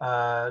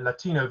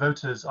Latino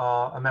voters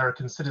are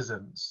American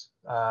citizens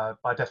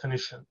by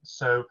definition.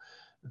 So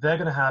they're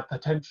going to have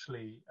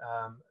potentially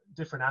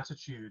different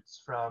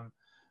attitudes from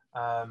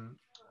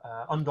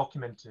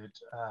undocumented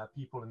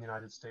people in the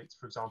United States,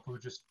 for example,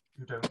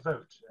 who don't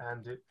vote.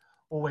 And it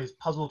always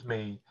puzzled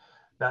me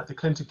that the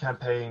Clinton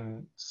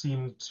campaign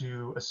seemed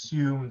to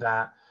assume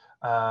that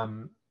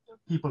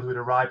people who had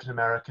arrived in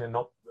America and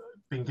not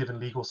been given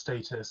legal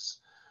status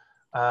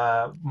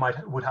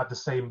would have the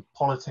same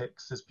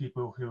politics as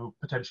people who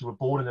potentially were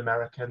born in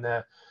America and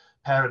their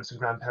parents and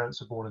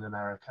grandparents were born in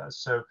America.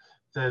 So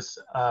there's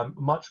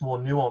much more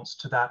nuance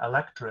to that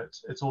electorate.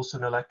 It's also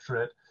an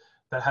electorate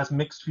that has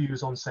mixed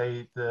views on,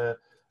 say, the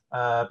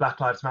Black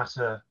Lives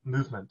Matter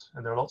movement,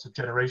 and there are lots of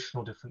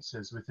generational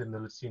differences within the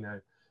Latino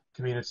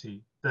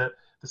community. The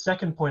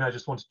second point I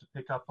just wanted to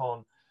pick up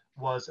on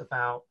was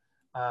about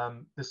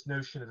this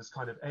notion of this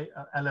kind of,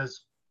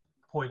 Ella's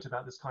point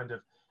about this kind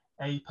of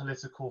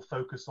apolitical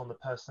focus on the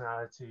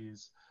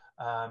personalities.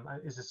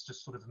 Is this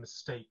just sort of a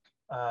mistake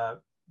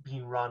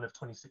being run of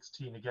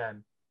 2016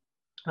 again?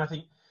 And I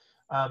think,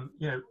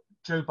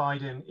 Joe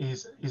Biden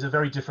is a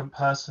very different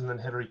person than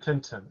Hillary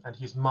Clinton, and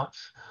he's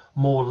much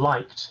more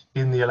liked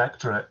in the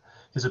electorate.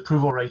 His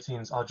approval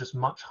ratings are just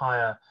much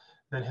higher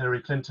than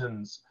Hillary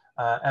Clinton's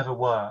ever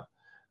were.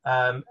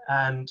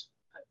 And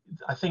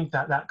I think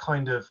that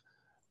kind of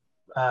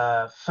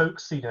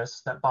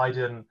folksiness that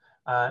Biden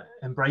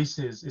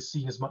embraces is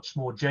seen as much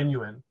more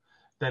genuine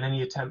than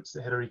any attempts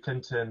that Hillary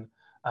Clinton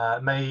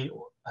may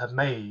have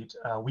made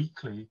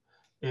weakly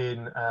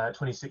in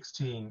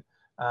 2016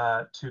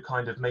 to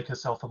kind of make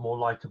herself a more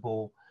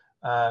likable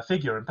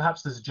figure. And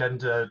perhaps there's a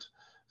gendered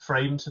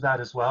frame to that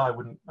as well. I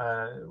wouldn't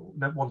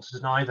want to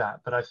deny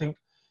that. But I think,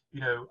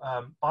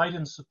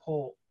 Biden's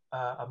support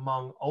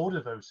among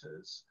older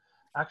voters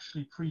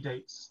actually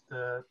predates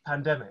the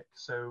pandemic.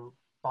 So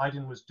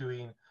Biden was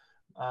doing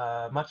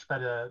much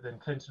better than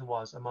Clinton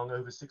was among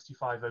over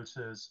 65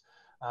 voters,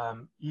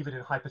 even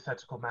in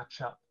hypothetical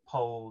matchup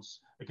polls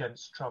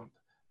against Trump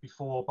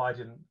before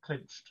Biden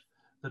clinched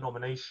the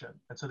nomination.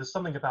 And so there's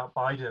something about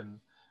Biden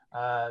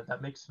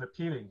that makes him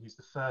appealing. He's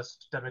the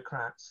first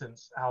Democrat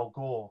since Al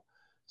Gore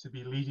to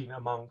be leading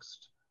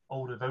amongst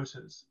older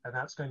voters, and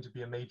that's going to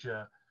be a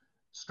major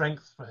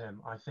strength for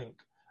him, I think.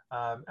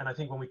 And I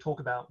think when we talk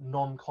about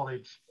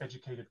non-college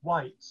educated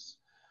whites,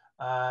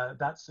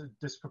 that's a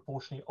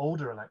disproportionately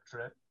older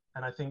electorate,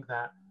 and I think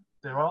that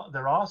there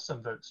are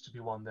some votes to be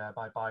won there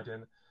by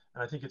Biden,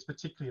 and I think it's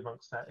particularly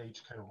amongst that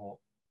age cohort.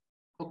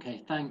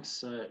 Okay,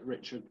 thanks,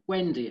 Richard.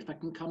 Wendy, if I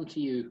can come to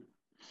you.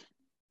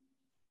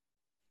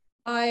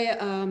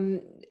 I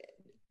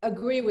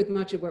agree with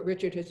much of what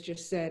Richard has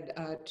just said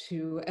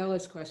to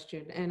Ella's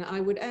question, and I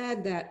would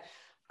add that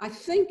I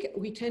think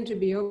we tend to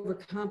be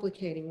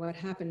overcomplicating what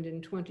happened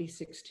in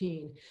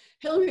 2016.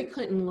 Hillary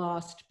Clinton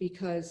lost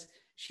because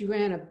she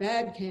ran a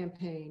bad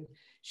campaign.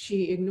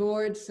 She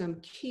ignored some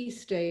key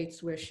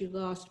states where she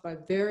lost by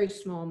very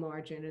small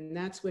margin, and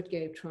that's what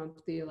gave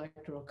Trump the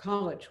Electoral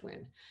College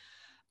win.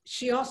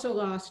 She also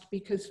lost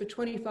because for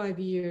 25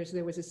 years,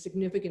 there was a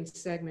significant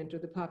segment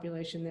of the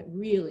population that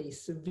really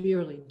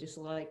severely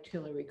disliked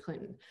Hillary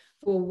Clinton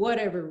for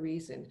whatever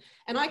reason.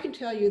 And I can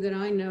tell you that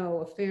I know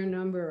a fair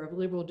number of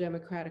liberal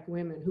Democratic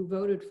women who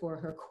voted for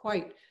her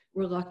quite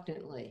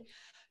reluctantly.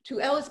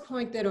 To Ella's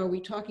point that are we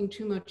talking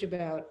too much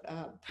about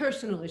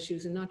personal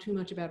issues and not too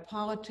much about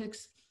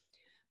politics?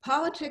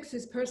 Politics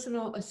is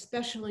personal,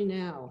 especially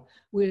now,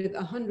 with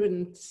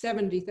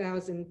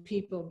 170,000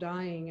 people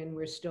dying and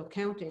we're still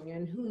counting,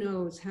 and who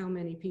knows how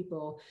many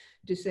people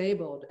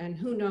disabled, and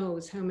who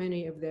knows how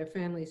many of their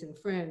families and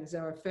friends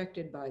are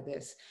affected by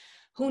this.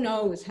 Who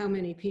knows how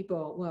many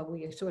people, well,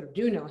 we sort of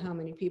do know how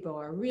many people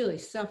are really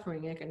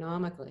suffering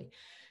economically.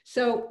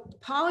 So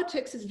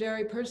politics is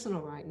very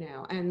personal right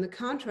now, and the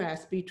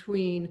contrast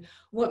between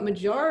what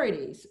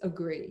majorities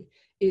agree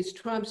is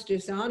Trump's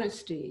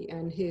dishonesty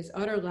and his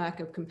utter lack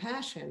of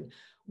compassion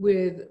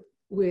with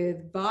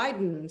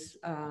Biden's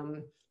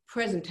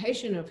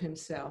presentation of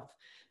himself,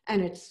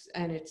 and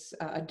it's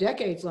a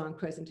decades-long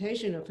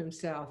presentation of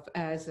himself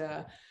as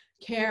a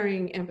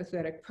caring,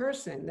 empathetic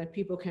person that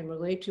people can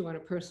relate to on a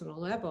personal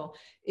level,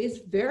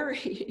 is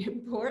very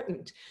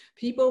important.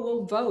 People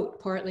will vote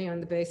partly on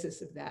the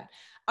basis of that.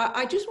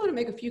 I just want to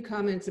make a few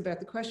comments about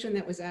the question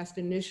that was asked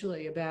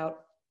initially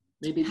about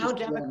maybe how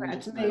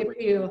Democrats may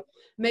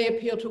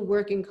appeal to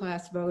working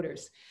class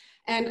voters.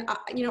 And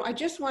I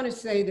just want to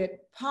say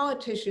that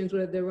politicians,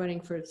 whether they're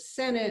running for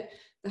Senate,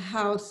 the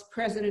House,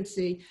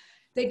 presidency,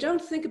 they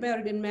don't think about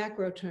it in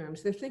macro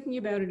terms. They're thinking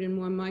about it in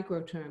more micro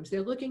terms.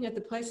 They're looking at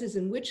the places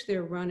in which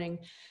they're running.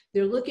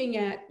 They're looking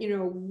at,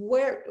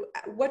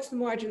 what's the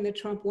margin that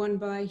Trump won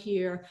by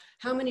here?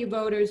 How many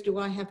voters do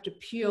I have to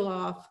peel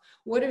off?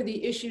 What are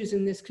the issues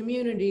in this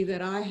community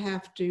that I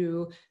have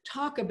to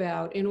talk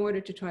about in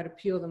order to try to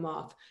peel them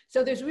off?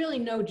 So there's really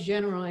no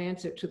general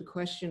answer to the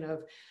question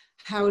of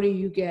how do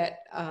you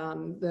get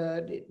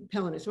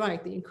Pelin is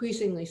right, the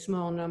increasingly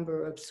small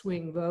number of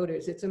swing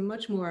voters. It's a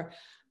much more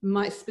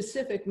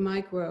specific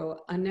micro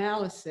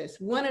analysis.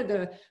 One of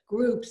the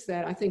groups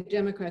that I think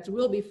Democrats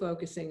will be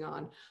focusing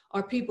on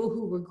are people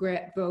who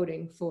regret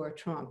voting for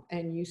Trump.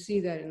 And you see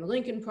that in the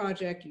Lincoln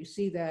Project, you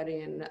see that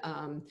in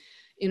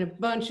a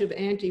bunch of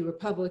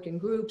anti-Republican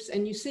groups,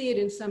 and you see it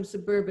in some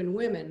suburban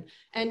women.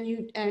 And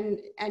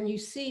you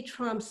see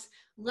Trump's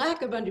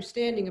lack of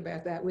understanding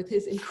about that with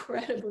his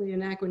incredibly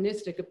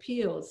anachronistic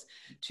appeals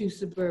to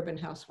suburban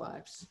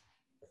housewives.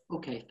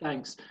 Okay,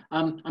 thanks.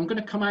 I'm going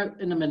to come out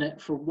in a minute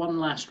for one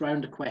last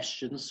round of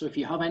questions. So if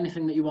you have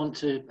anything that you want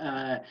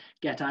to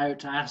get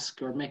out,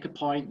 ask, or make a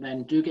point,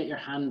 then do get your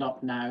hand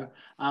up now.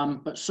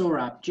 But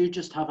Sohrab, do you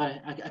just have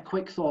a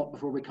quick thought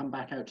before we come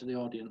back out to the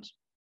audience?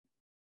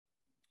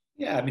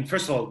 Yeah, I mean,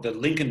 first of all, the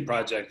Lincoln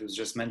Project that was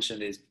just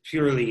mentioned is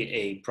purely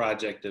a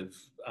project of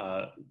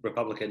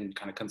Republican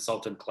kind of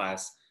consultant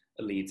class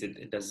elites.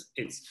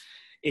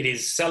 It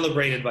is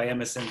celebrated by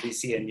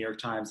MSNBC and New York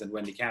Times and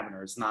Wendy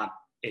Kavanaugh.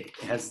 It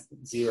has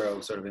zero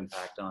sort of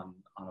impact on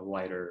a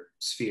wider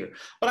sphere.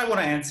 But I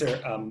want to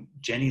answer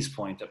Jenny's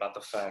point about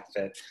the fact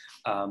that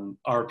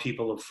are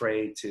people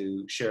afraid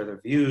to share their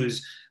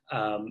views?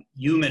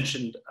 You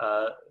mentioned,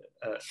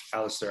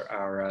 Alistair,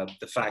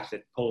 the fact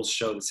that polls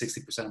show that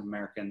 60% of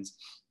Americans,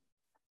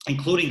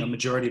 including a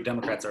majority of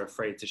Democrats, are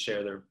afraid to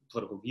share their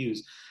political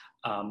views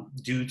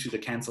due to the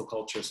cancel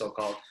culture,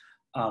 so-called.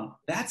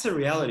 That's a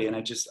reality, and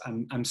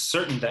I'm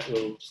certain that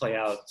will play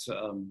out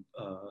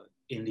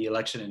in the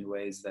election in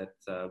ways that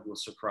will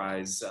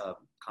surprise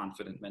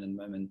confident men and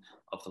women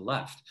of the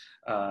left.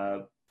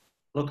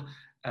 Look,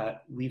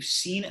 we've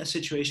seen a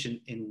situation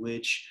in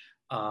which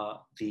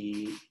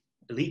the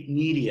elite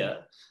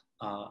media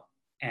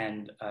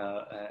and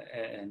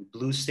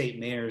blue state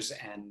mayors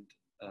and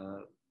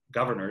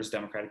governors,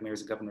 Democratic mayors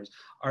and governors,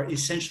 are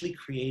essentially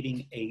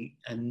creating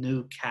a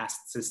new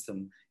caste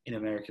system in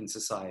American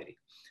society,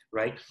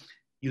 right?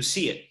 You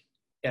see it.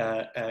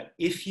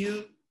 If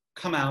you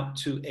come out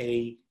to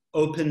a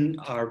open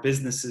our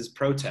businesses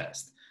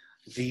protest,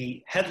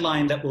 the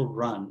headline that will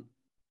run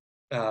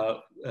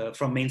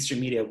from mainstream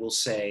media will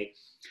say,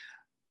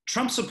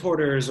 Trump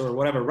supporters or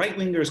whatever,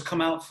 right-wingers come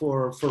out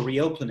for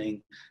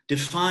reopening,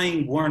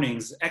 defying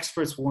warnings,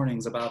 experts'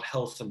 warnings about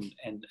health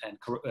and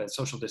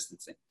social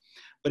distancing.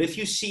 But if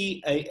you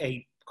see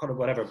a kind of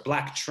whatever,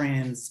 Black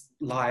Trans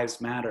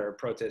Lives Matter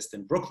protest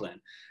in Brooklyn,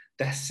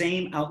 the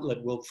same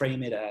outlet will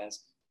frame it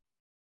as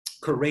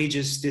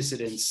courageous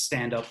dissidents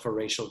stand up for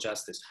racial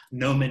justice.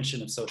 No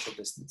mention of social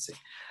distancing.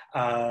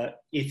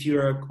 If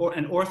you're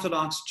an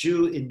Orthodox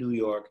Jew in New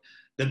York,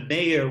 the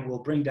mayor will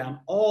bring down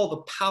all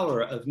the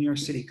power of New York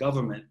City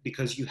government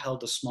because you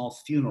held a small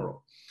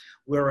funeral.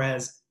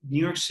 Whereas New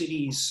York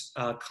City's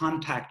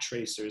contact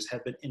tracers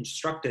have been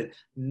instructed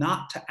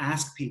not to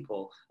ask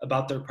people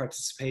about their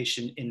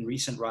participation in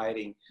recent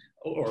rioting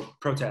or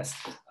protests,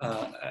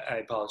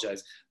 I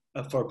apologize,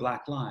 for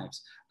Black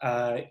lives.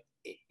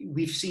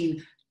 We've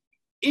seen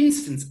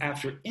instance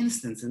after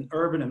instance in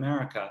urban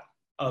America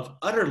of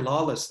utter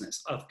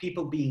lawlessness, of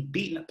people being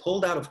beaten,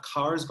 pulled out of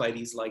cars by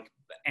these like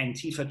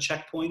Antifa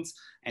checkpoints,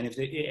 and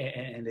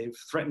they've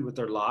threatened with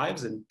their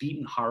lives and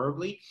beaten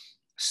horribly.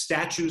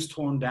 Statues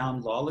torn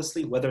down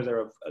lawlessly, whether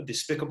they're of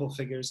despicable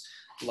figures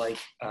like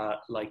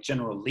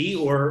General Lee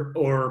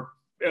or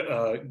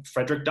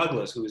Frederick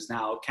Douglass, who is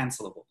now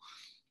cancelable.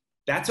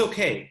 That's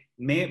okay.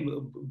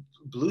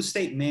 Blue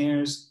state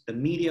mayors, the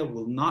media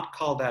will not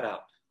call that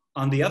out.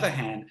 On the other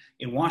hand,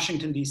 in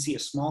Washington, D.C., a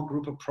small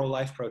group of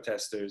pro-life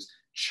protesters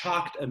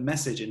chalked a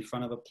message in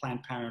front of a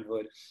Planned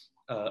Parenthood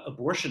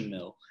abortion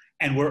mill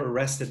and were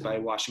arrested by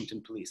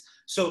Washington police.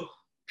 So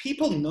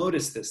people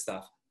notice this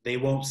stuff. They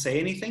won't say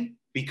anything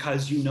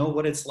because you know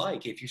what it's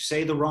like. If you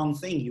say the wrong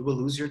thing, you will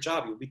lose your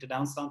job. You'll be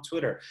denounced on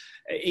Twitter.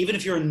 Even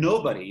if you're a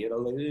nobody,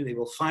 they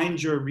will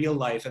find your real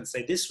life and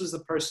say, this was the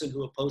person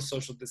who opposed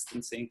social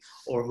distancing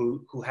or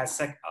who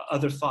has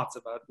other thoughts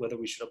about whether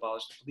we should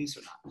abolish the police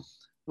or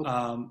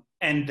not.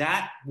 And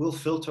that will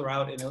filter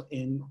out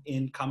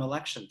in come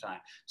election time.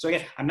 So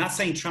again, I'm not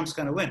saying Trump's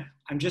going to win.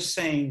 I'm just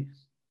saying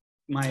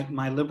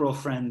my liberal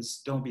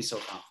friends, don't be so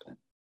confident.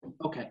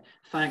 Okay,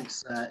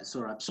 thanks,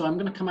 Sohrab. So I'm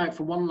going to come out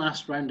for one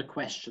last round of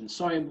questions.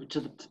 Sorry to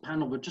the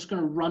panel, we're just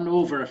going to run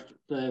over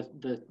the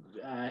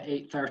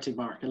 8:30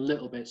 mark a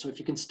little bit. So if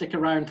you can stick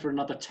around for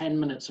another 10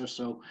 minutes or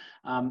so,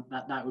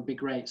 that would be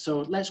great.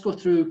 So let's go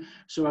through.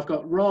 So I've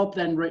got Rob,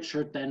 then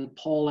Richard, then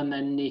Paul, and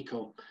then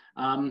Nico.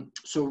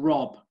 So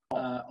Rob,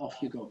 off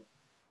you go.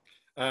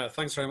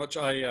 Thanks very much.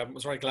 I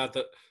was very glad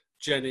that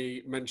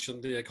Jenny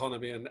mentioned the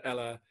economy and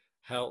Ella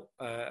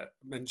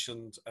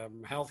mentioned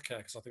healthcare,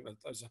 because I think that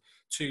those are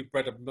two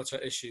bread and butter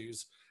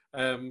issues.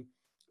 And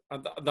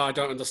I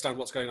don't understand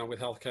what's going on with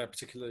healthcare,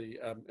 particularly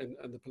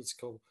in the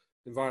political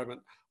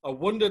environment. I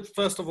wondered,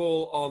 first of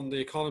all, on the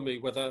economy,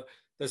 whether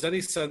there's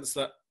any sense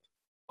that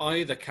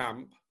either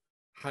camp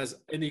has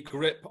any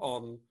grip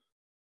on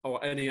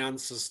or any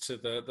answers to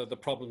the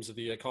problems of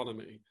the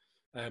economy.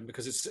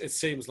 Because it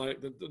seems like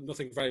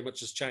nothing very much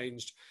has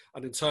changed.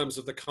 And in terms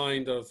of the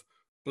kind of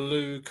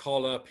blue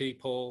collar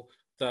people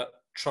that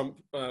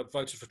Trump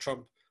voted for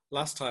Trump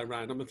last time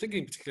round, I'm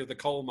thinking particularly the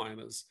coal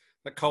miners,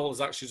 that coal has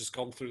actually just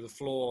gone through the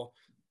floor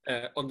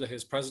under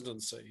his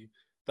presidency,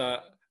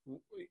 that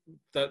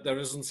there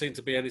doesn't seem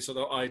to be any sort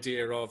of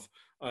idea of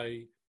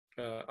an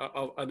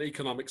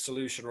economic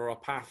solution or a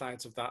path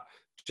out of that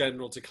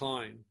general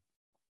decline.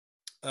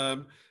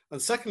 And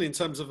secondly, in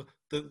terms of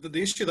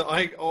the issue that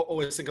I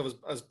always think of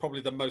as probably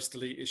the most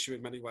elite issue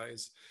in many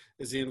ways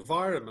is the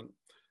environment,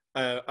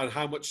 and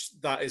how much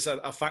that is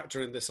a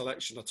factor in this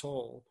election at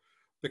all.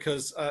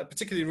 Because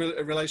particularly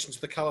in relation to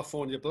the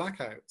California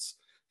blackouts,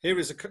 here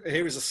is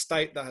a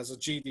state that has a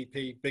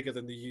GDP bigger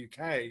than the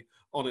UK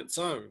on its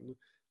own,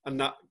 and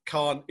that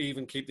can't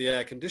even keep the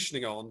air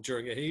conditioning on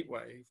during a heat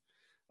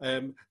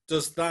wave.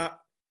 Does the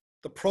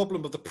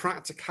problem of the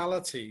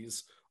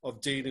practicalities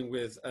of dealing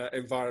with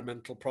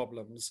environmental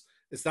problems,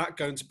 is that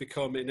going to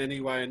become in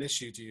any way an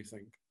issue, do you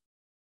think?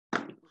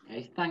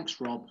 Okay, thanks,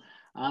 Rob.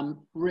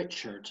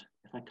 Richard,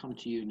 if I come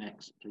to you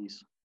next,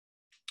 please.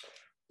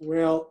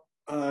 Well,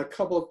 a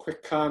couple of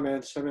quick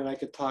comments. I mean, I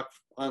could talk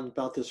on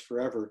about this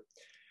forever,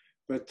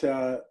 but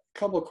a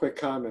couple of quick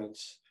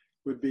comments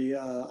would be,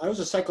 I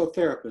was a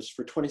psychotherapist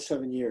for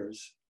 27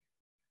 years,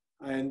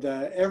 and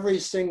every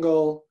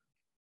single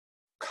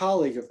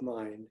colleague of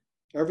mine,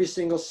 every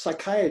single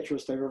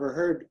psychiatrist I've ever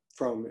heard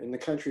from in the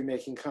country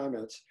making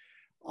comments,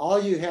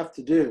 all you have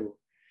to do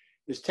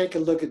is take a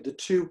look at the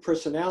two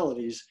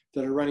personalities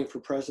that are running for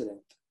president.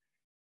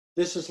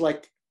 This is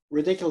like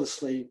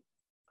ridiculously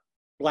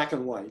black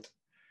and white.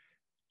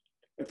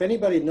 If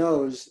anybody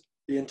knows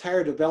the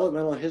entire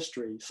developmental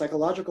history,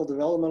 psychological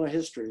developmental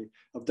history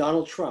of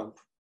Donald Trump,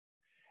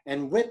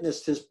 and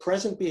witnessed his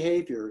present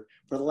behavior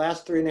for the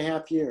last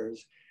 3.5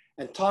 years,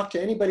 and talked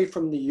to anybody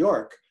from New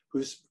York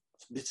who's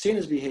seen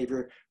his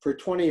behavior for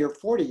 20 or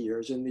 40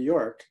 years in New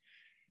York,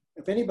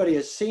 if anybody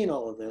has seen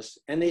all of this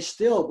and they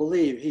still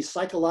believe he's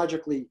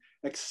psychologically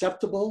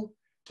acceptable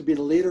to be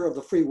the leader of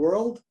the free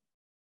world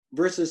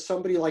versus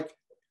somebody like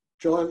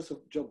Joe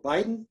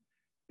Biden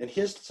and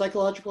his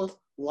psychological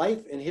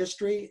life and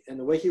history and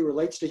the way he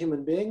relates to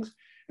human beings,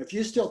 if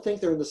you still think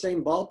they're in the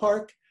same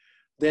ballpark,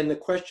 then the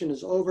question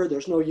is over.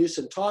 There's no use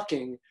in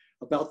talking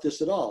about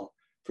this at all.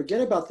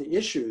 Forget about the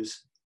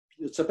issues.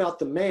 It's about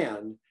the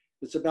man.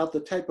 It's about the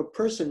type of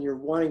person you're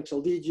wanting to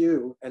lead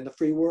you and the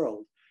free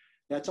world.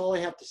 That's all I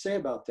have to say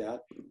about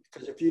that,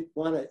 because if you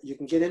want to, you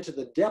can get into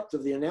the depth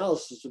of the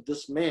analysis of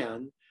this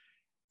man,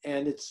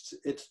 and it's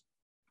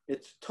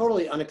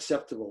totally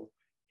unacceptable.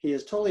 He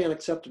is totally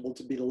unacceptable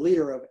to be the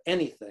leader of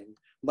anything,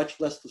 much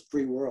less the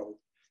free world.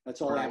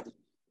 That's all I have to say.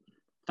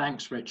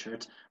 Thanks,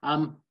 Richard.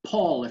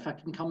 Paul, if I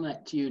can come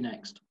to you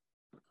next.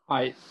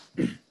 Hi,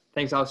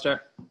 thanks,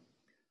 Alistair.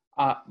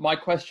 My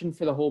question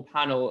for the whole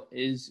panel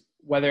is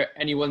whether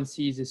anyone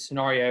sees a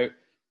scenario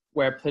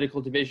where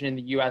political division in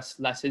the US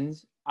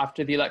lessens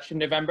after the election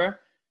in November,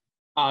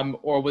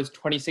 or was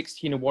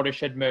 2016 a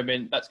watershed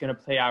moment that's going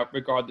to play out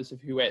regardless of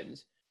who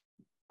wins?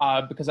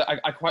 Because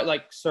I quite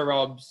like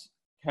Sohrab's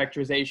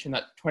characterization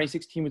that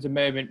 2016 was a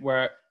moment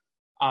where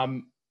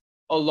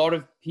a lot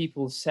of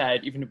people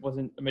said, even if it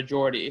wasn't a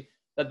majority,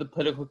 that the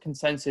political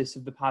consensus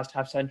of the past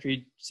half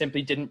century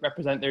simply didn't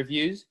represent their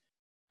views.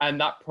 And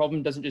that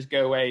problem doesn't just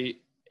go away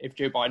if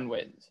Joe Biden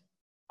wins.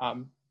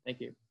 Thank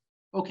you.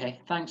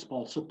 Okay, thanks,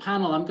 Paul. So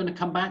panel, I'm going to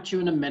come back to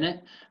you in a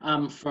minute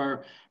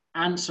for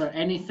answer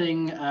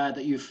anything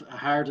that you've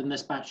heard in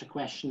this batch of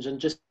questions, and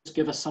just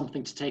give us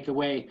something to take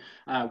away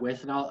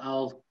with. And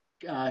I'll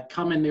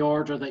come in the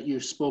order that you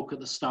spoke at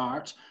the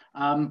start.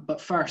 But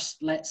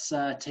first, let's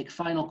take a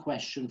final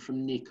question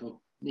from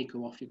Nico. Nico,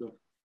 off you go.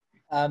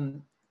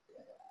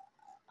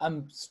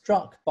 I'm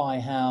struck by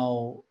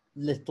how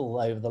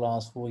little over the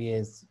last 4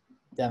 years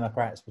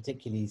Democrats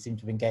particularly seem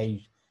to have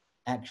engaged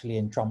actually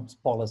in Trump's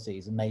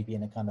policies, and maybe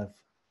in a kind of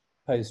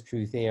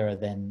post-truth era,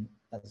 then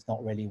that's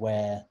not really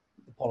where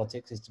the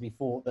politics is to be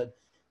fought. But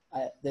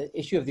the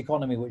issue of the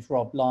economy, which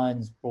Rob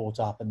Lyons brought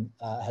up and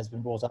has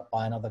been brought up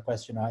by another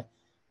questioner,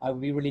 I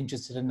would be really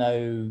interested to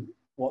know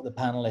what the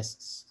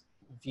panelists'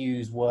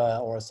 views were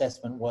or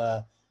assessment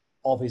were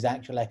of his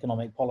actual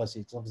economic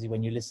policies. Obviously,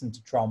 when you listen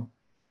to Trump,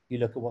 you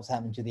look at what's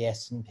happening to the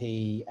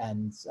S&P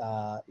and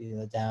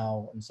the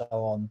Dow and so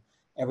on,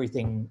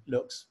 everything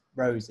looks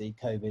rosy,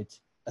 COVID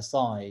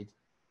aside,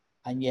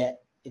 and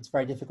yet it's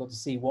very difficult to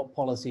see what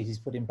policies he's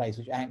put in place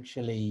which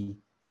actually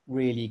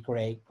really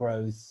create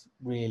growth,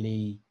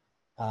 really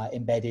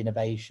embed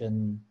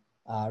innovation,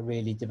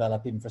 really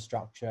develop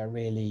infrastructure,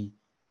 really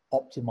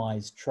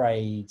optimize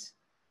trade,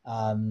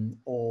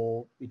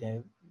 or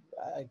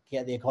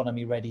get the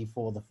economy ready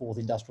for the fourth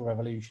industrial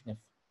revolution, if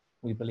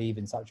we believe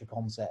in such a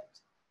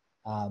concept.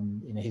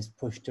 His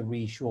push to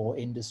reshore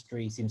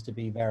industry seems to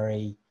be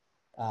very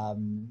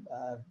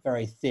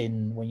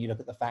thin when you look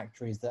at the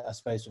factories that are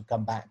supposed to have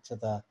come back to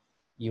the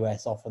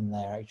US. Often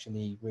they're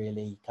actually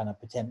really kind of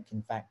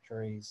Potemkin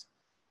factories.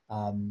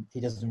 He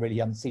doesn't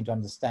really seem to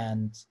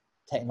understand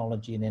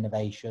technology and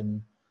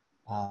innovation.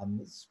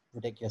 It's a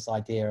ridiculous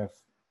idea of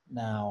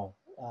now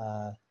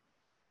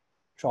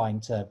trying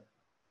to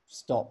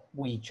stop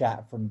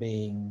WeChat from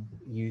being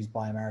used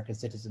by American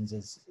citizens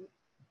is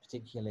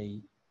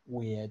particularly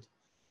weird.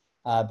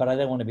 But I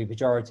don't want to be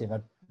pejorative.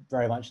 I'd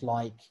very much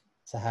like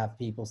to have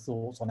people's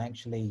thoughts on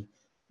actually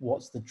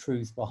what's the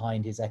truth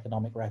behind his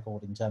economic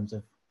record in terms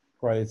of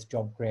growth,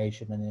 job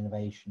creation, and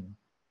innovation.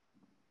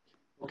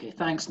 Okay,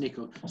 thanks,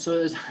 Nico. So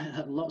there's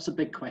lots of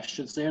big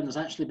questions there, and there's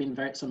actually been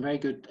some very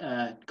good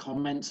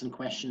comments and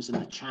questions in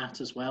the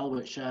chat as well,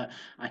 which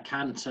I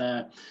can't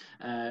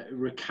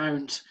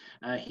recount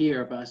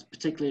here, but a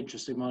particularly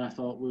interesting one I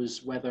thought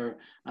was whether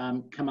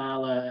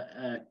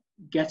Kamala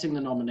getting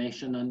the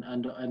nomination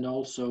and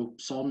also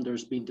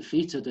Saunders being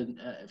defeated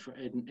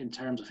in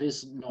terms of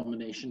his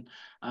nomination,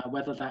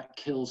 whether that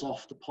kills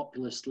off the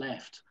populist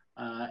left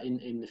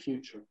in the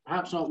future.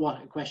 Perhaps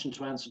not a question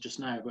to answer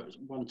just now, but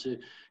one to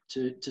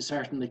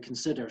certainly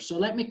consider. So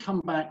let me come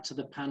back to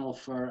the panel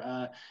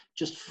for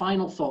just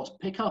final thoughts.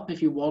 Pick up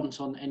if you want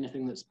on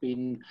anything that's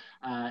been,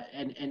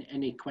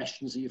 any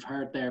questions that you've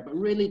heard there, but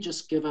really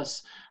just give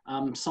us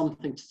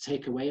something to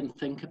take away and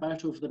think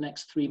about over the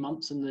next 3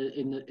 months in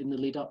the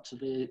lead up to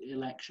the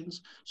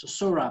elections. So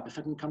Sohrab, if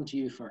I can come to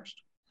you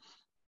first.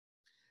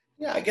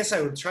 Yeah, I guess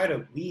I would try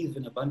to weave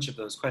in a bunch of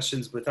those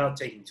questions without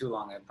taking too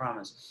long, I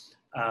promise.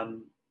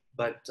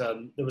 But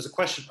there was a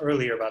question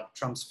earlier about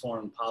Trump's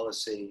foreign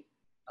policy,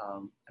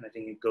 and I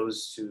think it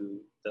goes to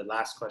the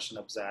last question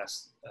that was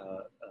asked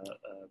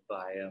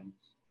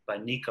by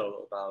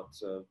Nico about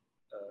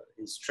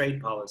his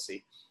trade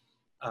policy.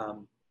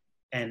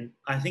 And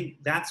I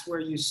think that's where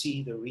you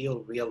see the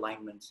real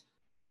realignment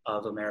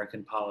of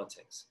American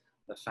politics.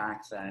 The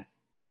fact that,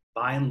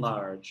 by and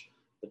large,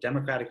 the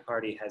Democratic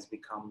Party has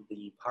become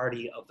the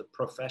party of the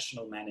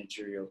professional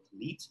managerial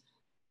elite,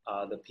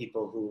 the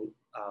people who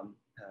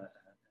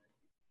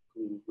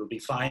will be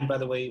fine, by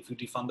the way, if we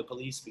defund the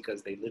police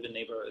because they live in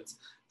neighborhoods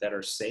that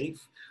are safe,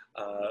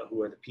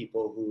 who are the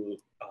people who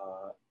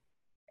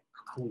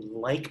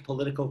like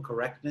political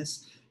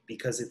correctness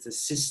because it's a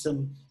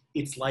system.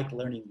 It's like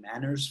learning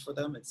manners for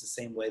them. It's the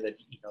same way that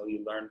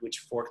you learn which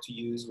fork to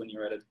use when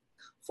you're at a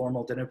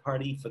formal dinner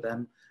party. For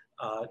them,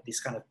 this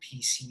kind of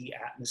PC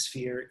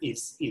atmosphere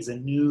is a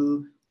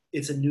new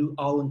it's a new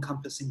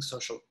all-encompassing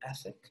social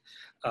ethic.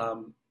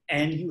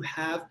 And you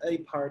have a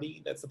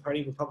party, that's the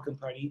party, Republican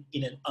Party,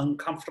 in an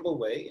uncomfortable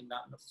way and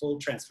not in a full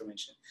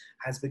transformation,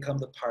 has become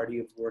the party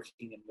of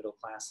working and middle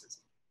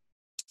classes.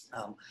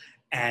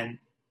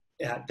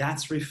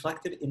 That's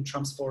reflected in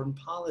Trump's foreign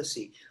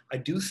policy. I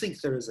do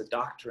think there is a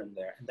doctrine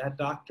there, and that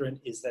doctrine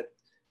is that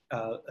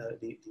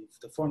the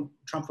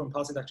Trump foreign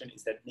policy doctrine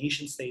is that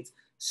nation states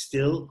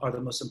still are the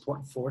most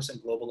important force in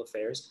global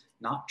affairs,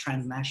 not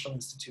transnational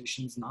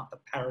institutions, not the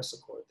Paris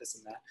Accord, this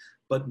and that,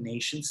 but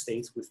nation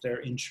states with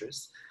their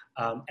interests,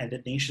 and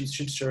that nations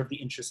should serve the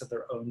interests of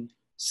their own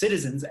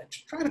citizens and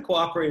try to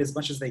cooperate as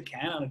much as they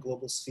can on a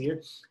global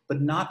sphere,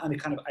 but not on a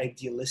kind of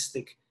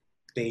idealistic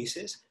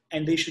basis.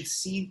 And they should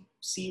see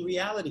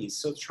realities.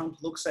 So Trump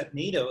looks at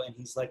NATO and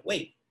he's like,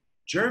 wait,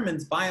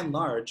 Germans by and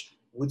large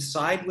would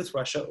side with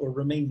Russia or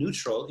remain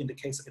neutral in the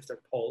case if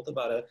they're polled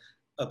about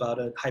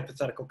a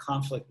hypothetical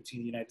conflict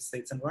between the United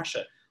States and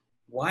Russia.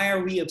 Why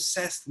are we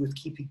obsessed with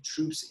keeping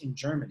troops in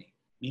Germany?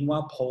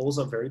 Meanwhile, Poles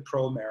are very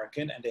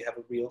pro-American and they have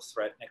a real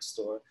threat next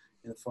door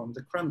in the form of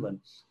the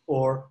Kremlin.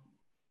 Or,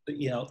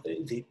 you know,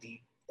 the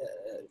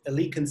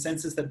elite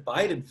consensus that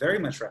Biden very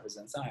much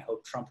represents, and I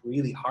hope Trump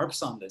really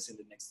harps on this in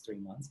the next 3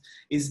 months,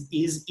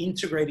 is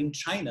integrating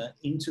China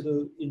into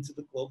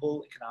the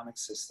global economic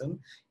system,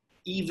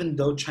 even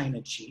though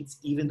China cheats,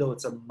 even though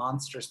it's a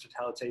monstrous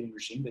totalitarian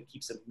regime that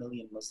keeps 1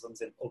 million Muslims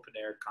in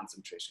open-air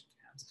concentration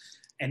camps,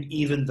 and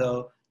even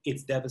though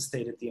it's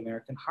devastated the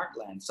American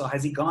heartland. So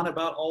has he gone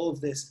about all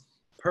of this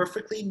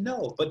perfectly?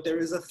 No, but there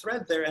is a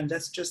thread there, and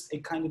that's just a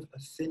kind of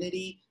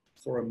affinity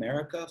for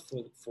America,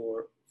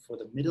 for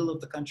the middle of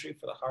the country,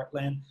 for the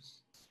heartland.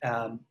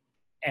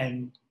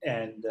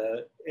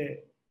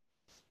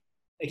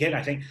 Again,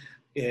 I think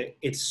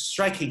it's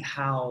striking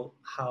how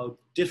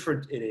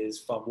different it is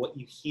from what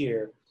you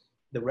hear,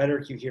 the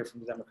rhetoric you hear from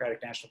the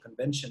Democratic National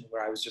Convention,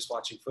 where I was just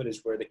watching footage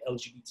where the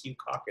LGBT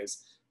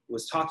caucus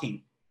was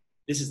talking.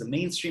 This is the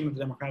mainstream of the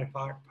Democratic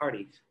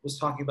Party, was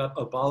talking about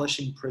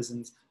abolishing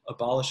prisons,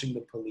 abolishing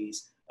the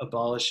police,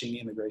 abolishing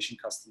immigration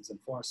customs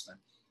enforcement.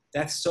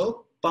 That's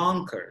so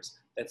bonkers,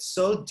 that's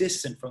so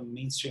distant from the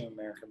mainstream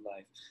American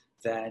life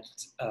that,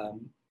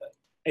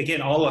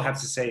 again, all I have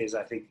to say is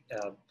I think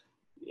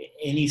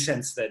any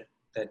sense that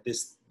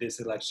this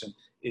election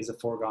is a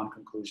foregone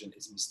conclusion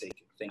is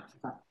mistaken. Thank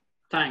you.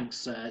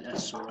 Thanks,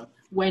 Sohrab.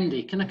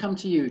 Wendy, can I come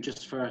to you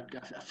just for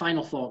a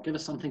final thought? Give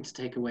us something to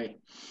take away.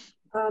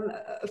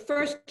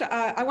 First,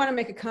 I want to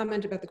make a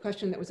comment about the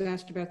question that was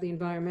asked about the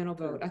environmental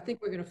vote. I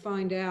think we're going to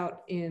find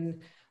out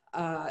in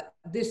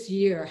this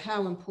year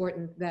how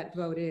important that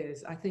vote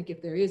is. I think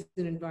if there is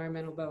an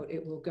environmental vote,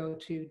 it will go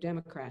to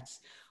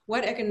Democrats.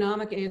 What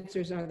economic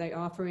answers are they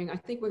offering? I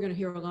think we're going to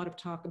hear a lot of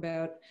talk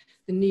about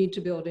the need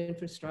to build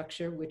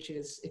infrastructure, which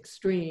is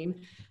extreme,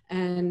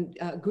 and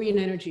green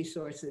energy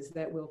sources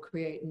that will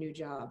create new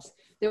jobs.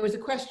 There was a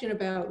question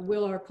about,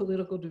 will our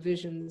political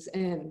divisions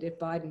end if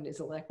Biden is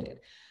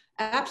elected?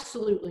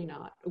 Absolutely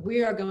not.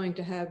 We are going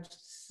to have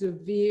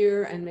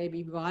severe and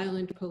maybe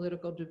violent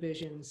political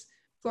divisions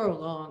for a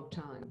long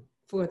time,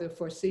 for the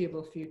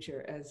foreseeable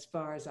future, as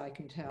far as I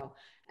can tell.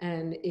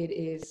 And it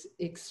is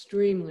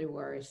extremely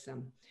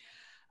worrisome.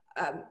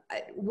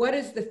 What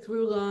is the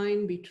through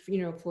line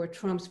for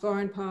Trump's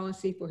foreign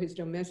policy, for his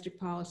domestic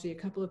policy? A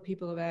couple of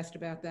people have asked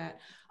about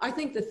that. I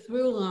think the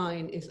through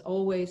line is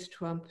always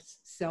Trump's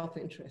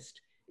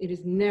self-interest. It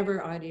is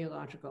never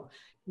ideological.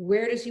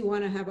 Where does he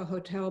want to have a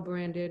hotel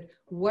branded?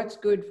 What's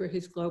good for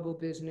his global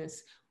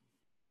business?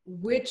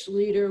 Which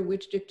leader,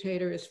 which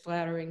dictator is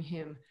flattering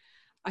him?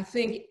 I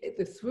think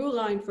the through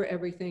line for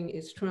everything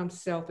is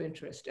Trump's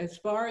self-interest. As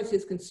far as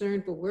his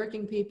concern for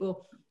working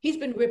people, he's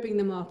been ripping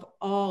them off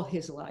all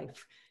his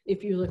life.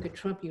 If you look at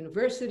Trump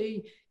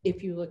University,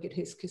 if you look at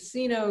his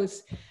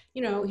casinos,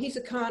 he's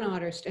a con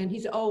artist and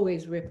he's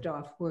always ripped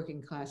off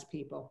working class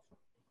people.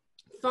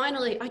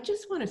 Finally, I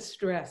just want to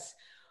stress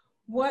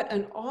what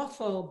an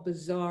awful,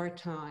 bizarre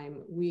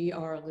time we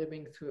are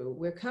living through.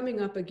 We're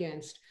coming up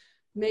against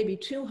maybe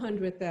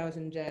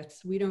 200,000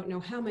 deaths. We don't know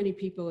how many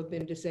people have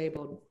been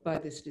disabled by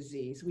this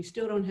disease. We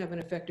still don't have an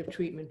effective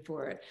treatment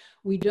for it.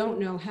 We don't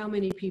know how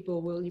many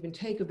people will even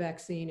take a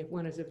vaccine if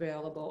one is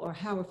available, or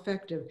how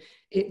effective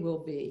it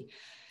will be.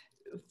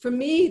 For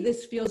me,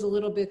 this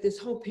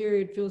whole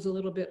period feels a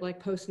little bit like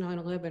post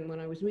 9/11, when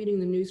I was reading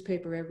the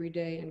newspaper every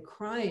day and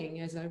crying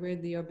as I read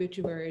the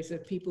obituaries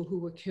of people who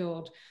were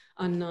killed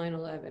on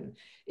 9/11.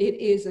 It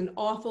is an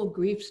awful,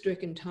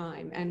 grief-stricken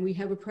time, and we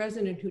have a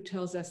president who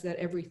tells us that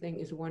everything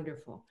is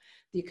wonderful.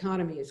 The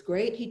economy is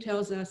great, he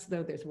tells us,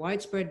 though there's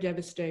widespread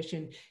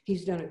devastation.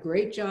 He's done a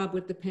great job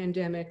with the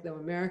pandemic, though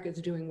America is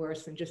doing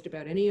worse than just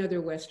about any other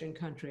Western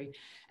country.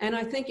 And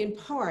I think in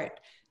part,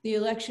 the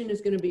election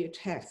is going to be a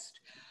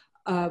test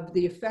of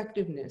the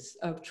effectiveness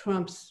of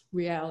Trump's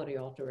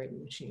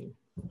reality-altering machine.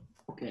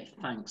 Okay,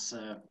 thanks,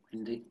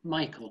 Wendy.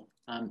 Michael,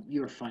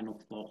 your final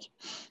thought.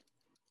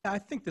 I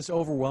think this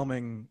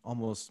overwhelming,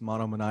 almost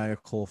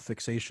monomaniacal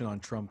fixation on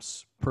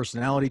Trump's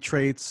personality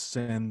traits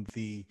and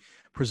the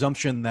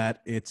presumption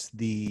that it's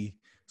the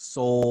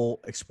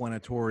sole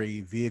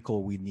explanatory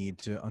vehicle we need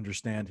to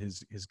understand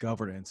his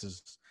governance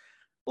is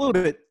a little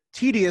bit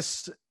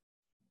tedious,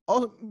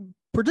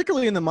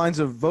 particularly in the minds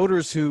of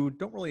voters who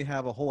don't really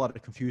have a whole lot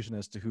of confusion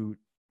as to who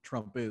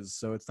Trump is.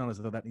 So it's not as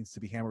though that needs to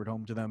be hammered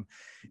home to them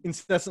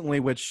incessantly,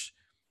 which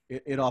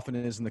it often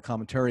is in the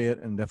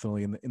commentariat and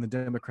definitely in the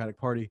Democratic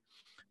Party.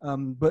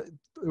 But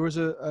there was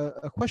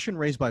a question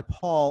raised by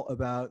Paul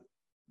about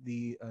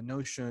the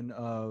notion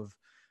of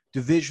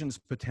divisions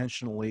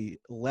potentially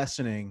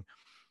lessening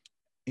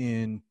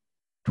in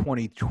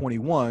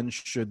 2021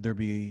 should there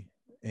be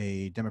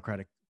a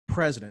Democratic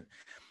president.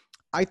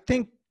 I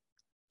think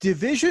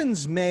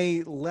divisions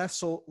may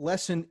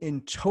lessen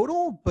in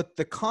total, but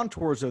the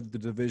contours of the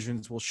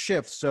divisions will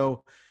shift.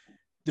 So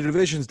the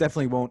divisions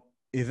definitely won't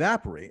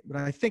evaporate. But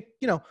I think,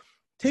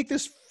 take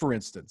this for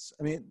instance.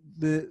 I mean,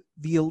 the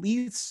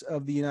elites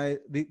of the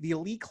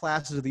elite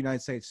classes of the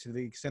United States, to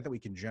the extent that we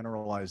can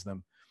generalize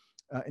them,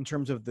 in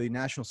terms of the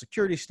national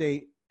security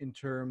state, in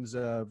terms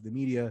of the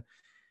media,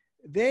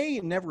 they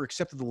never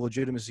accepted the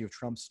legitimacy of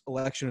Trump's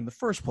election in the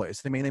first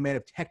place. They may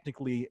have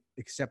technically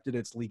accepted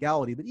its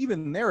legality, but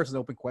even there it's an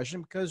open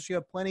question because you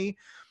have plenty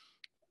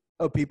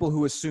of people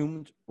who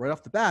assumed right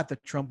off the bat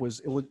that Trump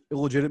was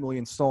illegitimately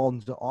installed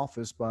into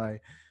office by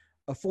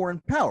a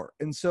foreign power.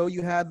 And so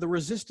you had the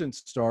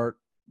resistance start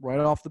right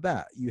off the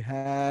bat. You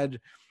had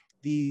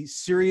the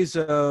series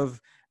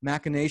of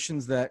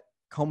machinations that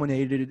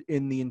culminated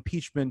in the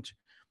impeachment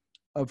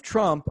of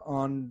Trump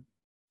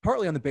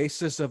partly on the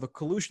basis of a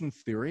collusion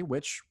theory,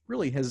 which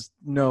really has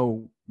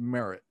no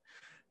merit.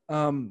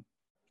 And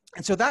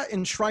so that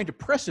enshrined a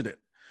precedent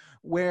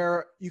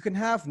where you can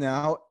have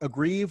now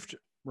aggrieved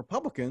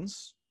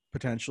Republicans,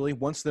 potentially,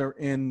 once they're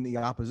in the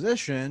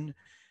opposition,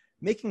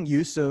 making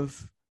use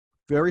of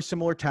very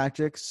similar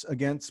tactics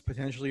against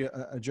potentially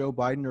a Joe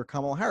Biden or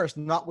Kamala Harris,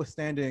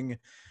 notwithstanding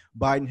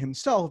Biden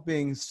himself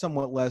being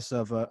somewhat less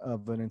of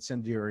an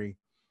incendiary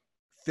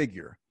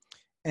figure.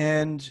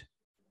 And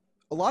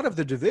a lot of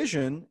the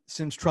division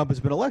since Trump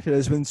has been elected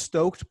has been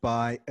stoked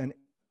by an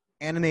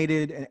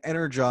animated and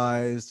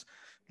energized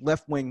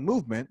left-wing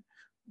movement,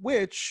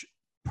 which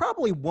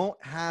probably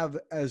won't have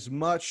as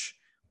much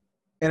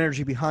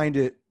energy behind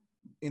it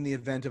in the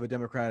event of a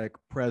Democratic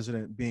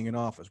president being in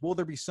office. Will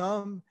there be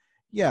some?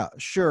 Yeah,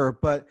 sure.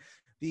 But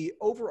the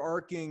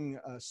overarching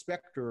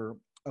specter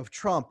of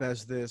Trump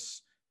as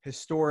this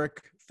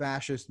historic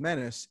fascist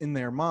menace in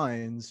their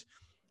minds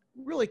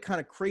really kind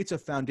of creates a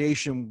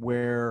foundation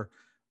where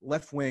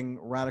left-wing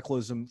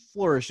radicalism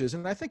flourishes.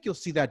 And I think you'll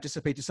see that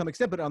dissipate to some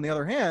extent. But on the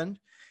other hand,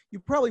 you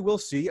probably will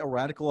see a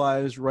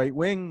radicalized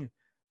right-wing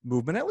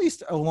movement, at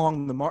least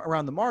around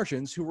the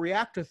margins, who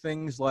react to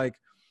things like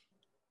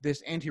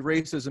this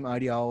anti-racism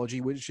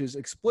ideology, which is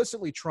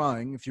explicitly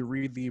trying, if you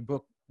read the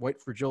book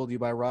White Fragility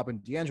by Robin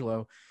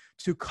DiAngelo,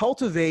 to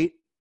cultivate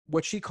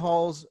what she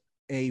calls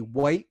a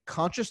white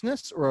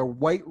consciousness or a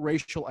white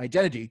racial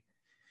identity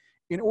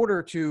in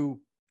order to,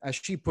 as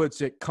she puts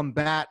it,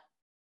 combat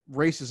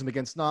racism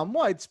against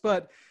non-whites.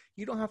 But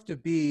you don't have to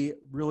be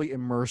really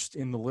immersed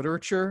in the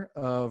literature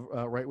of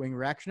right-wing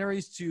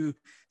reactionaries to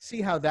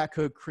see how that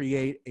could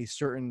create a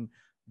certain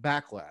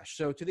backlash.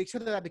 So to the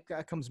extent that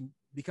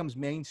becomes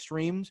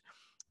mainstreamed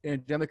in a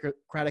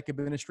Democratic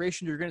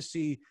administration, you're going to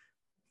see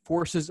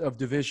forces of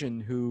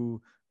division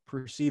who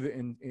perceive it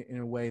in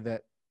a way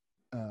that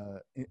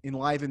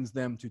enlivens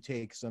them to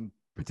take some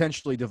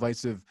potentially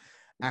divisive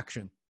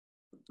action.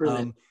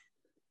 Brilliant.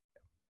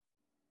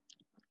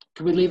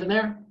 Can we leave it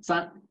there? Is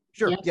that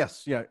sure? Yeah?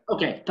 Yes. Yeah.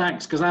 Okay.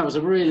 Thanks, because that was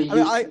a really.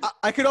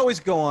 I could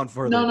always go on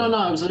further.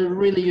 No. It was a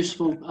really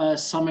useful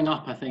summing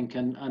up, I think,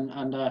 and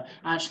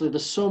actually,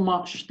 there's so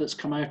much that's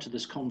come out of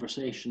this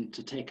conversation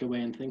to take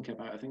away and think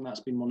about. I think that's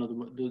been one of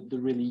the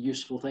really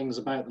useful things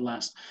about the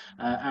last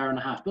hour and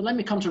a half. But let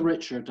me come to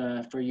Richard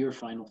for your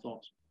final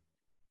thoughts.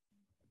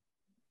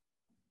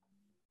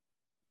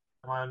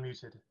 Am I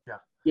unmuted? Yeah.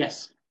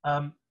 Yes.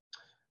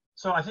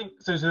 So I think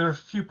there are a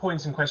few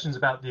points and questions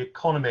about the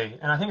economy,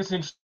 and I think it's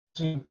an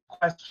interesting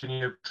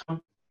question.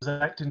 Trump was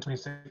elected in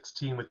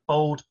 2016 with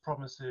bold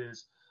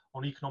promises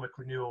on economic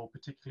renewal,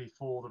 particularly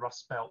for the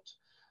Rust Belt,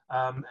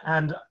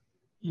 and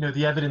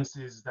the evidence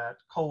is that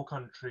coal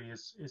country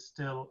is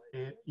still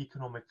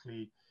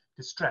economically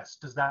distressed.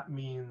 Does that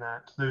mean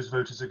that those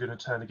voters are going to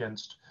turn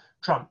against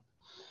Trump?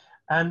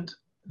 And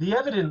the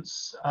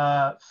evidence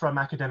from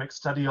academic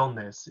study on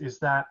this is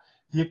that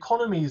the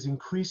economy is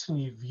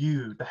increasingly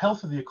viewed, the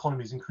health of the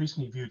economy is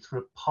increasingly viewed through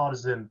a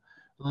partisan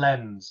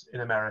lens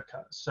in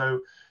America. So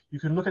you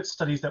can look at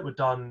studies that were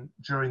done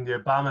during the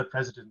Obama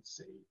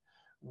presidency,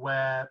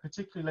 where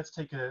particularly, let's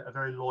take a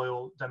very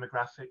loyal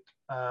demographic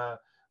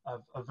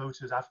of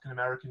voters,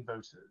 African-American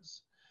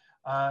voters.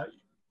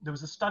 There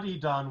was a study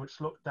done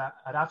which looked at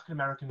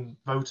African-American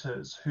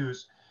voters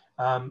whose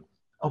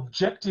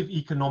objective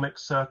economic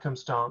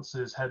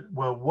circumstances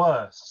were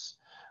worse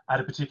at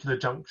a particular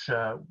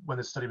juncture when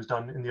the study was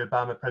done in the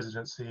Obama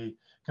presidency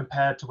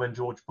compared to when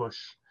George Bush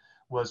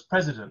was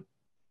president.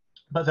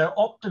 But their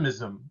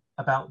optimism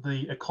about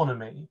the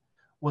economy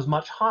was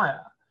much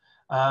higher.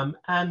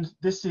 And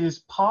this is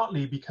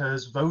partly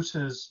because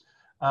voters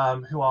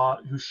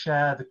who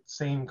share the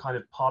same kind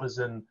of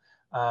partisan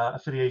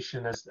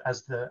affiliation as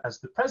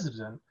the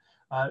president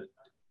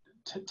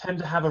tend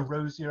to have a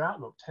rosier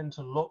outlook, tend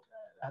to look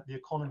at the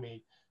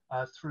economy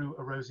through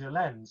a rosier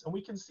lens. And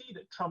we can see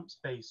that Trump's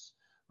base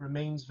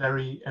remains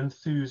very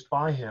enthused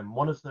by him.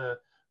 One of the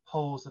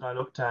polls that I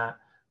looked at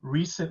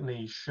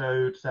recently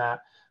showed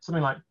that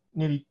something like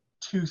nearly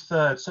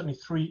 2/3, certainly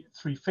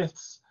three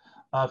fifths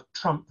of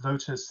Trump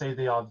voters say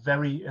they are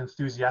very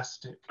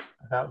enthusiastic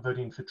about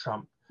voting for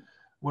Trump,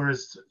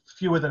 whereas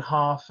fewer than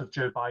half of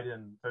Joe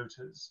Biden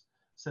voters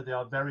said they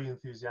are very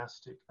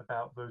enthusiastic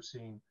about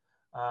voting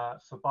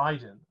for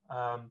Biden.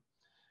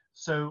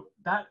 So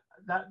that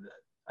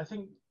I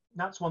think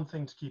that's one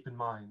thing to keep in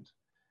mind.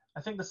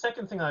 I think the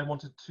second thing I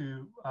wanted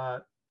to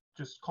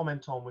just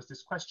comment on was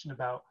this question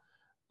about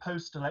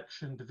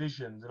post-election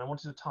divisions, and I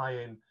wanted to tie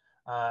in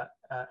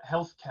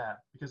healthcare,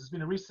 because there's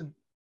been a recent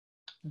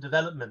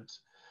development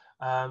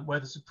where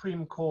the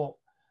Supreme Court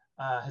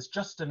has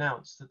just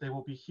announced that they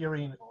will be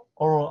hearing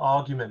oral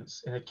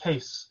arguments in a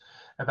case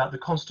about the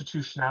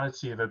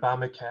constitutionality of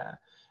Obamacare,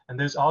 and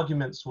those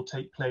arguments will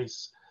take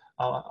place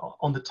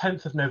on the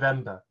 10th of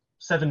November,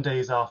 7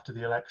 days after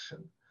the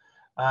election.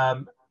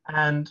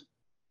 And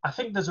I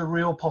think there's a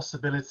real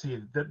possibility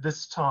that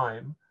this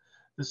time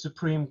the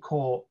Supreme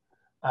Court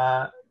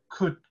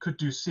could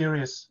do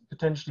serious,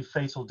 potentially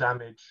fatal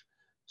damage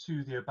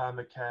to the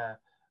Obamacare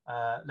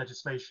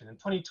legislation. In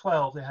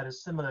 2012, they had a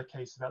similar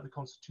case about the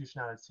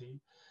constitutionality,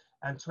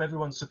 and to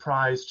everyone's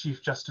surprise,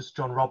 Chief Justice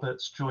John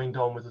Roberts joined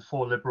on with the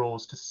 4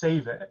 liberals to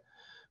save it.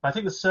 But I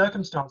think the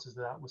circumstances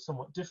of that were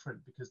somewhat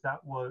different, because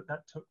that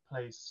took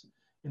place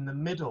in the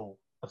middle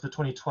of the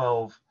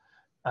 2012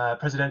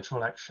 presidential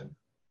election.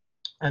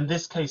 And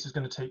this case is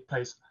going to take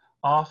place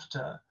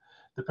after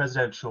the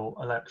presidential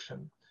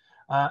election.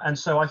 And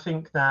so I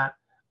think that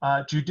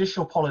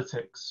judicial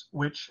politics,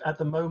 which at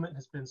the moment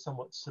has been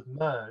somewhat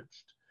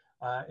submerged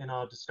in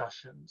our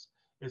discussions,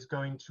 is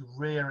going to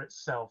rear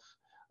itself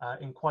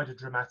in quite a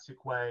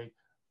dramatic way,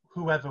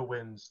 whoever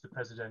wins the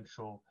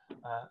presidential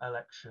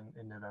election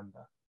in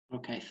November.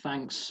 Okay,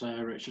 thanks,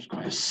 Richard.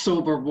 Quite a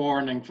sober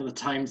warning for the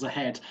times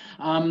ahead.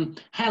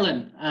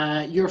 Helen,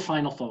 your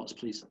final thoughts,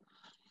 please.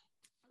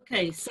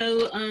 Okay,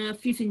 so a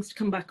few things to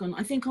come back on.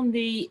 I think on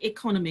the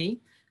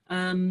economy,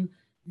 I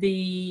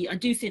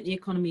do think the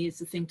economy is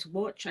the thing to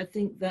watch. I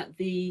think that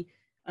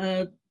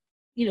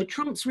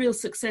Trump's real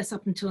success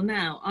up until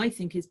now, I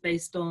think, is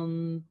based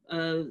on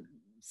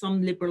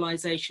some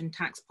liberalization,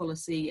 tax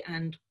policy,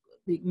 and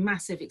the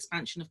massive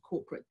expansion of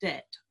corporate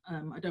debt.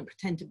 I don't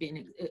pretend to be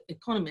an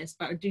economist,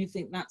 but I do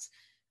think that's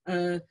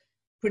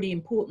pretty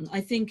important.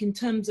 I think in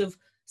terms of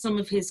some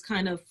of his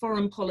kind of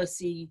foreign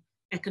policy,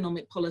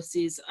 economic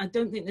policies, I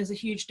don't think there's a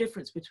huge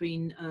difference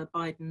between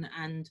Biden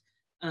and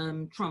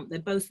Trump. They're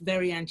both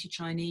very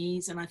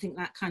anti-Chinese, and I think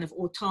that kind of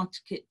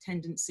autarkic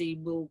tendency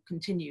will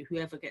continue,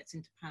 whoever gets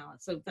into power.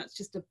 So that's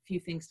just a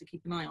few things to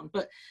keep an eye on.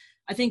 But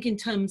I think in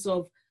terms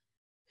of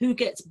who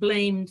gets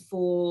blamed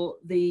for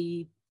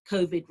the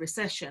COVID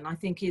recession, I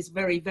think is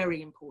very,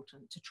 very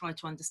important to try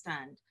to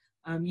understand.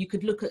 You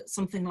could look at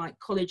something like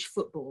college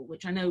football,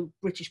 which I know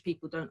British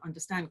people don't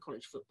understand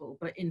college football,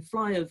 but in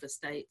flyover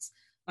states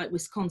like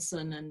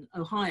Wisconsin and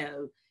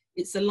Ohio,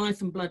 it's the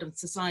life and blood of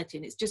society,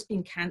 and it's just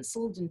been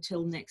cancelled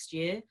until next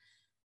year.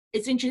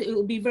 It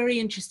will be very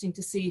interesting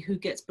to see who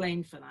gets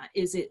blamed for that.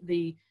 Is it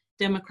the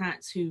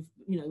Democrats who've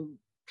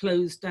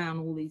closed down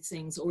all these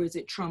things, or is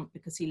it Trump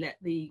because he let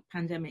the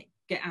pandemic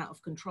get out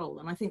of control?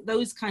 And I think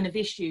those kind of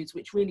issues,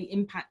 which really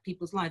impact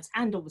people's lives,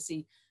 and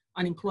obviously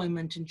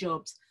unemployment and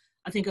jobs,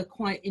 I think are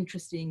quite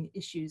interesting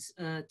issues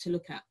to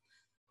look at.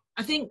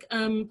 I think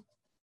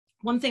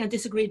one thing I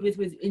disagreed with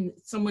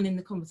someone in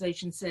the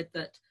conversation said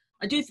that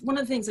one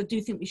of the things I do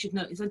think we should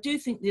note is I do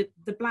think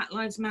the Black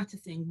Lives Matter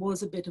thing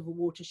was a bit of a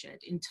watershed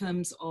in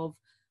terms of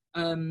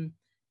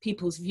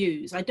people's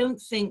views. I don't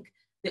think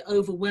the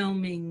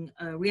overwhelming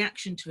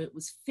reaction to it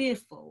was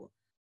fearful.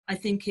 I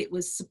think it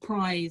was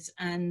surprise,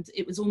 and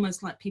it was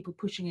almost like people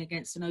pushing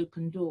against an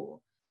open door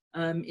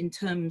in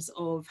terms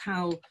of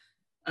how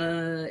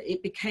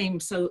it became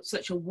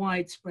such a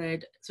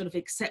widespread sort of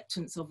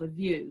acceptance of a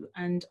view.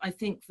 And I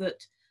think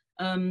that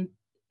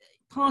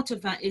part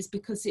of that is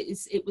because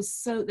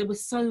there were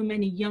so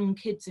many young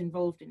kids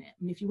involved in it.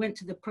 And if you went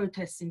to the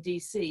protests in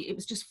DC, it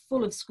was just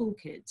full of school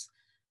kids.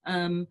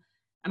 And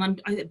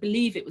I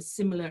believe it was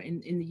similar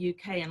in the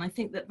UK. And I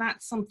think that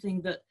that's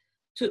something that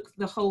took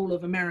the whole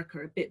of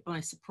America a bit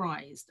by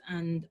surprise.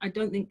 And I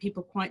don't think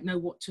people quite know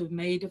what to have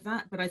made of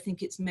that, but I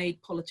think it's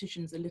made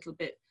politicians a little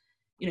bit,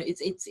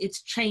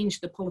 it's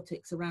changed the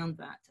politics around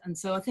that. And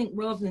so I think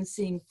rather than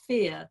seeing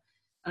fear,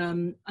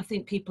 I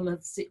think people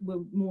were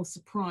more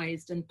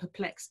surprised and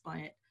perplexed by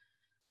it.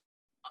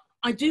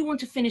 I do want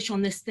to finish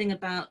on this thing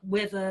about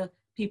whether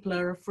people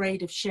are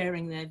afraid of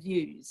sharing their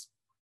views.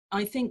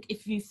 I think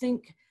if you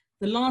think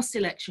the last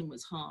election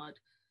was hard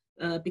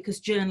because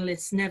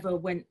journalists never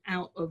went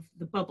out of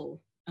the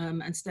bubble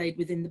and stayed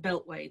within the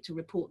Beltway to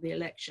report the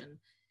election.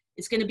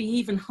 it's going to be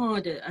even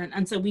harder.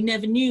 And so we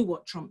never knew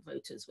what Trump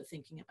voters were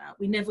thinking about.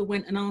 We never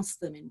went and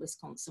asked them in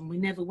Wisconsin. We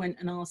never went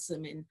and asked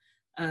them in,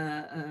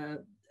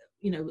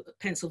 you know,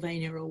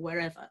 Pennsylvania or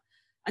wherever.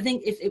 I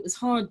think if it was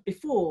hard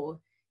before,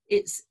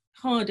 it's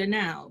harder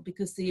now,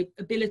 because the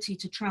ability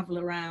to travel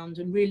around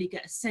and really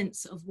get a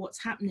sense of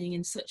what's happening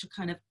in such a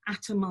kind of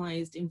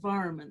atomized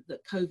environment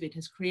that COVID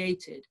has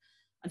created,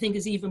 I think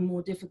is even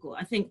more difficult.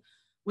 I think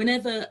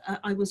whenever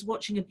I was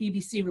watching a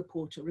BBC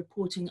reporter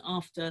reporting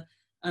after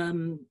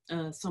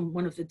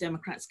one of the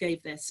Democrats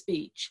gave their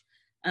speech,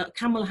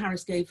 Kamala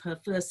Harris gave her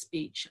first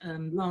speech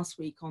last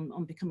week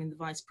on becoming the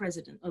vice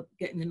president, of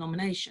getting the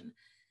nomination.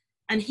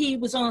 And he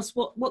was asked,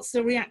 what's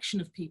the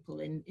reaction of people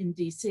in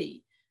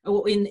DC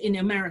or in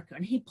America?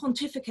 And he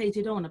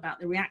pontificated on about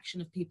the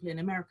reaction of people in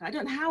America. I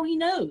don't know how he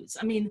knows.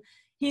 I mean,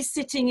 he's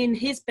sitting in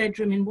his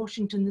bedroom in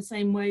Washington the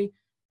same way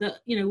that,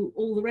 you know,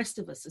 all the rest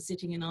of us are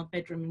sitting in our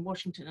bedroom in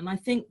Washington. And I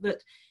think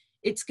that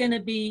it's going to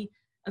be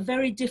a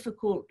very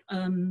difficult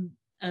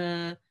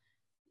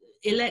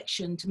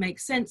election to make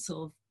sense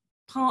of,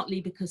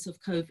 partly because of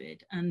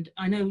COVID. And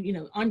I know, you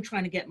know, I'm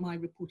trying to get my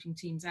reporting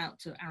teams out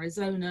to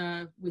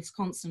Arizona,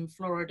 Wisconsin,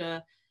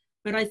 Florida,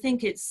 but I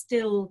think it's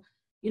still,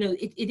 you know,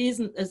 it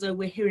isn't as though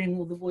we're hearing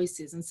all the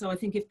voices. And so I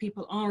think if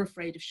people are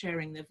afraid of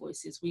sharing their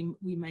voices, we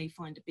may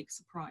find a big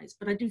surprise.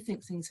 But I do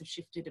think things have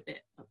shifted a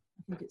bit. I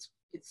think it's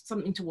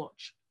something to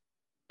watch.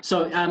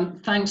 So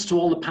thanks to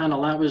all the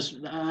panel. That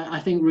was,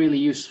 I think, really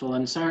useful.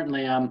 And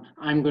certainly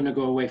I'm going to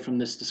go away from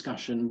this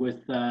discussion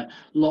with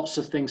lots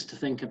of things to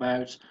think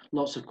about,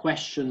 lots of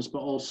questions, but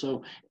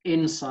also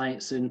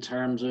insights in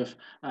terms of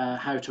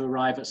how to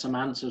arrive at some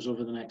answers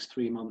over the next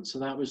 3 months. So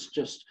that was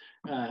just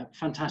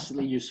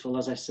fantastically useful,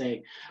 as I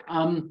say.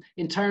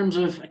 In terms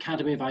of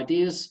Academy of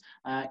Ideas,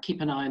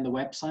 keep an eye on the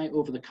website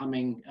over the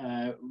coming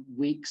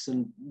weeks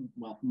and,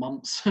 well,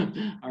 months.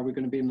 Are we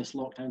going to be in this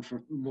lockdown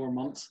for more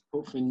months?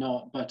 Hopefully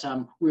not, but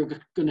we're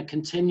going to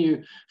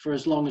continue for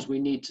as long as we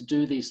need to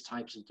do these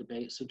types of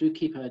debates. So do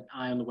keep an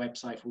eye on the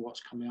website for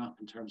what's coming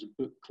up in terms of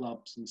book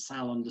clubs and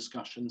salon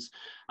discussions.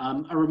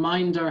 A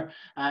reminder,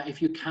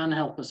 if you can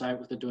help us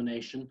out with a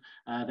donation,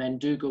 then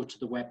do go to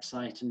the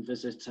website and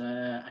visit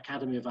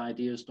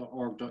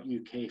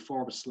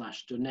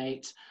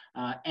academyofideas.org.uk/donate.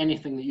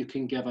 Anything that you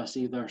can give us,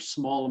 either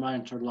small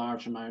amount or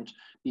large amount,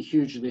 be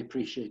hugely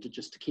appreciated,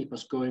 just to keep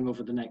us going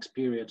over the next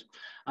period.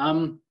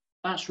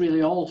 That's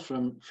really all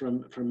from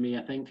me,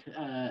 I think.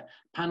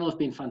 Panel have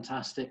been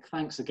fantastic.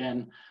 Thanks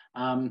again.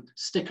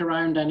 Stick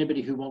around,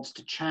 anybody who wants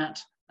to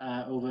chat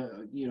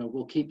over, you know,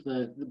 we'll keep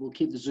the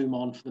Zoom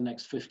on for the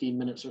next 15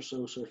 minutes or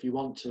so. So if you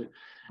want to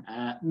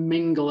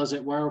mingle, as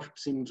it were,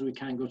 seems we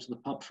can't go to the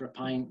pub for a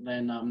pint,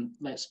 then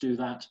let's do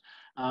that.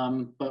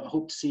 But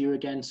hope to see you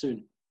again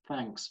soon.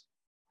 Thanks.